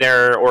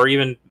there, or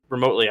even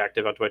remotely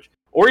active on Twitch,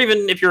 or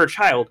even if you're a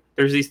child.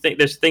 There's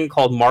this thing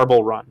called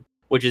Marble Run,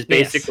 which is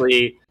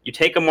basically you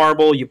take a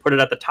marble, you put it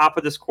at the top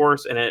of this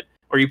course, you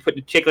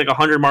take like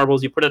 100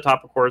 marbles, you put it at the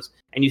top of the course,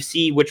 and you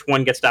see which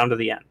one gets down to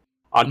the end.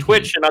 On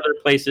Twitch and other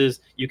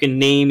places, you can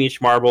name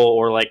each marble,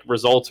 or like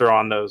results are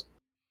on those.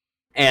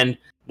 And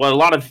what a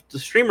lot of the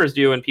streamers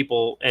do and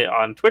people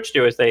on Twitch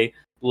do is they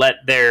let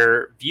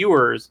their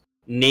viewers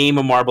name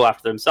a marble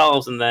after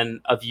themselves, and then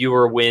a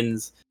viewer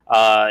wins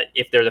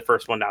if they're the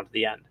first one down to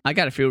the end. I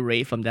got a feel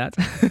rate from that.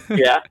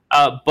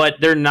 But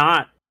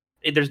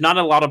there's not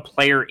a lot of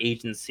player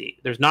agency.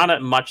 There's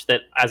not much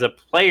that as a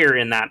player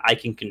in that I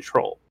can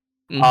control.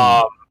 They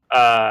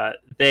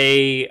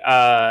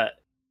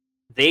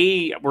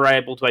were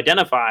able to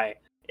identify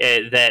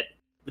that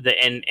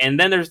and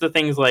then there's the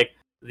things like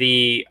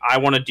I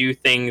want to do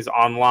things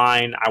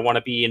online. I want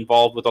to be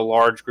involved with a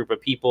large group of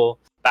people,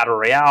 battle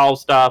royale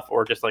stuff,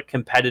 or just like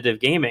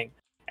competitive gaming.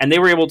 And they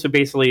were able to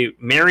basically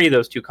marry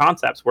those two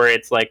concepts, where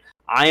it's like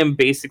I am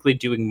basically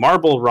doing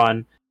Marble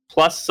Run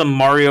plus some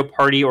Mario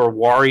Party or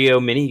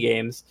Wario mini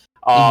games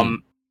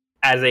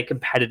as a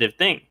competitive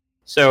thing.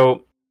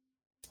 So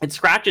it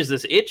scratches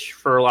this itch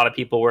for a lot of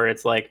people, where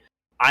it's like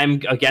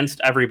I'm against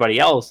everybody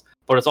else,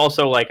 but it's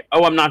also like,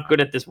 oh, I'm not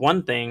good at this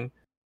one thing,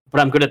 but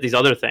I'm good at these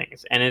other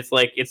things. And it's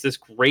like it's this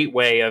great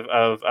way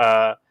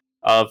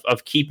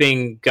of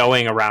keeping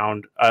going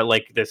around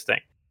like this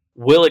thing.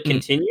 Will it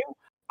continue?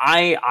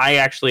 I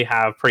actually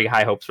have pretty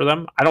high hopes for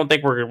them. I don't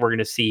think we're going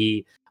to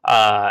see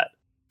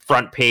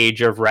front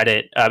page of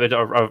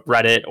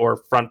Reddit or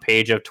front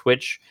page of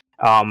Twitch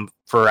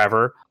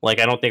forever.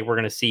 Like I don't think we're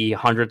going to see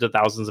hundreds of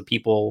thousands of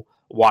people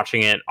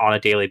watching it on a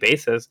daily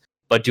basis.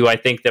 But do I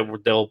think that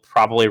they'll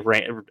probably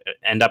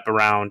end up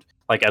around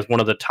like as one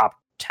of the top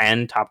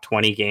 10, top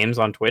 20 games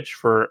on Twitch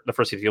for the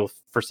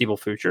foreseeable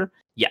future?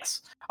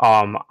 Yes.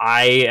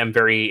 I am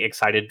very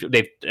excited.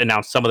 They've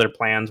announced some of their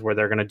plans where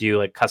they're going to do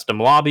like custom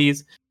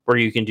lobbies where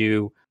you can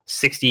do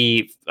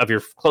 60 of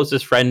your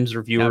closest friends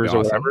or viewers or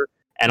whatever,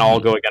 and all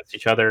go against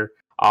each other.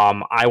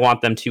 I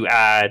want them to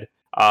add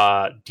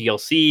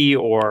DLC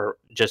or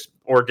just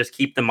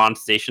keep the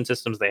monetization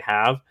systems they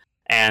have,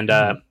 and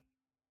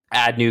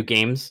add new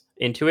games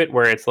into it,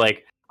 where it's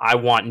like I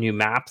want new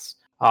maps,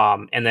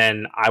 and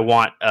then I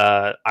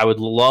would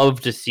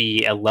love to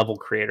see a level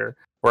creator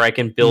where I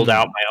can build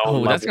out my own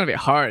level. That's gonna be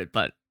hard,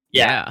 but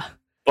yeah.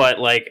 But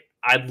like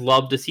I'd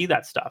love to see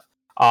that stuff.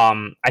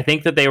 I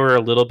think that they were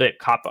a little bit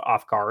caught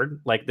off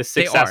guard. Like the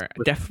success, they are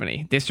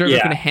definitely the server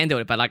couldn't handle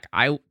it, but like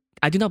I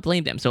do not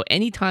blame them. So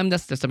anytime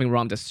there's something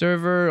wrong with the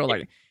server or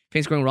like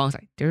things going wrong, it's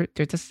like they're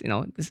just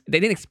they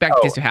didn't expect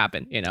this to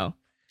happen.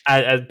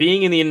 as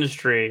being in the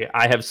industry,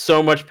 I have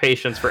so much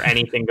patience for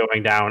anything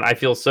going down. I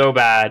feel so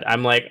bad.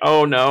 I'm like,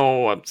 oh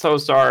no, I'm so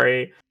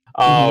sorry.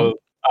 Hmm.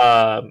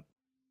 Uh,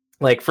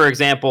 like for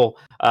example,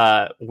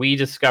 we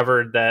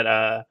discovered that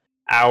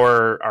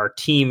our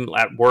team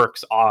at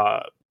work's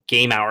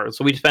game hours.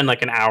 So we spend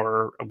like an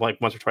hour, like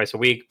once or twice a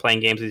week,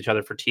 playing games with each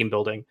other for team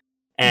building.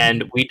 Hmm.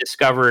 And we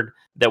discovered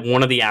that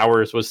one of the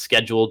hours was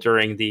scheduled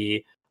during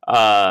the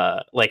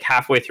like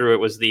halfway through it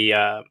was the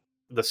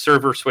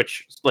server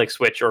switch or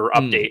Mm.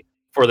 update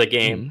for the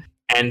game. Mm.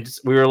 And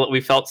we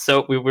felt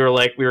so we were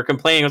like we were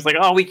complaining. It was like,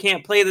 oh, we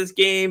can't play this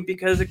game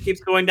because it keeps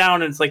going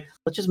down. And it's like,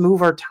 let's just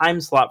move our time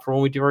slot for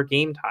when we do our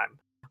game time.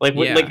 Like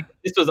Yeah. if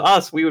this was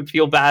us, we would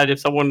feel bad if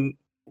someone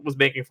was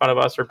making fun of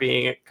us or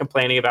being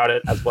complaining about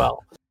it as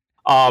well.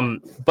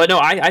 But no,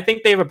 I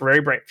think they have a very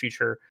bright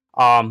future.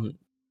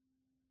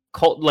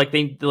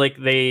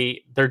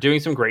 They're doing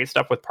some great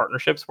stuff with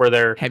partnerships where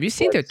they're Have you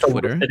seen like their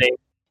Twitter? soliciting.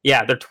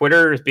 Yeah, their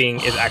Twitter is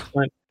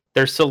excellent.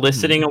 They're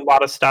soliciting Mhm. a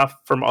lot of stuff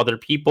from other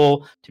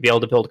people to be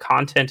able to build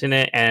content in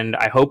it, and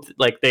I hope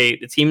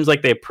it seems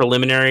like they have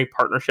preliminary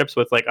partnerships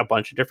with like a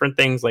bunch of different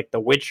things like The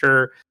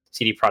Witcher,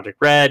 CD Projekt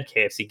Red,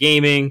 KFC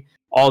Gaming,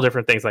 all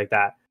different things like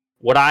that.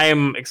 What I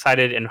am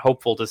excited and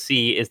hopeful to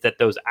see is that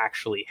those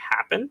actually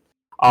happen,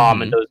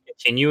 and Mhm. those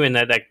continue, and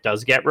that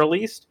does get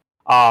released.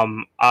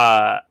 Um,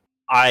 uh,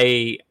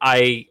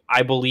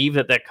 I believe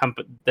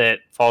that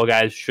Fall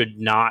Guys should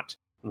not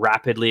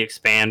rapidly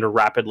expand or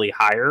rapidly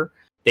hire.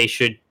 They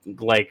should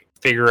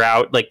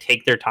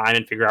take their time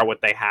and figure out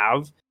what they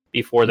have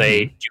before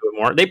they Mhm. do it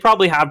more. They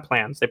probably have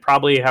plans. They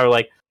probably have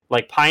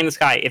like pie in the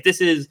sky. If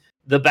this is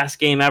the best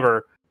game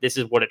ever, this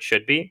is what it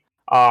should be.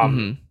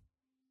 Mhm.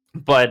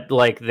 But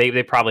like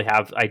they probably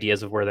have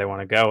ideas of where they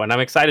want to go, and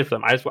I'm excited for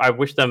them. I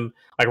wish them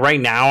like right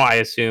now. I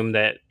assume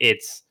that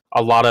it's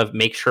a lot of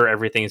make sure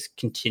everything is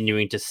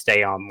continuing to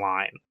stay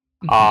online,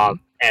 Mhm.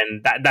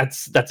 and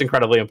that's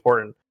incredibly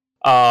important.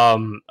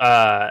 Um,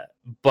 uh,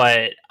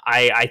 but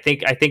I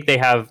think they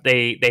have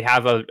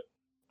a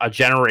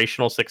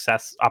generational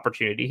success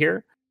opportunity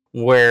here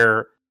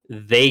where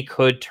they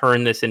could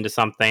turn this into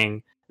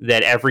something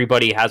that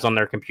everybody has on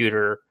their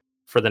computer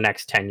for the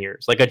next 10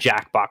 years, like a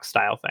Jackbox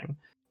style thing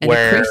And the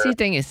where crazy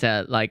thing is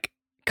that, like,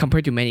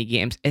 compared to many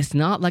games, it's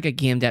not like a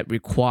game that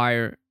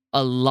require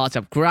a lot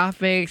of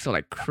graphics or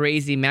like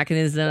crazy well,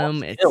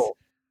 mechanism. It's still,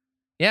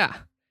 yeah.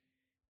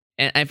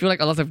 And I feel like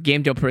a lot of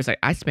game developers, like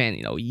I spent,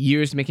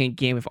 years making a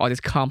game with all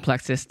this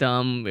complex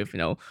system with,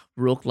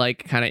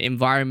 roguelike kind of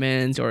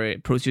environments or a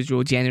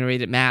procedural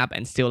generated map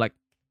and still like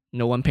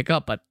no one pick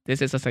up. But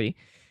this is just a very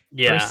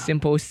yeah.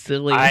 simple,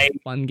 silly, I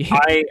fun game.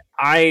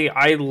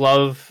 I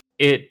love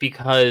it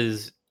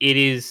because it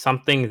is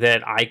something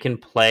that I can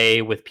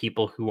play with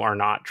people who are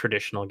not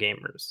traditional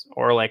gamers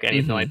or like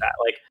anything like Hmm. that.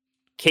 Like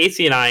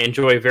Casey and I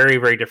enjoy very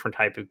very different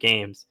type of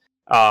games.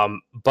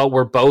 But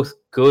we're both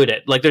good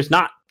at like there's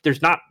not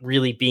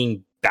really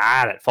being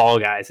bad at Fall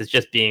Guys. It's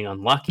just being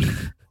unlucky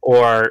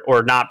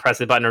or not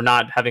pressing the button or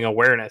not having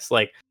awareness.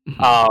 Like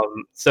Hmm.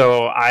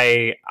 so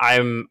I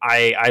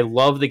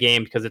love the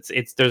game because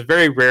it's there's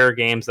very rare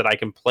games that I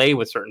can play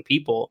with certain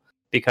people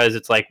because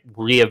it's like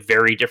we have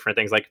very different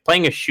things. Like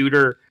playing a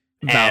shooter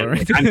and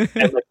like Valorant.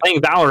 and like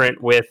playing Valorant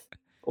with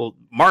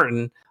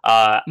Martin,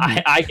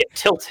 Mhm. I get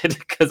tilted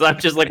because I'm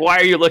just like, why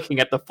are you looking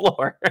at the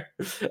floor?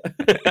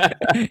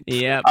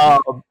 Yep.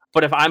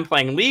 But if I'm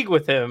playing League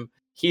with him,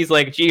 he's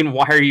like, Gene,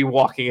 why are you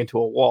walking into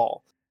a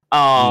wall?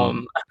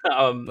 Mm.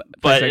 Um,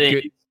 But it's but a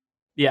good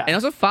yeah, and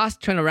also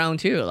fast turnaround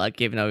too.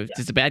 Like if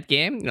it's a bad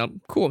game,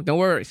 cool, no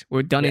worries.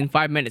 We're done yeah. in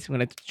 5 minutes. We're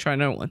gonna try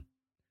another one.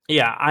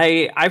 Yeah,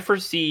 I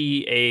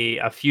foresee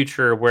a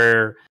future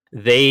where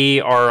they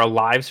are a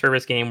live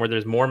service game where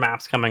there's more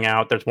maps coming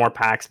out, there's more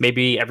packs,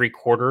 maybe every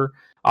quarter,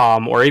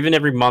 or even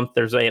every month.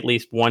 There's at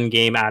least one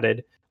game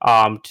added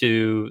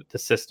to the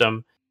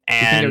system, You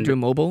think they'll and do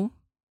mobile?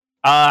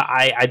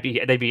 I'd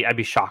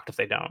be shocked if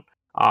they don't.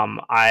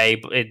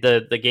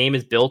 The game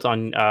is built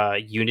on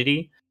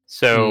Unity,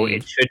 so Mm,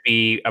 it should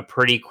be a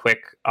pretty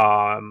quick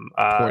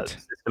port.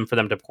 system for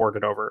them to port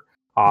it over.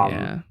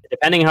 Yeah.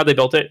 Depending how they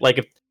built it,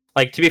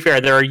 like to be fair,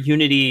 there are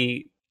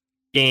Unity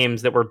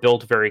games that were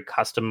built very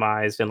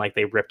customized and like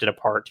they ripped it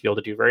apart to be able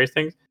to do various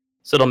things.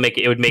 So it would make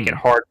it Hmm.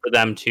 hard for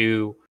them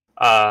to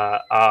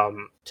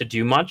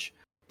do much.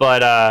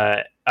 But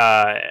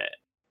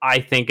I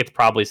think it's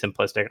probably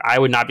simplistic. I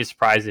would not be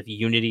surprised if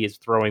Unity is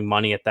throwing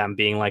money at them,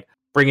 being like,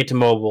 bring it to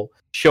mobile,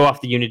 show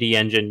off the Unity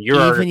engine.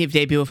 Even if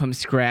they build from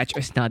scratch,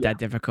 it's not Yeah, that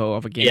difficult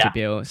of a game to yeah,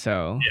 build.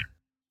 So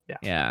yeah,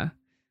 yeah,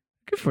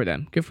 good for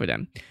them. Good for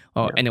them.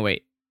 Oh, yeah.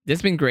 anyway, this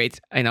has been great.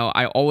 I know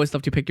I always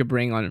love to pick your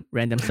brain on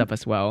random stuff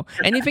as well.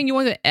 Anything you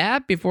want to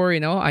add before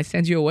I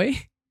send you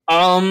away?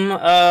 Um,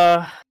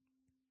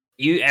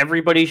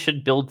 everybody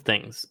should build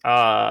things.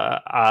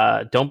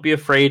 Don't be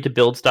afraid to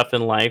build stuff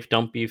in life.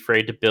 Don't be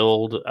afraid to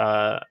build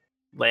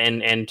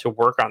and to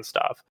work on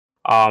stuff.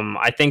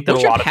 I think that a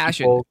What's your lot of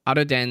passion people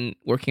other than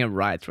working at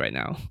Riot right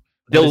now? What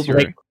they'll is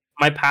like your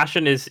my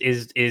passion is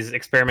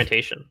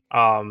experimentation.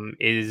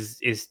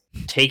 Is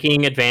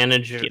taking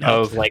advantage GitHub.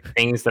 of like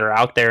things that are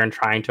out there and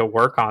trying to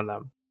work on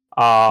them.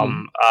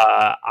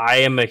 I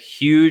am a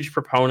huge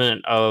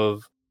proponent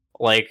of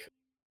like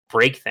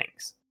break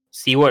things,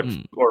 see what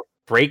or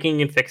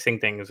breaking and fixing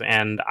things,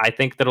 and I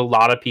think that a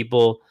lot of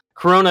people,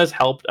 Corona has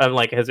helped,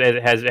 like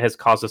has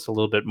caused us a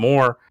little bit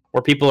more,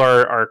 where people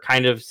are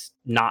kind of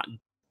not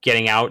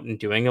getting out and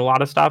doing a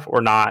lot of stuff,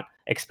 or not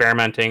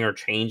experimenting or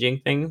changing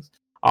things,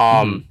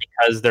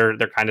 because they're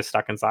kind of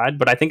stuck inside.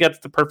 But I think that's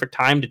the perfect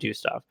time to do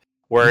stuff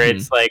where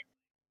it's like,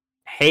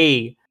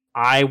 hey,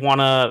 I want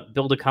to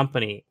build a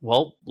company.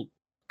 Well,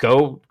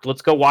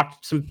 let's go watch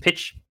some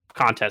pitch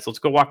contests. Let's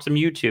go watch some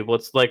YouTube.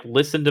 Let's like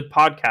listen to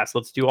podcasts.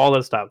 Let's do all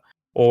this stuff.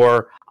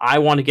 Or I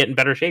want to get in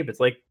better shape.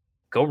 It's like,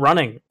 go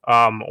running,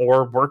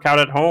 or work out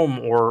at home,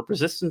 or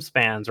resistance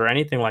bands, or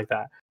anything like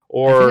that.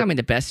 Or I think I'm in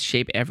the best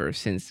shape ever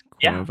since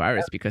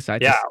coronavirus, because I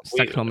just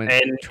stuck home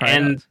and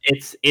tried out.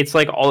 It's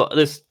like all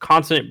this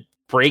constant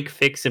break,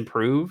 fix,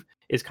 improve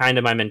is kind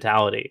of my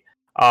mentality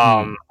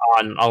on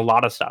a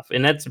lot of stuff,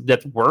 and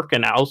that's work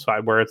and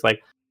outside, where it's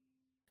like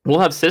we'll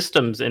have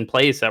systems in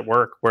place at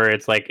work where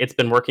it's like it's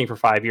been working for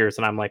 5 years,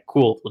 and I'm like,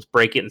 cool, let's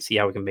break it and see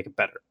how we can make it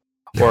better.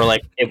 Or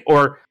like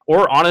or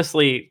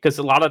honestly, because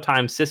a lot of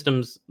times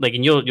systems, like,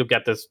 and you'll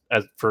get this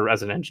as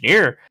an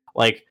engineer,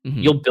 like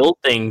you'll build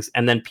things,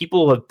 and then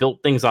people have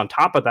built things on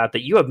top of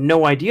that you have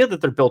no idea that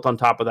they're built on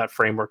top of that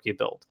framework you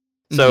built.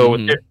 So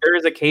there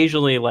is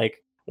occasionally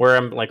like where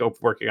I'm like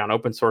working on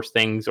open source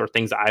things, or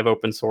things I've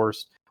open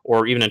sourced,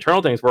 or even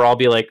internal things, where I'll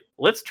be like,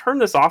 let's turn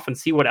this off and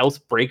see what else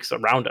breaks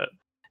around it.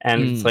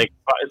 And it's like,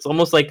 it's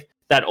almost like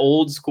that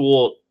old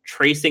school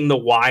tracing the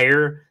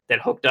wire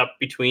that hooked up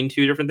between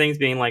two different things,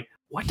 being like,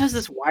 what does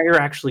this wire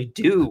actually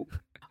do?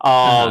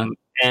 And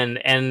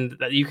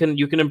you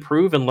can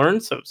improve and learn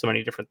so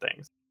many different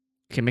things.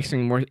 Can make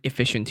something more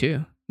efficient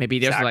too. Maybe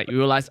there's like, you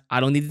realize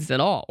I don't need this at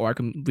all, or I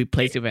can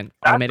replace it with an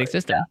automatic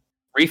system. Yeah.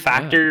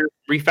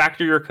 Refactor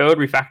your code,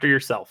 refactor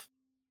yourself.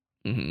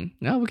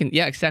 No, we can.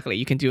 Yeah, exactly.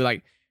 You can do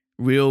like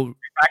real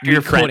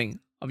recoding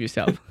of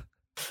yourself.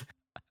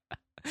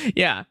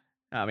 Yeah.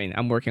 I mean,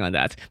 I'm working on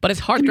that, but it's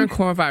hard during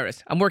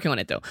coronavirus. I'm working on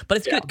it though, but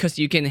it's good because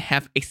you can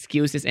have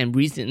excuses and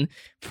reason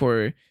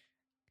for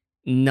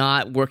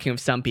not working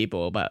with some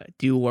people, but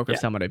do work with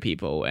some other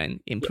people and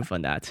improve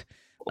on that.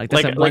 Like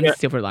that's one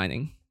silver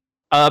lining.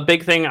 A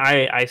big thing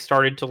I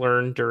started to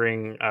learn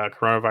during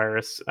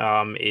coronavirus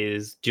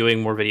is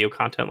doing more video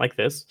content like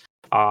this.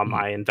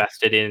 I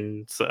invested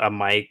in a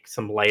mic,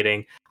 some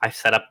lighting. I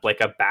set up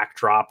like a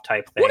backdrop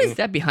type thing. What is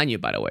that behind you,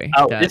 by the way?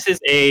 Oh, this is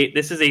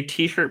a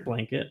t-shirt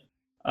blanket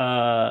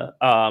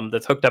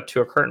that's hooked up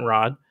to a curtain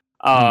rod.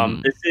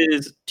 This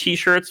is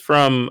t-shirts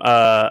from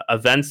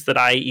events that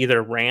I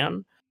either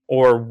ran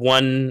or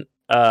won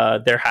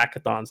their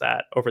hackathons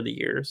at over the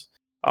years.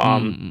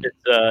 And it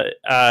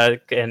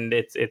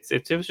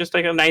was just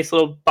like a nice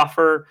little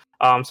buffer,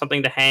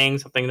 something to hang,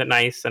 something that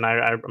nice, and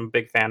I'm a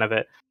big fan of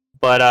it.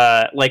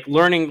 But like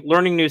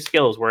learning new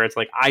skills, where it's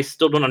like I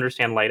still don't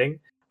understand lighting.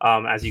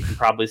 As you can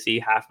probably see,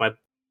 half my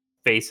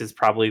face is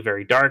probably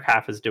very dark,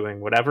 half is doing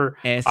whatever.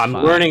 I'm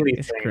learning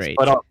these things, great.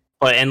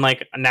 but and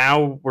like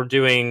now we're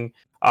doing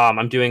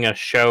I'm doing a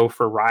show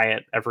for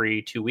Riot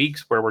every 2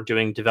 weeks where we're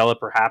doing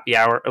developer happy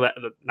hour,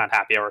 not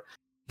happy hour.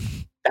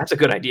 That's a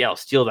good idea. I'll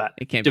steal that.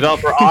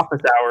 Developer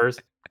office hours,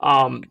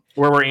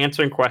 where we're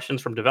answering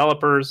questions from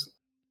developers.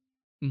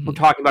 We're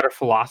talking about our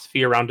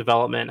philosophy around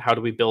development. How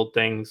do we build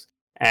things?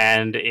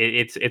 And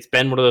it's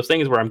been one of those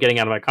things where I'm getting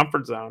out of my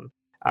comfort zone,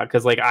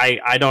 because like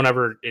I don't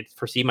ever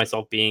foresee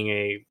myself being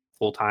a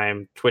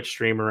full-time Twitch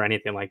streamer or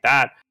anything like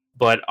that.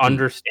 But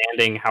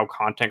understanding how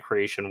content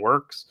creation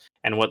works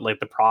and what like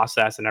the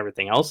process and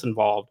everything else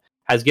involved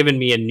has given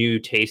me a new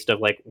taste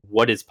of like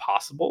what is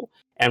possible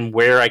and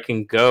where I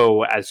can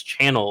go as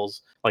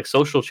channels, like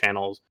social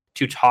channels,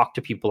 to talk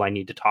to people I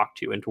need to talk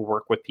to and to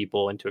work with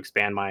people and to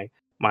expand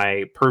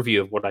my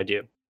purview of what I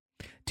do.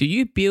 Do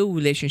you build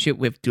relationship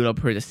with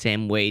developer the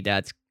same way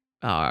that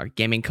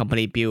gaming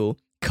company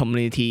build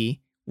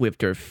community with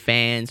their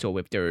fans or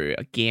with their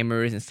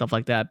gamers and stuff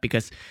like that?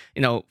 Because,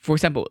 you know, for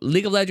example,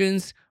 League of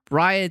Legends,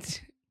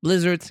 Riot,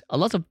 Blizzard, a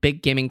lot of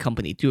big gaming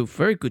companies do a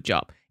very good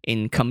job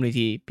in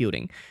community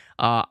building.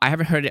 I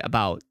haven't heard it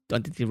about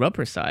on the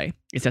developer side.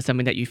 Is that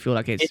something that you feel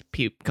like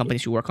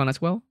companies should work on as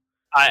well?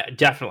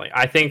 Definitely.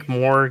 I think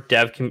more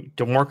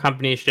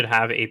companies should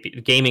have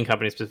gaming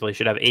companies specifically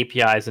should have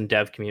APIs and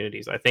dev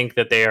communities. I think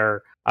that they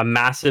are a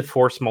massive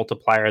force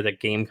multiplier that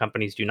game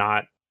companies do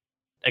not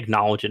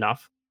acknowledge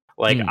enough.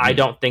 Like, I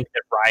don't think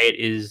that Riot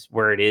is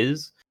where it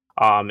is,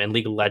 and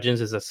League of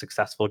Legends is a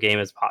successful game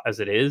as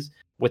it is,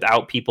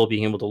 without people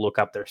being able to look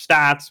up their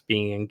stats,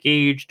 being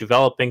engaged,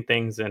 developing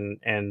things,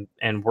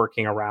 and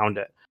working around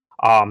it.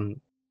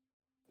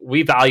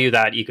 We value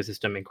that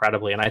ecosystem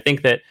incredibly, and I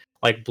think that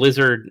like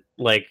Blizzard,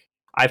 like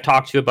I've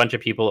talked to a bunch of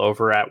people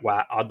over at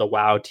the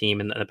WoW team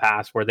in the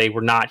past, where they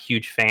were not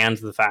huge fans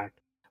of the fact,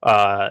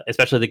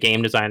 especially the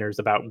game designers,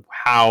 about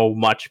how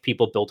much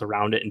people built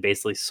around it and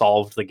basically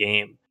solved the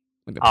game.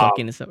 With the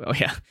plugin and stuff. Oh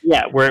yeah.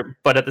 Yeah,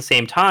 but at the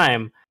same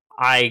time,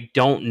 I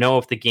don't know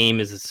if the game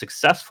is as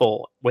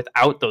successful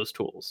without those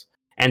tools.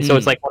 And so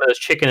it's like one of those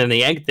chicken and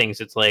the egg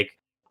things. It's like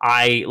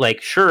I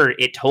like sure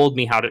it told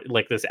me how to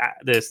like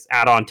this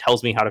add-on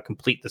tells me how to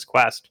complete this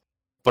quest,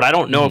 but I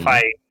don't know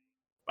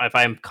if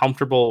I'm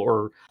comfortable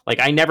or like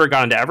I never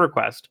got into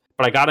EverQuest,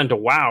 but I got into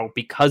WoW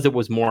because it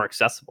was more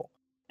accessible.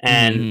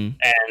 And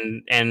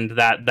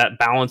that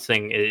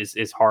balancing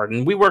is hard,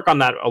 and we work on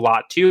that a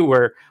lot too,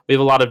 where we have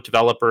a lot of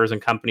developers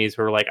and companies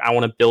who are like, I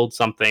want to build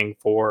something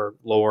for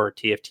lore,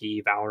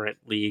 TFT, Valorant,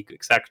 League,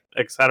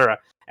 etc.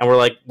 And we're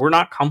like, we're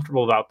not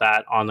comfortable about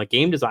that on the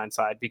game design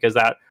side because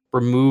that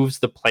removes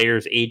the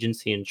player's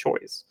agency and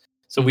choice.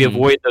 So we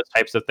avoid those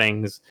types of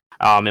things,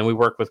 and we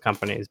work with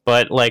companies.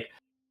 But like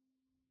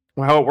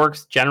how it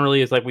works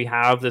generally is like we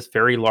have this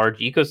very large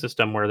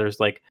ecosystem where there's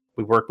like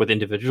we work with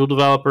individual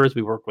developers,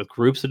 we work with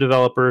groups of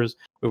developers,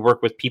 we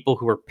work with people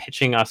who are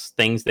pitching us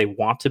things they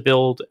want to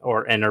build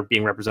and are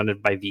being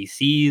represented by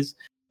VCs.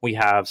 We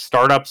have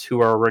startups who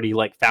are already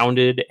like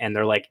founded and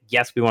they're like,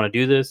 yes, we want to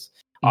do this.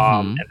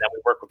 And then we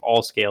work with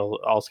all scale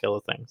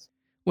of things.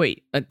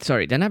 Wait,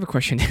 sorry. Then I have a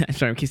question. I'm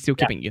sorry, I'm still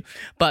keeping you.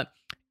 But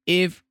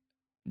if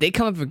they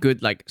come up with a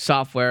good like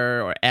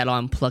software or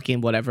add-on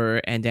plugin, whatever,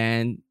 and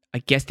then I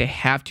guess they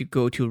have to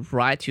go to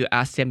Riot to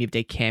ask them if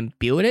they can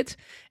build it,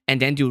 and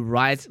then do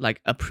Riot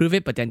like approve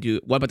it, but then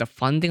what about the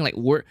funding? Like,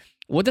 what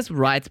does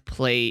Riot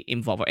Play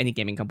involve, or any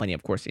gaming company,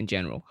 of course, in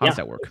general? How does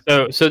that work?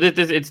 So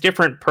it's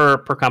different per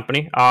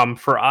company.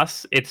 For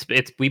us, it's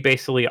we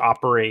basically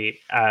operate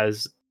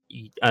as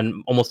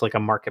almost like a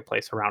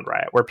marketplace around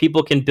Riot, where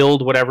people can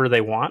build whatever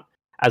they want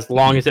as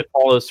long as it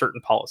follows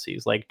certain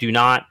policies, like do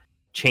not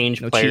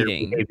change player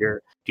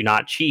behavior, do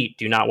not cheat,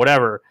 do not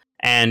whatever.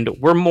 And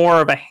we're more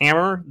of a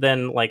hammer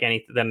than like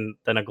than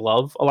a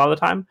glove a lot of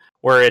the time,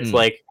 where it's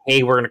like,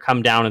 hey, we're going to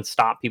come down and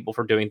stop people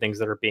from doing things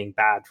that are being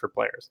bad for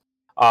players.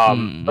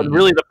 But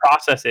really the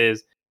process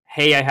is,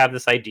 hey, I have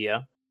this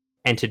idea,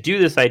 and to do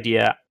this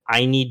idea,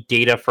 I need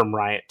data from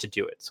Riot to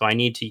do it. So I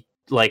need to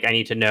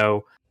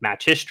know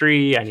match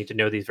history, I need to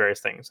know these various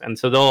things. And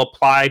so they'll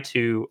apply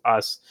to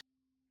us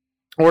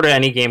or to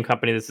any game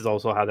company. This is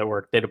also how they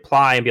work. They'd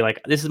apply and be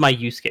like, this is my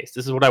use case.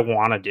 This is what I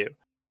want to do.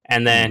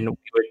 And then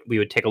we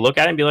would take a look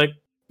at it and be like,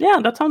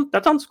 yeah, that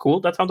sounds cool.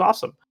 That sounds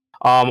awesome.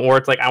 Or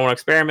it's like, I want to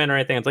experiment or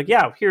anything. It's like,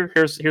 yeah,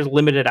 here's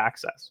limited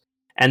access.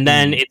 And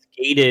then it's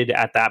gated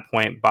at that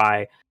point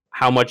by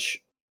how much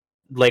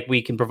like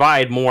we can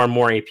provide more and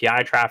more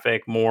API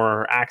traffic,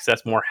 more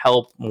access, more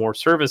help, more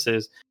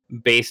services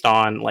based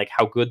on like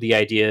how good the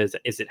idea is.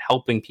 Is it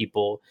helping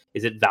people?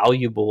 Is it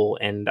valuable?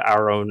 And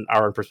our own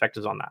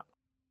perspectives on that.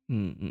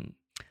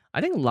 I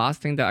think the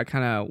last thing that I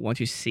kind of want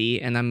to see,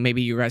 and then maybe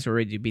you guys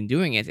already been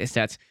doing it, is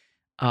that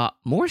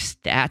more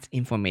stats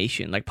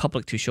information, like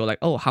public, to show like,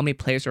 oh, how many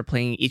players are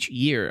playing each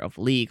year of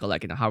League, or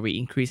like, how are we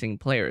increasing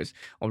players,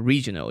 or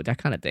regional, that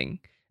kind of thing.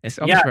 It's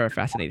very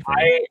fascinating for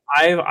me.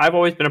 I've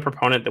always been a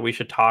proponent that we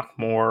should talk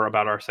more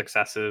about our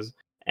successes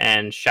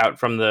and shout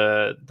from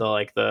the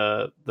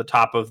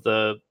top of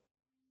the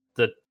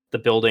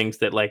buildings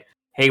that like,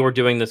 hey, we're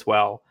doing this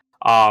well.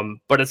 But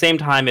at the same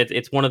time,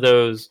 it's one of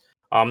those.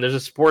 There's a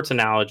sports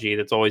analogy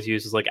that's always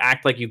used, is like,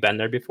 act like you've been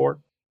there before.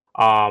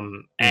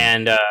 And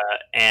so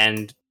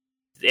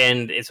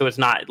it's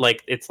not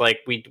like, it's like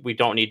we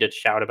don't need to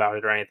shout about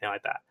it or anything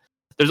like that.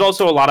 There's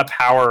also a lot of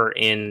power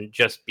in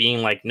just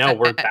being like, no,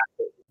 we're back.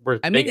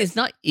 I mean, it's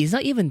not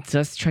even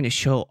just trying to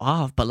show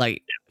off, but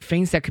like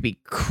things that could be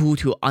cool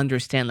to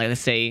understand. Like, let's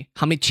say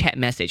how many chat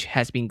message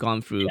has been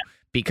gone through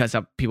because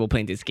of people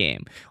playing this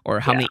game, or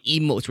how many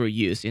emotes were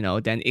used.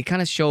 Then it kind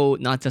of show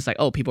not just like,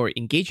 oh, people are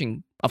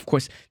engaging. Of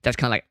course, that's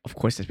kind of like, of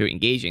course, that's very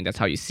engaging. That's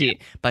how you see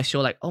it. But show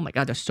like, oh my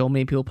god, there's so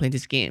many people playing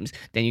these games.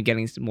 Then you're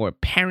getting more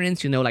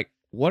parents. Like,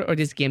 what are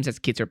these games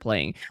that kids are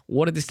playing?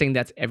 What are these things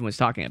that everyone's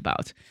talking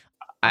about?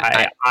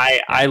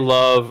 I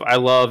love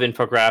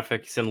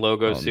infographics and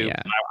logo soup.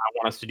 Yeah. I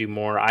want us to do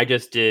more. I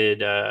just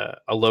did a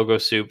logo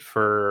soup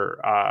for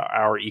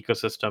our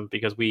ecosystem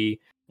because we're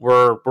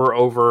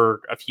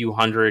over a few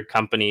hundred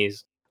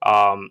companies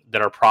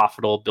that are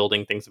profitable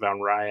building things about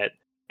Riot,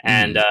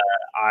 and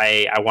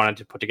I wanted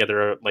to put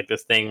together like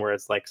this thing where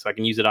it's like, so I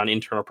can use it on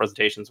internal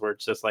presentations where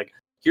it's just like,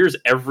 here's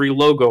every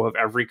logo of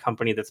every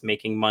company that's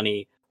making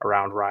money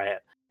around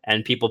Riot,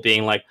 and people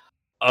being like,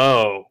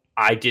 oh,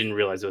 I didn't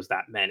realize there was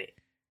that many.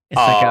 It's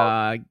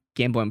like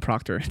Game Boy and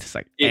Procter. It's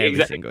like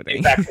every single thing.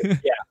 Exactly.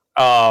 Yeah.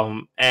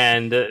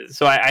 And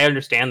so I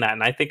understand that,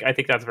 and I think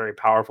that's very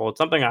powerful. It's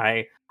something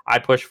I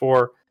push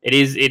for.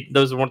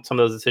 Those are some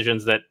of those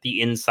decisions that the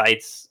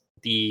insights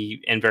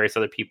and various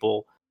other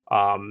people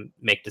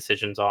make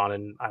decisions on,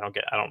 and I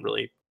don't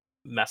really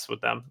mess with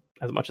them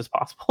as much as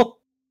possible.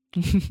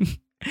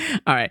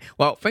 All right.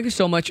 Well, thank you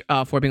so much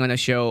for being on the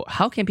show.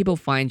 How can people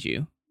find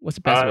you? What's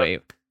the best way?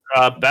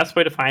 Best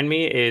way to find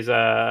me is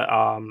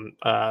I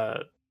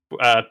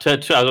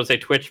was gonna say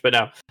Twitch, but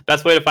no.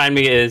 Best way to find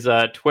me is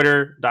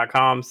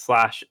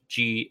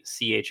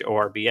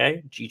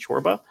twitter.com/GCHORBA,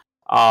 Gchorba.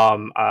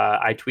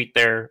 I tweet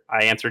there.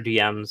 I answer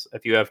DMs.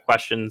 If you have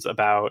questions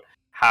about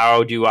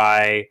how do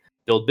I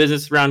build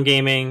business around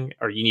gaming,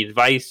 or you need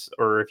advice,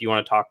 or if you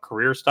want to talk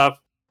career stuff,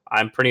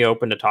 I'm pretty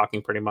open to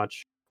talking pretty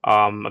much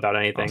about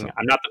anything. Awesome.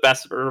 I'm not the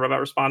best about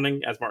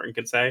responding, as Martin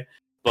could say,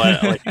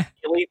 but like,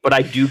 really, but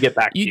I do get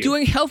back to you. You're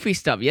doing healthy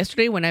stuff.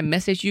 Yesterday when I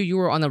messaged you, you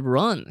were on a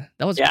run.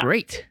 That was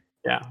great.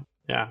 Yeah.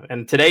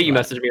 And today you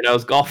messaged me and I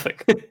was golfing.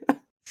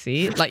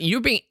 See, like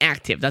you're being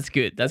active. That's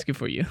good. That's good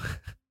for you.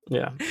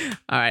 Yeah.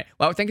 All right.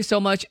 Well, thank you so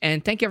much.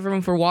 And thank you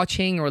everyone for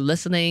watching or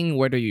listening,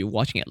 whether you're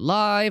watching it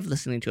live,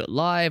 listening to it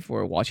live,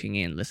 or watching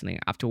it and listening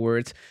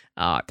afterwards.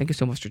 Thank you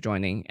so much for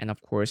joining. And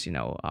of course,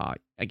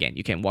 again,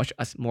 you can watch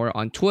us more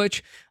on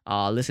Twitch,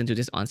 listen to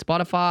this on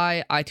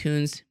Spotify,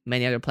 iTunes,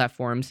 many other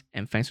platforms.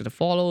 And thanks for the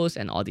follows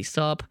and all the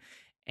sub.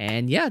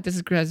 And yeah,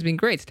 has been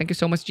great. Thank you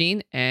so much,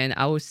 Gene. And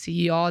I will see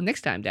you all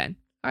next time then.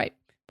 All right.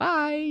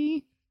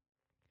 Bye.